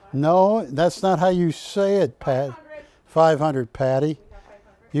 No, that's not how you say it, Pat. 500, Patty.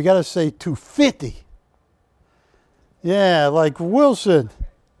 You got to say 250. Yeah, like Wilson.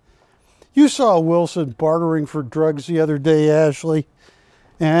 You saw Wilson bartering for drugs the other day, Ashley,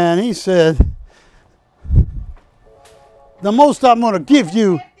 and he said, the most I'm going to give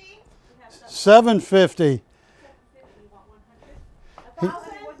you, 750.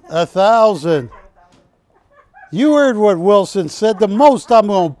 1,000. You heard what Wilson said. The most I'm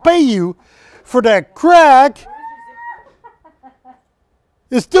going to pay you for that crack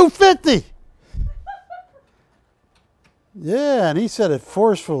is 250. Yeah, and he said it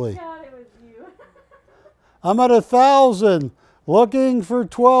forcefully. God, it was you. I'm at 1,000, looking for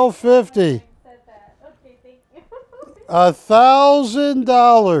 1,250. Said that. Okay, thank you.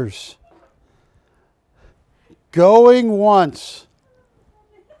 $1,000 going once.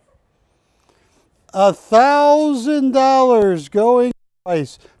 $1,000 going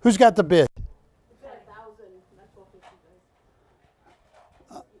twice. Who's got the bid?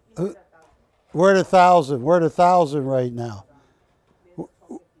 We're at 1,000. We're at 1,000 right now.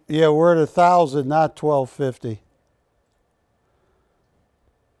 Yeah, we're at 1,000, not 1,250.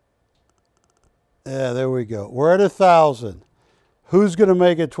 Yeah, there we go. We're at 1,000. Who's going to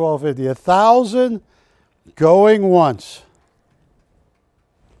make it 1,250? 1,000 going once.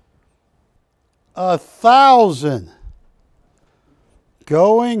 1,000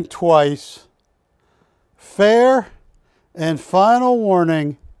 going twice. Fair and final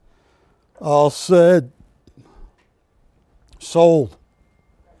warning. All said. Sold.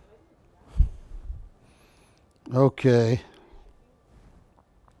 Okay.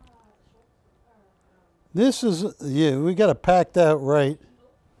 This is, yeah, we got to pack that right.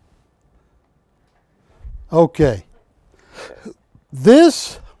 Okay.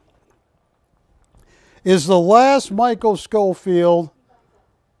 This is the last Michael Schofield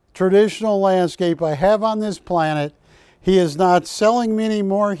traditional landscape I have on this planet. He is not selling me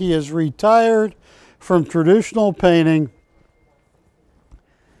anymore. He is retired from traditional painting.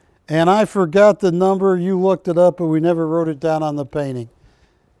 And I forgot the number. You looked it up, but we never wrote it down on the painting.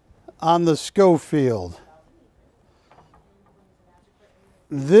 On the Schofield.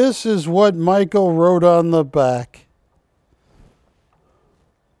 This is what Michael wrote on the back.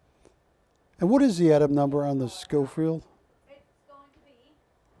 And what is the item number on the Schofield? It's going to be.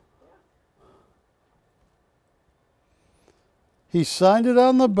 He signed it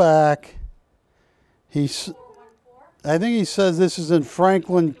on the back. I think he says this is in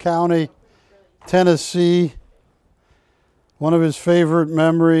Franklin County, Tennessee. One of his favorite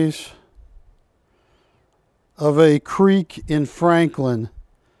memories of a creek in Franklin.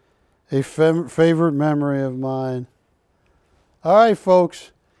 A favorite memory of mine. All right,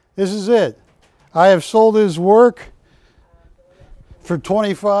 folks, this is it. I have sold his work for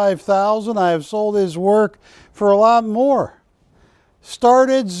 $25,000. I have sold his work for a lot more. Start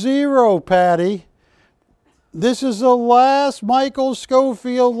at zero, Patty. This is the last Michael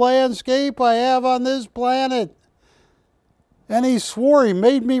Schofield landscape I have on this planet. And he swore, he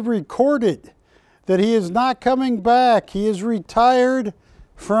made me record it, that he is not coming back. He is retired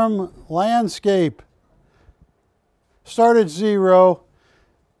from landscape. Start at zero,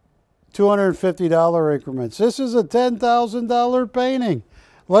 $250 increments. This is a $10,000 painting.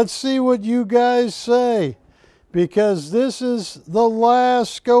 Let's see what you guys say, because this is the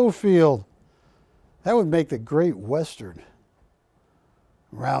last Schofield. That would make the Great Western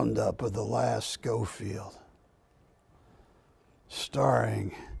roundup of the last Schofield.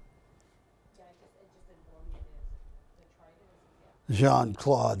 Starring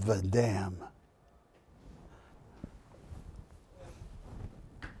Jean-Claude Van Damme.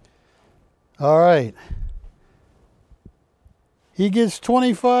 All right. He gets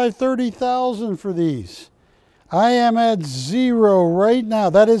 25, 30,000 for these. I am at zero right now.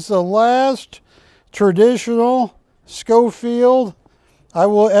 That is the last traditional Schofield I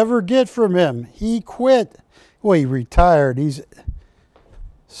will ever get from him. He quit. Well, he retired. He's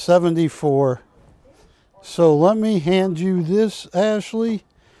 74. So let me hand you this, Ashley.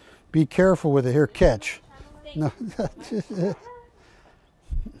 Be careful with it. Here, catch. No.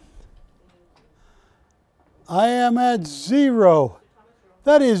 I am at zero.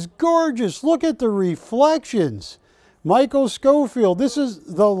 That is gorgeous. Look at the reflections. Michael Schofield. This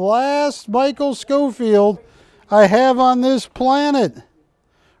is the last Michael Schofield I have on this planet.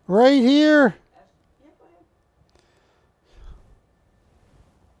 Right here.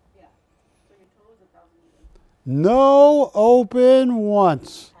 No open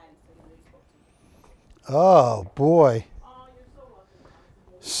once. Oh, boy.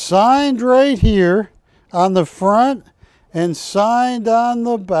 Signed right here on the front and signed on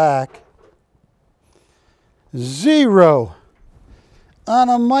the back. Zero on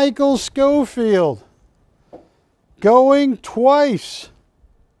a Michael Schofield. Going twice.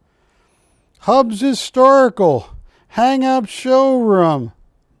 Hub's Historical. Hang Up Showroom.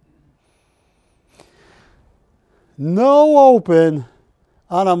 No open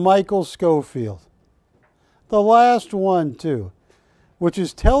on a Michael Schofield. The last one, too. Which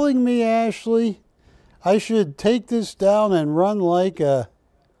is telling me, Ashley, I should take this down and run like a...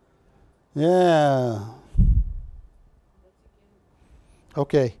 Yeah.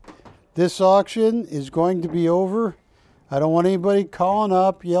 Okay. This auction is going to be over. I don't want anybody calling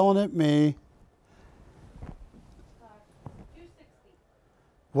up, yelling at me. 260.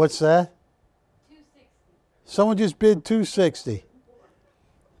 What's that? 260. Someone just bid 260.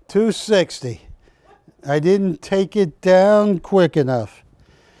 260. I didn't take it down quick enough.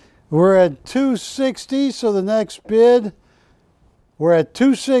 We're at 260, so the next bid, we're at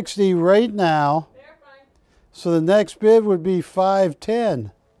 260 right now. So the next bid would be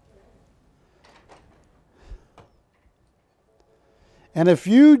 510. And if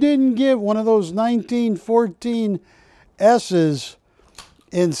you didn't get one of those 1914 S's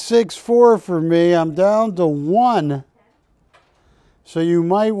in 6-4 for me, I'm down to 1. So you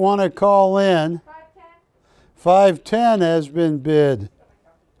might want to call in. 510 has been bid.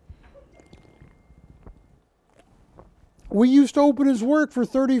 We used to open his work for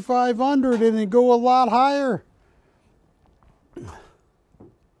 $3,500 and it'd go a lot higher.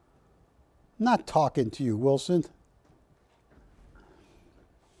 Not talking to you, Wilson.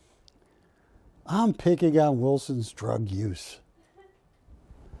 I'm picking on Wilson's drug use.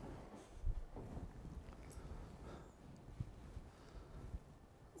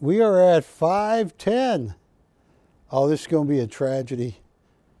 We are at 510. Oh, this is going to be a tragedy.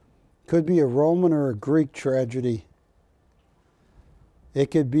 Could be a Roman or a Greek tragedy. It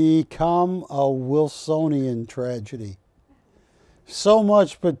could become a Wilsonian tragedy. So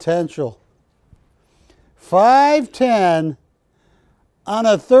much potential. 510 on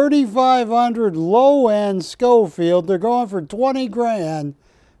a 3500 low-end Schofield. They're going for 20 grand.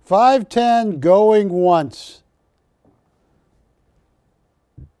 510 going once.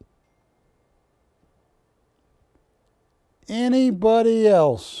 Anybody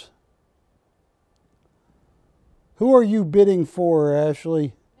else? Who are you bidding for,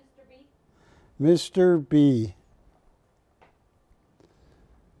 Ashley? Mr. B.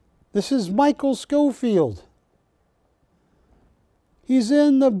 This is Michael Schofield. He's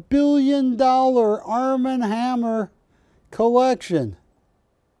in the $1 billion Arm & Hammer collection.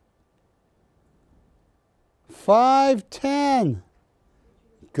 510.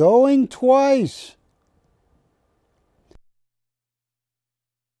 Going twice.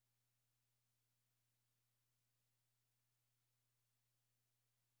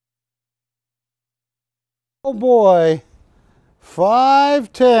 Oh boy.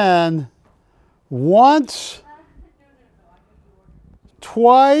 510. Once.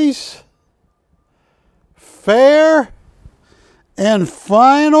 Twice. Fair. And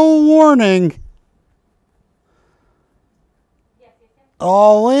final warning.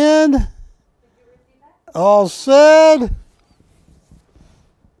 All in. All said.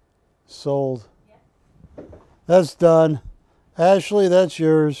 Sold. That's done. Ashley, that's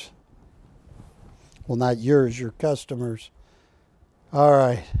yours. Well, not yours, your customers. All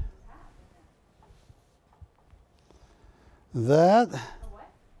right. That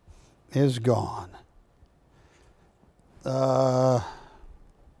is gone.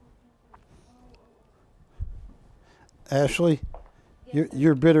 Ashley,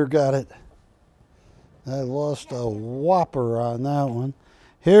 your bidder got it. I lost a whopper on that one.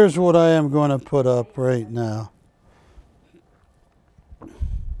 Here's what I am going to put up right now.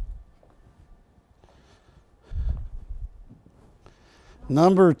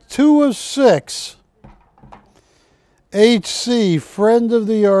 Number 2 of 6. HC, friend of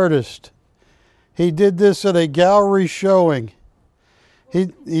the artist. He did this at a gallery showing. He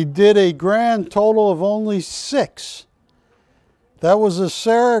did a grand total of only 6. That was a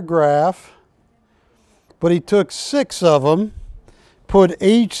serigraph, but he took 6 of them, put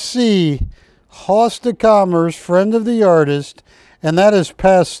HC, Host of Commerce, friend of the artist, and that is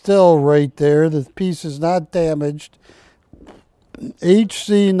pastel right there. The piece is not damaged.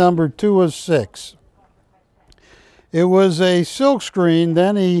 HC number 2 of 6. It was a silkscreen.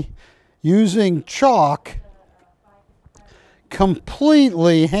 Then he, using chalk,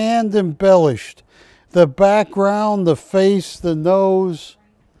 completely hand embellished the background, the face, the nose.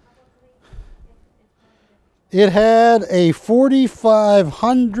 It had a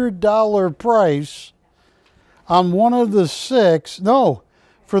 $4,500 price on one of the 6. No,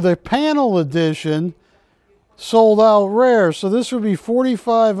 for the panel edition, sold out rare. So this would be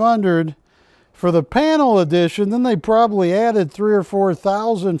 $4,500 for the panel edition. Then they probably added 3,000 or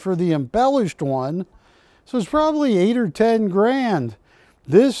 4,000 for the embellished one. So it's probably 8 or 10 grand.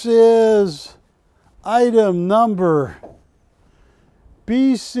 This is item number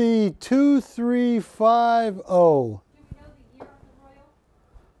BC 2350.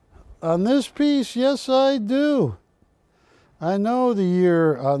 On this piece, yes, I do. I know the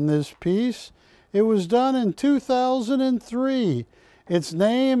year on this piece. It was done in 2003. Its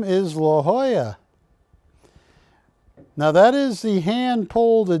name is La Jolla. Now that is the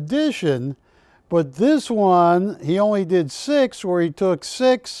hand-pulled edition, but this one, he only did 6, where he took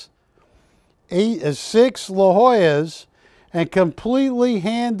 6 La Jollas and completely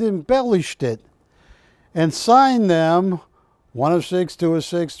hand-embellished it and signed them 1 of 6, 2 of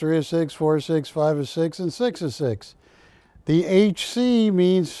 6, 3 of 6, 4 of 6, 5 of 6, and 6 of 6. The HC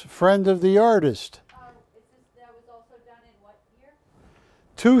means friend of the artist. That was also done in what year?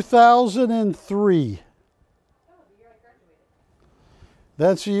 2003. Oh, the year I graduated.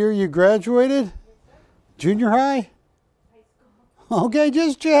 That's the year you graduated? Yes, sir. Junior high? High school. Okay,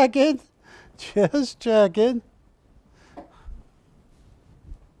 just checking. Just checking.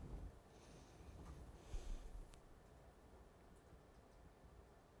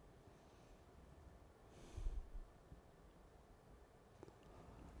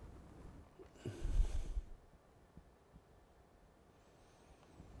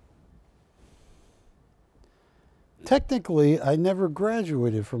 Technically, I never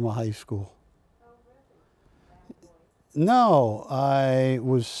graduated from a high school. Oh, really? No, I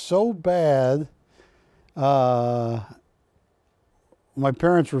was so bad. My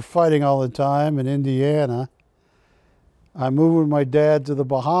parents were fighting all the time in Indiana. I moved with my dad to the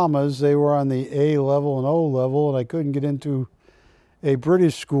Bahamas. They were on the A level and O level, and I couldn't get into a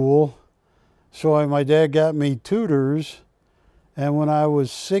British school. So my dad got me tutors, And when I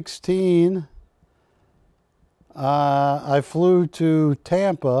was 16, I flew to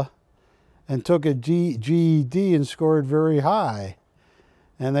Tampa and took a GED and scored very high.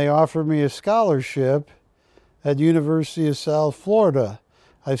 And they offered me a scholarship at University of South Florida.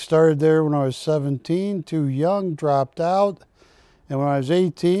 I started there when I was 17, too young, dropped out. And when I was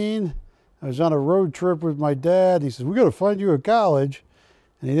 18, I was on a road trip with my dad. He said, "We're going to find you a college."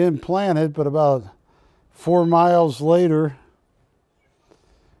 And he didn't plan it, but about 4 miles later,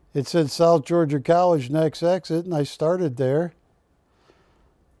 it said South Georgia College, next exit, and I started there.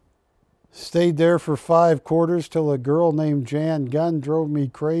 Stayed there for 5 quarters till a girl named Jiang drove me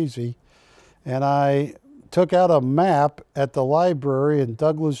crazy. And I took out a map at the library in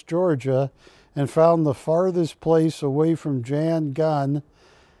Douglas, Georgia, and found the farthest place away from Jiang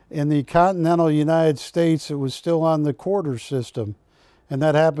in the continental United States that was still on the quarter system. And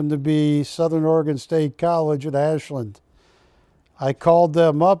that happened to be Southern Oregon State College at Ashland. I called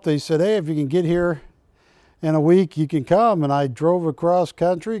them up. They said, "Hey, if you can get here in a week, you can come." And I drove across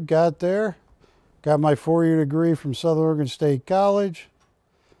country, got there, got my 4-year degree from Southern Oregon State College,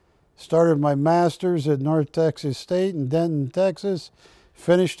 started my master's at North Texas State in Denton, Texas,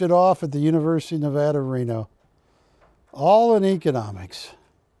 finished it off at the University of Nevada, Reno. All in economics.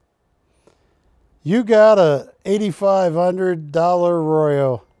 You got a $8,500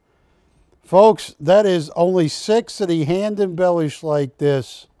 Royo. Folks, that is only 6 that he hand embellished like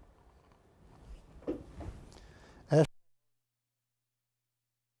this.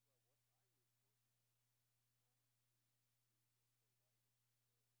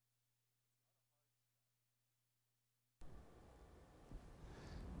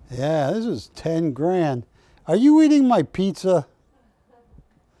 Yeah, this is 10 grand. Are you eating my pizza?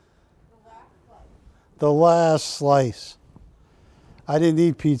 The last slice. I didn't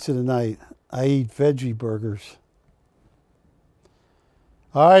eat pizza tonight. I eat veggie burgers.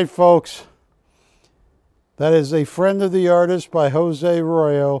 All right, folks. That is A Friend of the Artist by Jose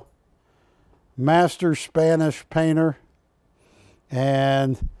Royo, master Spanish painter,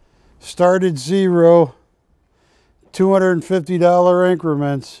 and started zero, $250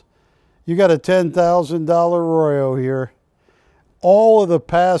 increments. You got a $10,000 Royo here. All of the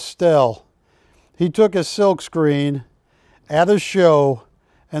pastel. He took a silk screen at a show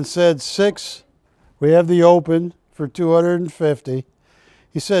and said 6, we have the open for $250.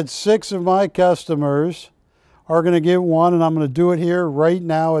 He said 6 of my customers are going to get one, and I'm going to do it here right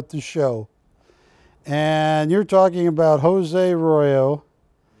now at the show. And you're talking about Jose Royo.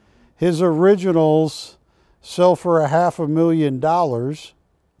 His originals sell for $500,000.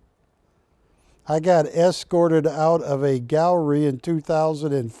 I got escorted out of a gallery in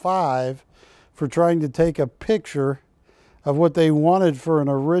 2005 for trying to take a picture of what they wanted for an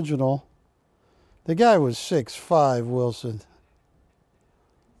original. The guy was 6'5", Wilson.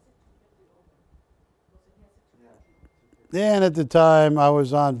 And at the time, I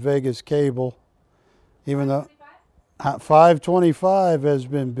was on Vegas cable, even though $525 has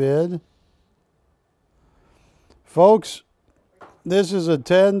been bid. Folks, this is a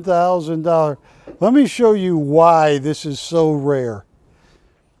 $10,000. Let me show you why this is so rare.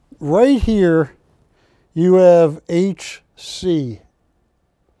 Right here, you have HC.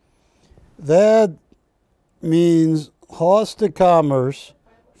 That means Host de Commerce,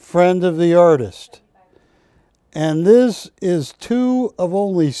 Friend of the Artist. And this is 2 of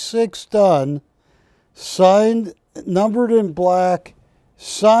only 6 done, signed, numbered in black,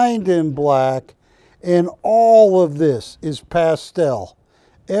 signed in black, and all of this is pastel.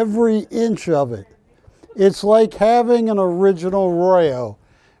 Every inch of it. It's like having an original Royo,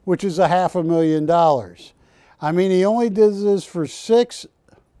 which is $500,000. I mean, he only did this for 6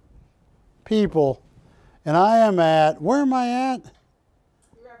 people, and I am at, where am I at?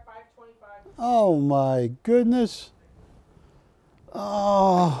 You're at 525. Oh my goodness.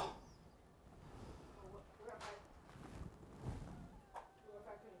 Oh.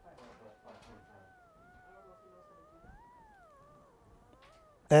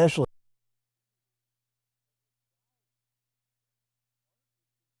 Ashley.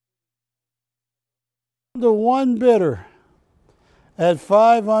 The one bidder at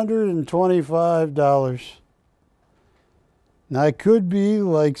 $525. Now I could be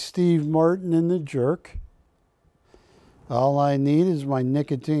like Steve Martin in The Jerk. All I need is my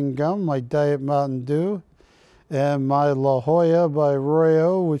nicotine gum, my Diet Mountain Dew, and my La Jolla by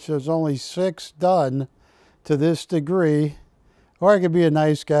Royo, which has only 6 done to this degree. Or I could be a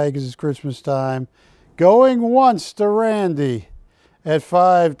nice guy because it's Christmas time. Going once to Randy at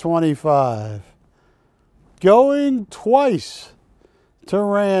 $525. Going twice to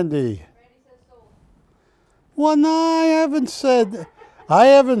Randy. Well, no, I haven't said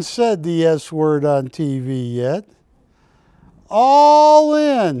the S word on TV yet. All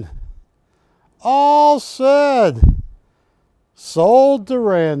in. All said. Sold to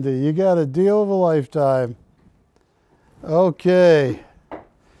Randy. You got a deal of a lifetime. Okay.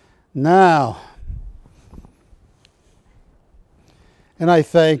 Now, and I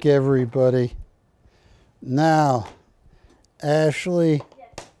thank everybody. Now, Ashley,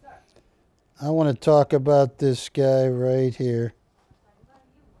 I want to talk about this guy right here.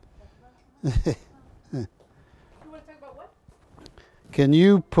 You want to talk about what? Can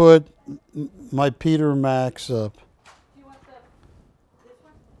you put my Peter Max up? Do you want this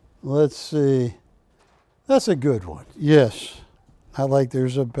one? Let's see. That's a good one. Yes. Not like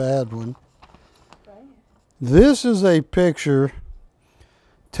there's a bad one. Right. This is a picture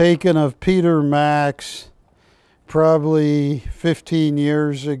taken of Peter Max probably 15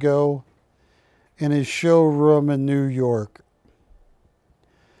 years ago in his showroom in New York.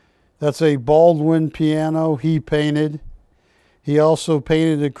 That's a Baldwin piano he painted. He also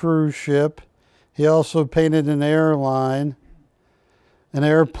painted a cruise ship. He also painted an airplane. And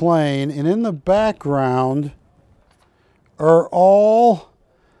in the background are all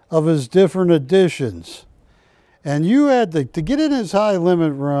of his different editions. And you had to get in his high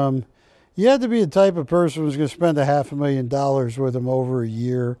limit room, you had to be the type of person who was going to spend $500,000 with him over a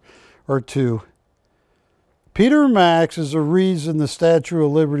year or two. Peter Max is the reason the Statue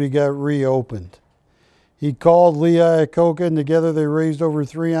of Liberty got reopened. He called Lee Iacocca, and together they raised over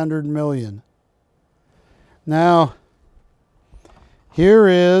 $300 million. Now, here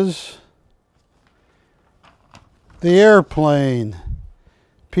is the airplane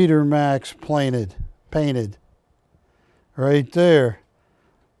Peter Max painted. Right there.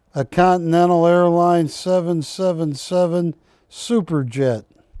 A Continental Airlines 777 Superjet.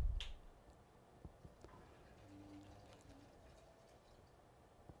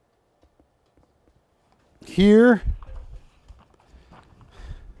 Here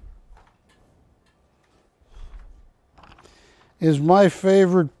is my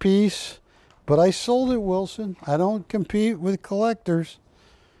favorite piece, but I sold it, Wilson. I don't compete with collectors.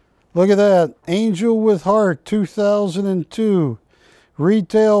 Look at that. Angel with Heart, 2002.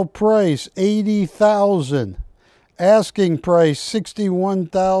 Retail price, $80,000. Asking price,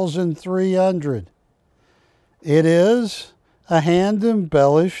 $61,300. It is a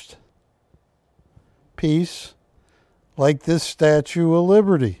hand-embellished piece like this Statue of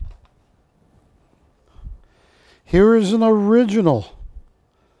Liberty. Here is an original.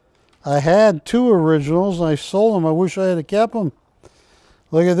 I had two originals and I sold them. I wish I had kept them.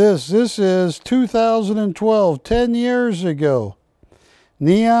 Look at this. This is 2012, 10 years ago.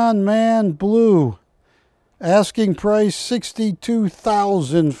 Neon Man Blue. Asking price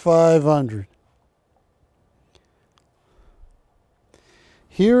 $62,500.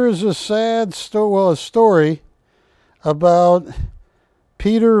 Here is a sad story, well, a story about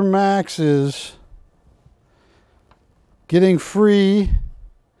Peter Max's getting free,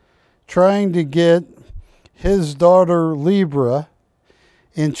 trying to get his daughter Libra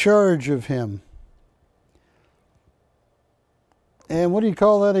in charge of him. And what do you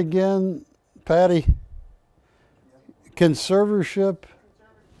call that again, Patty? Conservatorship?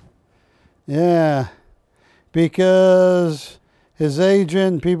 Yeah, because his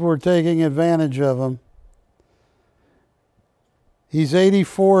agent, people were taking advantage of him. He's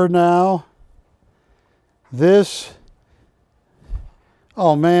 84 now. This,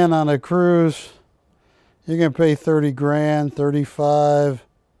 oh man, on a cruise, you're going to pay 30 grand, 35.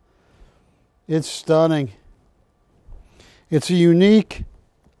 It's stunning. It's a unique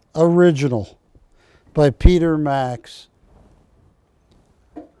original by Peter Max.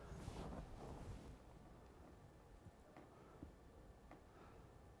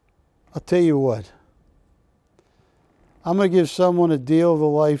 I'll tell you what. I'm going to give someone a deal of a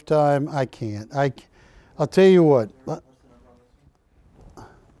lifetime. I can't. I'll tell you what.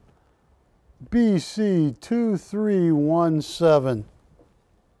 BC 2317.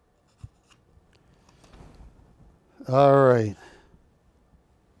 All right.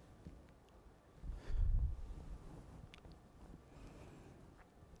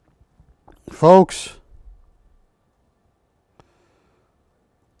 Folks,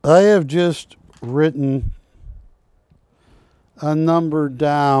 I have just written a number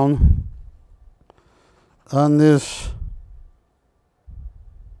down on this,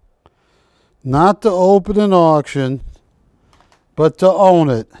 not to open an auction, but to own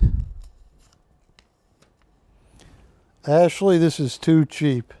it. Ashley, this is too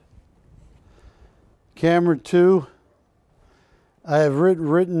cheap. Camera 2, I have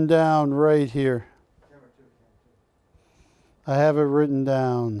written down right here. I have it written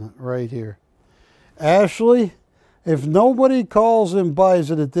down right here. Ashley, if nobody calls and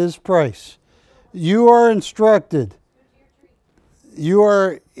buys it at this price, you are instructed. You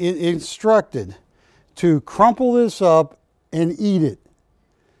are instructed to crumple this up and eat it.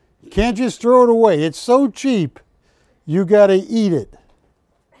 You can't just throw it away. It's so cheap, you got to eat it.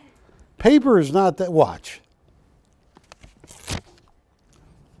 Paper is not that. Watch.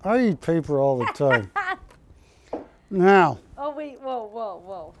 I eat paper all the time. Now. Oh, wait.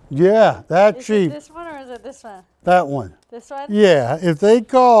 Whoa. Yeah, that is cheap. Is it this one or is it this one? That one. This one? Yeah, if they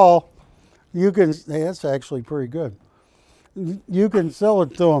call, you can. Hey, that's actually pretty good. You can sell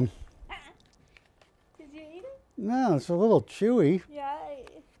it to them. Did you eat it? No, it's a little chewy. Yeah.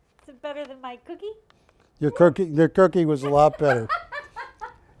 Is it better than my cookie? Their cookie was a lot better.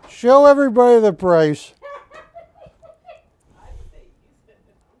 Show everybody the price.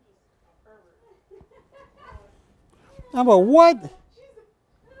 I'm a what?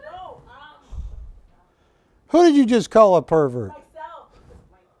 Who did you just call a pervert? Myself.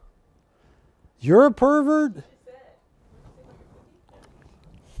 You're a pervert?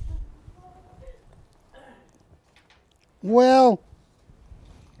 Well,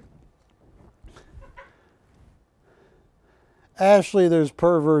 Ashley, there's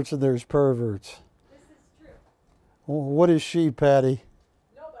perverts and there's perverts. This is true. Well, what is she, Patty?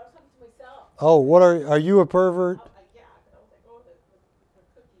 No, but I was talking to myself. Oh, what are you a pervert? Yeah, but I was like, oh,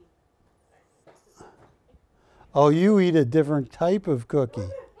 the cookie. Oh, you eat a different type of cookie.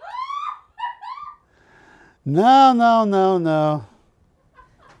 No.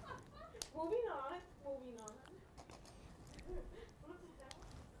 Moving on.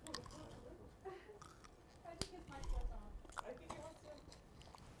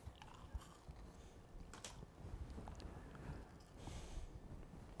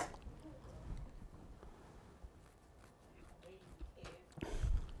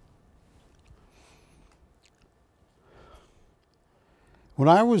 When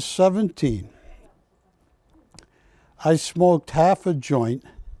I was 17, I smoked half a joint.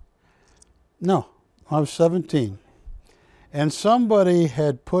 No, I was 17. And somebody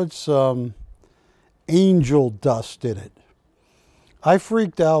had put some angel dust in it. I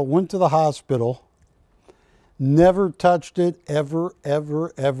freaked out, went to the hospital, never touched it ever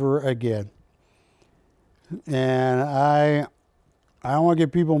again. And I don't want to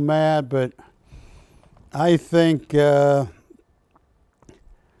get people mad, but I think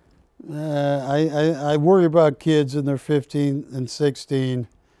I worry about kids in their 15 and 16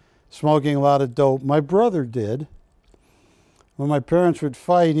 smoking a lot of dope. My brother did. When my parents would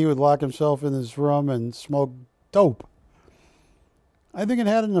fight, he would lock himself in his room and smoke dope. I think it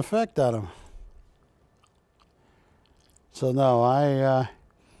had an effect on him. So no, I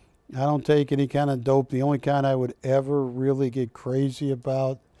don't take any kind of dope. The only kind I would ever really get crazy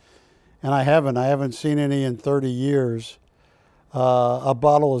about, and I haven't seen any in 30 years, a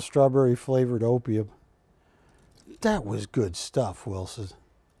bottle of strawberry flavored opium. That was good stuff, Wilson.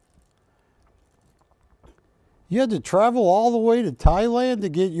 You had to travel all the way to Thailand to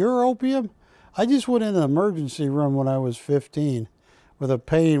get your opium? I just went in an emergency room when I was 15 with a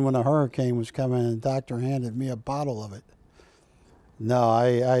pain when a hurricane was coming, and the doctor handed me a bottle of it.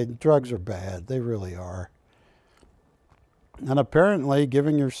 No, drugs are bad. They really are. And apparently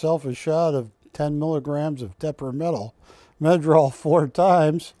giving yourself a shot of 10 milligrams of Medrol 4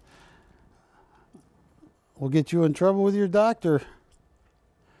 times will get you in trouble with your doctor.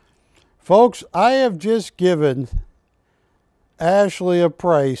 Folks, I have just given Ashley a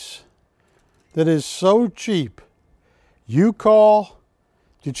price that is so cheap. You call.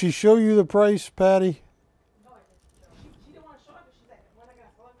 Did she show you the price, Patty? No, I didn't. She didn't want to show it, but she's like, when am I going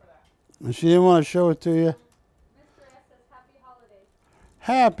to sell it for that? And she didn't want to show it to you? Mr. S says happy holidays.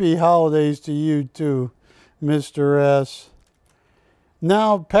 Happy holidays to you too, Mr. S.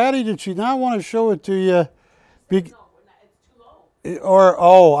 Now, Patty, did she not want to show it to you? No, it's too low. Or,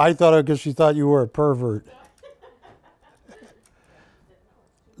 oh, I thought it because she thought you were a pervert.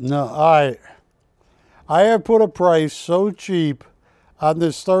 No, I have put a price so cheap on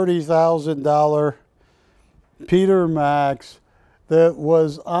this $30,000 Peter Max that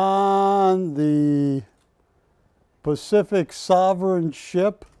was on the Pacific Sovereign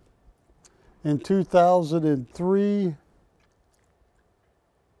ship in 2003.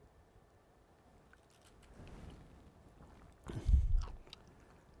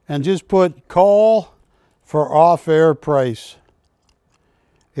 And just put call for off-air price.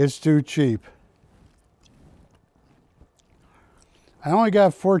 It's too cheap. I only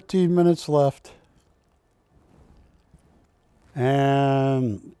got 14 minutes left.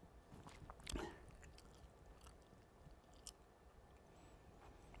 And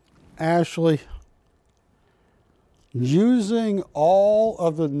Ashley, using all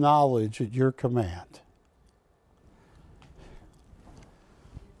of the knowledge at your command,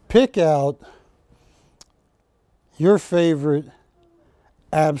 pick out your favorite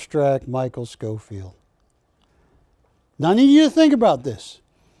abstract Michael Schofield. Now I need you to think about this.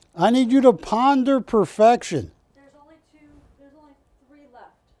 I need you to ponder perfection. There's only 3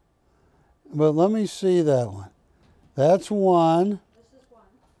 left. But let me see that one. That's one. This is one.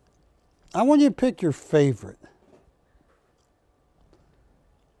 I want you to pick your favorite.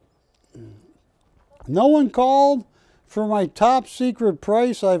 No one called for my top secret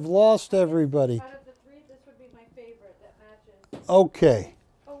price. I've lost everybody. Out of the 3, this would be my favorite that matches. Okay.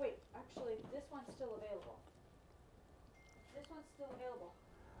 Oh wait, actually, this one's still available. This one's still available.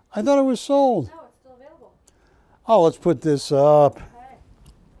 I thought it was sold. No, it's still available. Oh, let's put this up. Okay.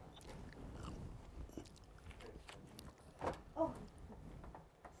 Oh.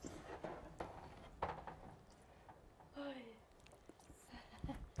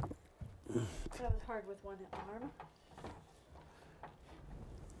 That was hard with one arm.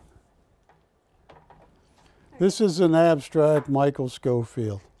 This is an abstract Michael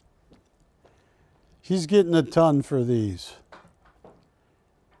Schofield. He's getting a ton for these.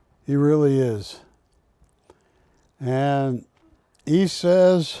 He really is. And he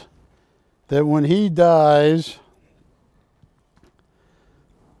says that when he dies,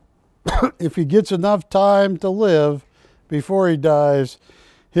 if he gets enough time to live before he dies,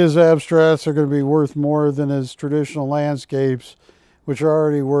 his abstracts are going to be worth more than his traditional landscapes, which are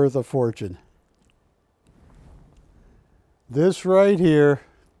already worth a fortune. This right here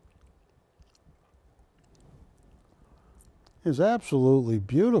is absolutely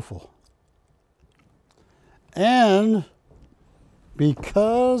beautiful. And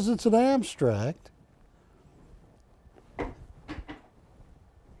because it's an abstract,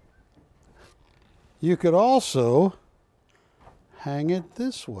 you could also hang it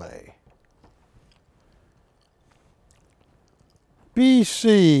this way.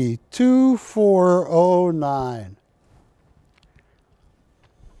 BC 2409.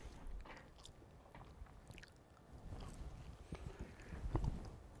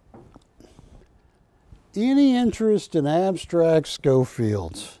 Any interest in abstract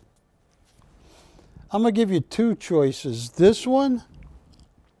Schofields? I'm going to give you 2 choices. This one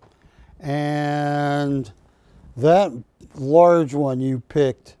and that large one you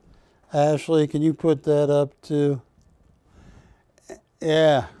picked. Ashley, can you put that up too?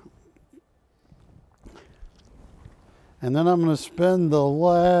 Yeah. And then I'm going to spend the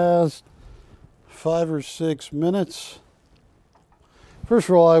last 5 or 6 minutes. First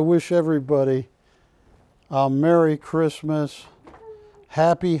of all, I wish everybody Merry Christmas,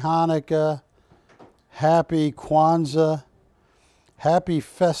 Happy Hanukkah, Happy Kwanzaa, Happy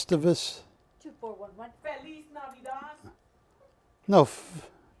Festivus. 2411. Feliz Navidad. No,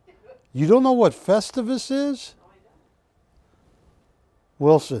 you don't know what Festivus is? No, I don't.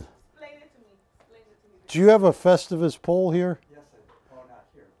 Wilson, Explain it to me. Explain it to me. do you have a Festivus pole here? Yes, I do. Oh, not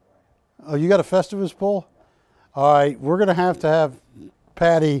here. But I have. Oh, you got a Festivus pole? All right, we're going to have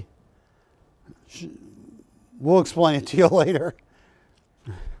Patty. We'll explain it to you later.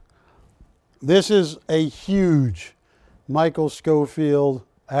 This is a huge Michael Schofield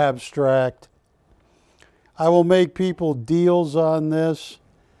abstract. I will make people deals on this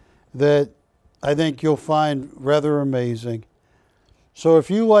that I think you'll find rather amazing. So if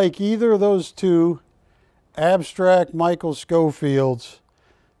you like either of those 2 abstract Michael Schofields,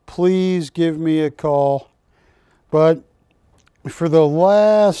 please give me a call. But for the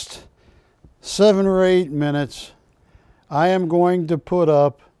last 7 or 8 minutes, I am going to put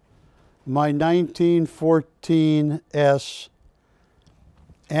up my 1914S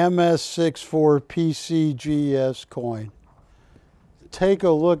MS64 PCGS coin. Take a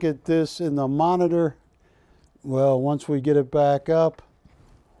look at this in the monitor. Well, once we get it back up,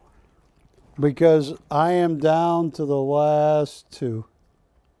 because I am down to the last 2.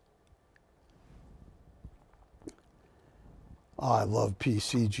 Oh, I love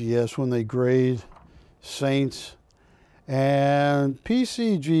PCGS when they grade saints. And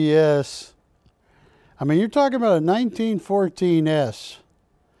PCGS, I mean, you're talking about a 1914S.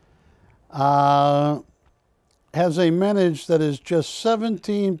 Has a mintage that is just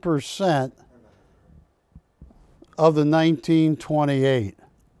 17% of the 1928.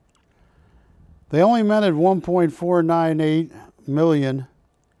 They only minted 1.498 million.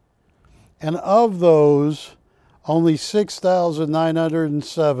 And of those, only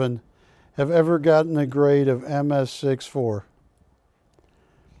 6,907 have ever gotten a grade of MS64.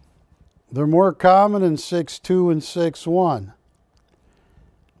 They're more common in 6.2 and 6.1.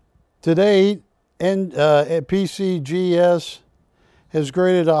 To date, PCGS has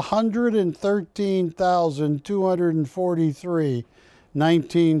graded 113,243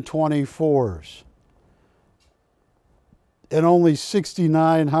 1924s and only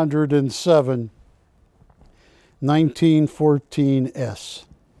 6,907 1914s.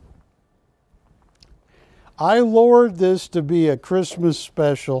 I lowered this to be a Christmas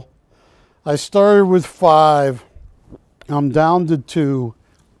special. I started with 5. I'm down to 2,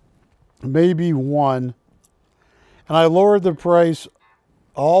 maybe 1. And I lowered the price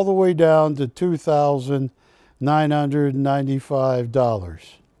all the way down to $2,995.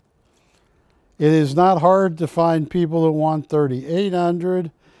 It is not hard to find people that want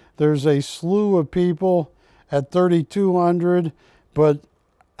 $3,800. There's a slew of people at $3,200, but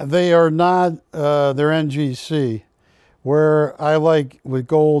they are not, they're NGC, where I like with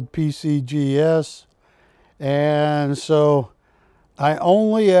gold PCGS. And so I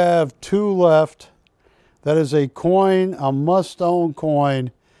only have 2 left. That is a coin, a must-own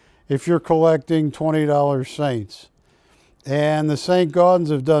coin, if you're collecting $20 Saints. And the St. Gaudens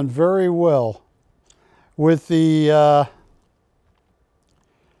have done very well with the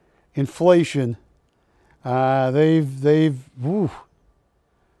inflation. Woo.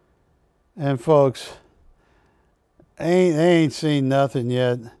 And folks, they ain't seen nothing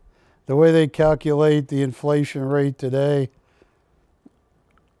yet. The way they calculate the inflation rate today,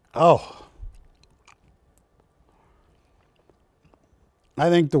 oh, I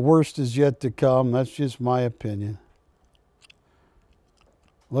think the worst is yet to come. That's just my opinion.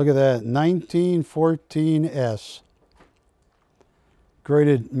 Look at that, 1914S.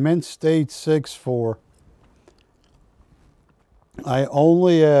 Graded Mint State 6-4. I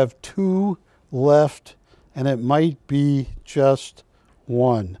only have 2 left, and it might be just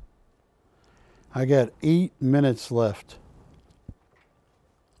 1. I got 8 minutes left.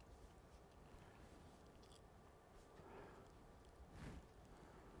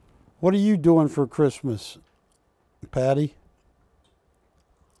 What are you doing for Christmas, Patty?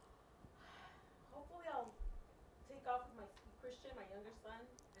 Hopefully I'll take off with my Christian, my younger son,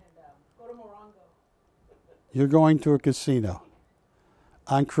 and go to Morongo. You're going to a casino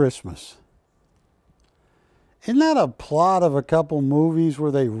on Christmas. Isn't that a plot of a couple movies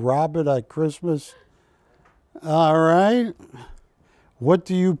where they rob it at Christmas? All right. What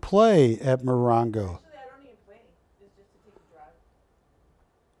do you play at Morongo? Actually, I don't even play. It's just to take a drive.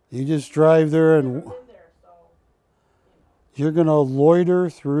 You just drive there and I've never been there, so, you're going to loiter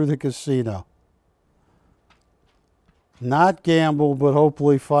through the casino. Not gamble, but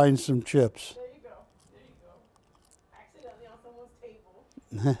hopefully find some chips. There you go. There you go. Accidentally on someone's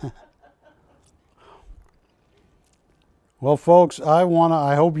table. Well, folks,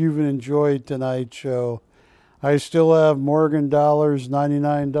 I hope you've enjoyed tonight's show. I still have Morgan dollars,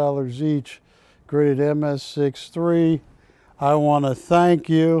 $99 each, graded MS63. I want to thank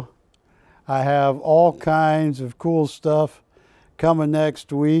you. I have all kinds of cool stuff coming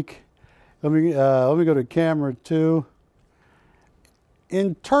next week. Let me go to camera 2.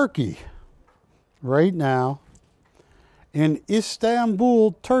 In Turkey, right now, in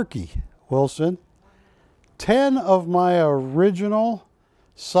Istanbul, Turkey, Wilson, 10 of my original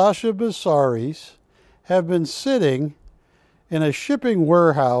Sasha Basaris have been sitting in a shipping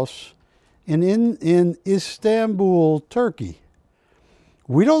warehouse in Istanbul, Turkey.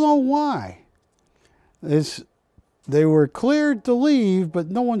 We don't know why. They were cleared to leave,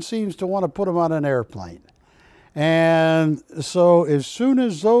 but no one seems to want to put them on an airplane. And so as soon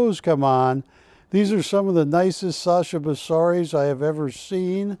as those come on, these are some of the nicest Sasha Basaris I have ever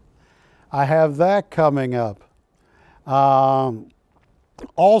seen. I have that coming up. Also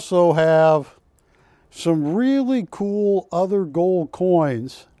have some really cool other gold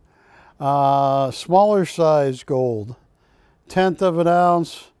coins, smaller size gold, 1/10 of an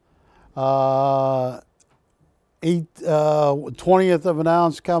ounce, 20th of an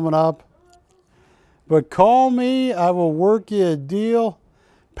ounce coming up. But call me, I will work you a deal.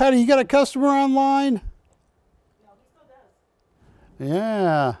 Patty, you got a customer online? No, he still does.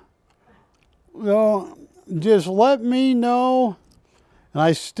 Yeah. Well, just let me know. And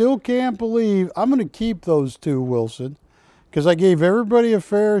I still can't believe, I'm going to keep those 2, Wilson, because I gave everybody a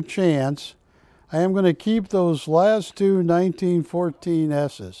fair chance. I am going to keep those last 2 1914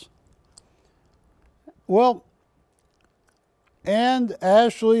 S's. Well, and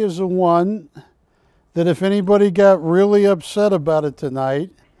Ashley is the one that if anybody got really upset about it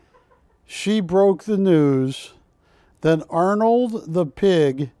tonight, she broke the news that Arnold the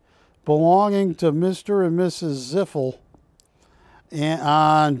pig belonging to Mr. and Mrs. Ziffel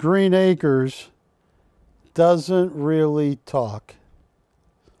on Green Acres doesn't really talk.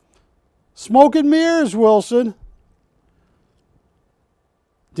 Smoke and mirrors, Wilson.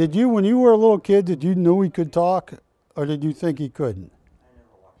 Did you, when you were a little kid, did you know he could talk? Or did you think he couldn't? I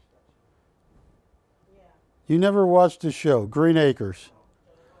never watched that. You never watched the show, Green Acres,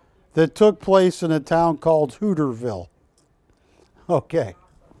 that took place in a town called Hooterville. Okay.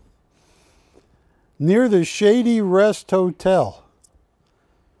 Near the Shady Rest Hotel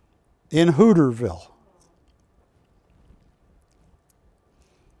in Hooterville.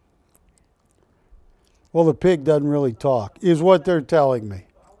 Well, the pig doesn't really talk, is what they're telling me.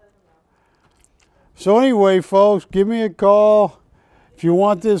 So anyway, folks, give me a call. If you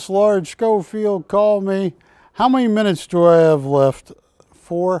want this large Schofield, call me. How many minutes do I have left?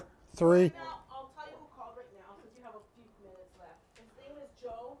 4? 3? Now, I'll tell you who called right now because you have a few minutes left. His name is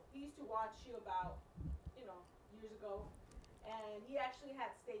Joe. He used to watch you about, years ago. And he actually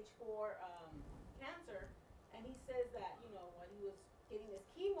had stage 4 cancer. And he says that, when he was getting his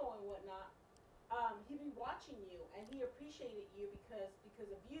chemo and whatnot, he'd be watching you. And he appreciated you because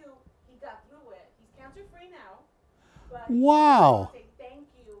of you, he got through it. He's cancer-free now. But Wow. Say thank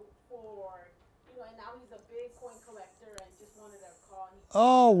you for, and now he's a big coin collector and just wanted to call.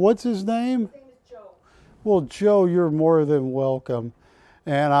 Oh, what's his name? His name is Joe. Well, Joe, you're more than welcome.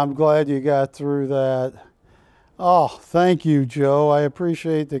 And I'm glad you got through that. Oh, thank you, Joe. I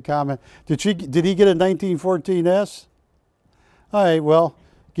appreciate the comment. Did he get a 1914S? All right, well,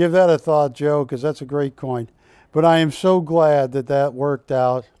 give that a thought, Joe, because that's a great coin. But I am so glad that that worked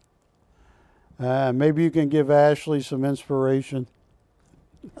out. Maybe you can give Ashley some inspiration.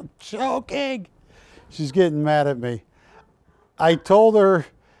 I'm joking. She's getting mad at me. I told her,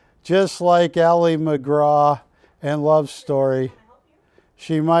 just like Ally McGraw and Love Story,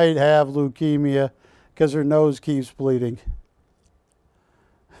 she might have leukemia because her nose keeps bleeding.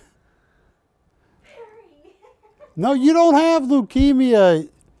 No, you don't have leukemia.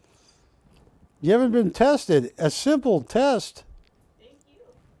 You haven't been tested. A simple test. Thank you.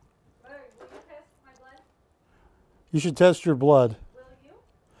 Will you test my blood? You should test your blood. Will you?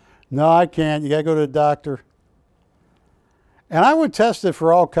 No, I can't. You got to go to the doctor. And I would test it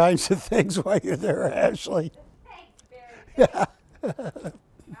for all kinds of things while you're there, Ashley. Thanks, Barry. Yeah.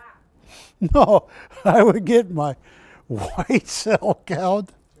 No, I would get my white cell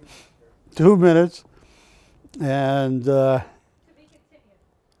count, 2 minutes, and To be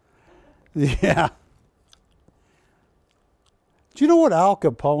continued. yeah. Do you know what Al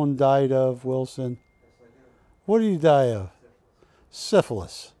Capone died of, Wilson? What did he die of?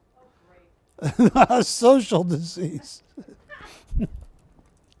 Syphilis. A social disease.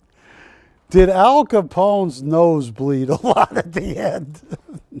 Did Al Capone's nose bleed a lot at the end?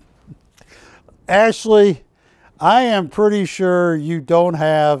 Ashley, I am pretty sure you don't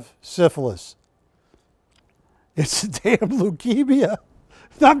have syphilis. It's a damn leukemia.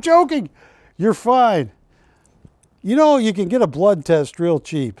 I'm joking. You're fine. You can get a blood test real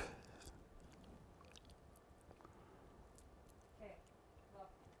cheap. Okay. Well,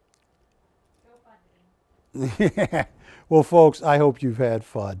 go fun. Yeah. Well, folks, I hope you've had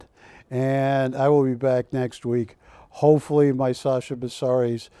fun. And I will be back next week. Hopefully my Sasha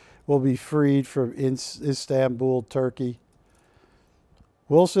Basaris will be freed from Istanbul, Turkey.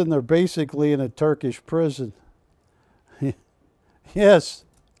 Wilson, they're basically in a Turkish prison. Yes.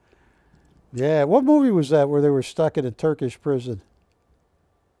 Yeah. What movie was that where they were stuck in a Turkish prison?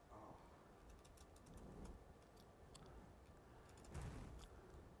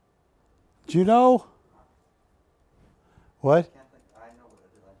 Do you know? What? I know what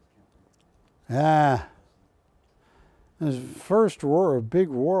it is. I just can't think. Ah. His first a big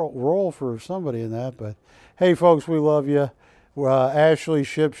role for somebody in that. But hey, folks, we love you. Ashley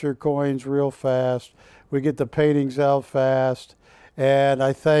ships your coins real fast. We get the paintings out fast. And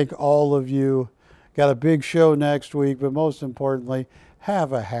I thank all of you. Got a big show next week, but most importantly,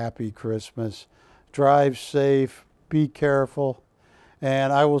 have a happy Christmas. Drive safe. Be careful.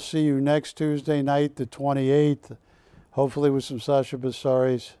 And I will see you next Tuesday night, the 28th, hopefully with some Sasha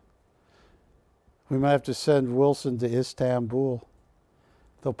Basaris. We might have to send Wilson to Istanbul.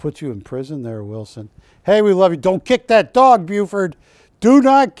 They'll put you in prison there, Wilson. Hey, we love you. Don't kick that dog, Buford. Do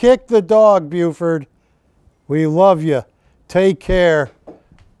not kick the dog, Buford. We love you. Take care.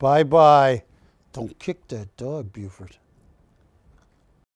 Bye-bye. Don't kick that dog, Buford.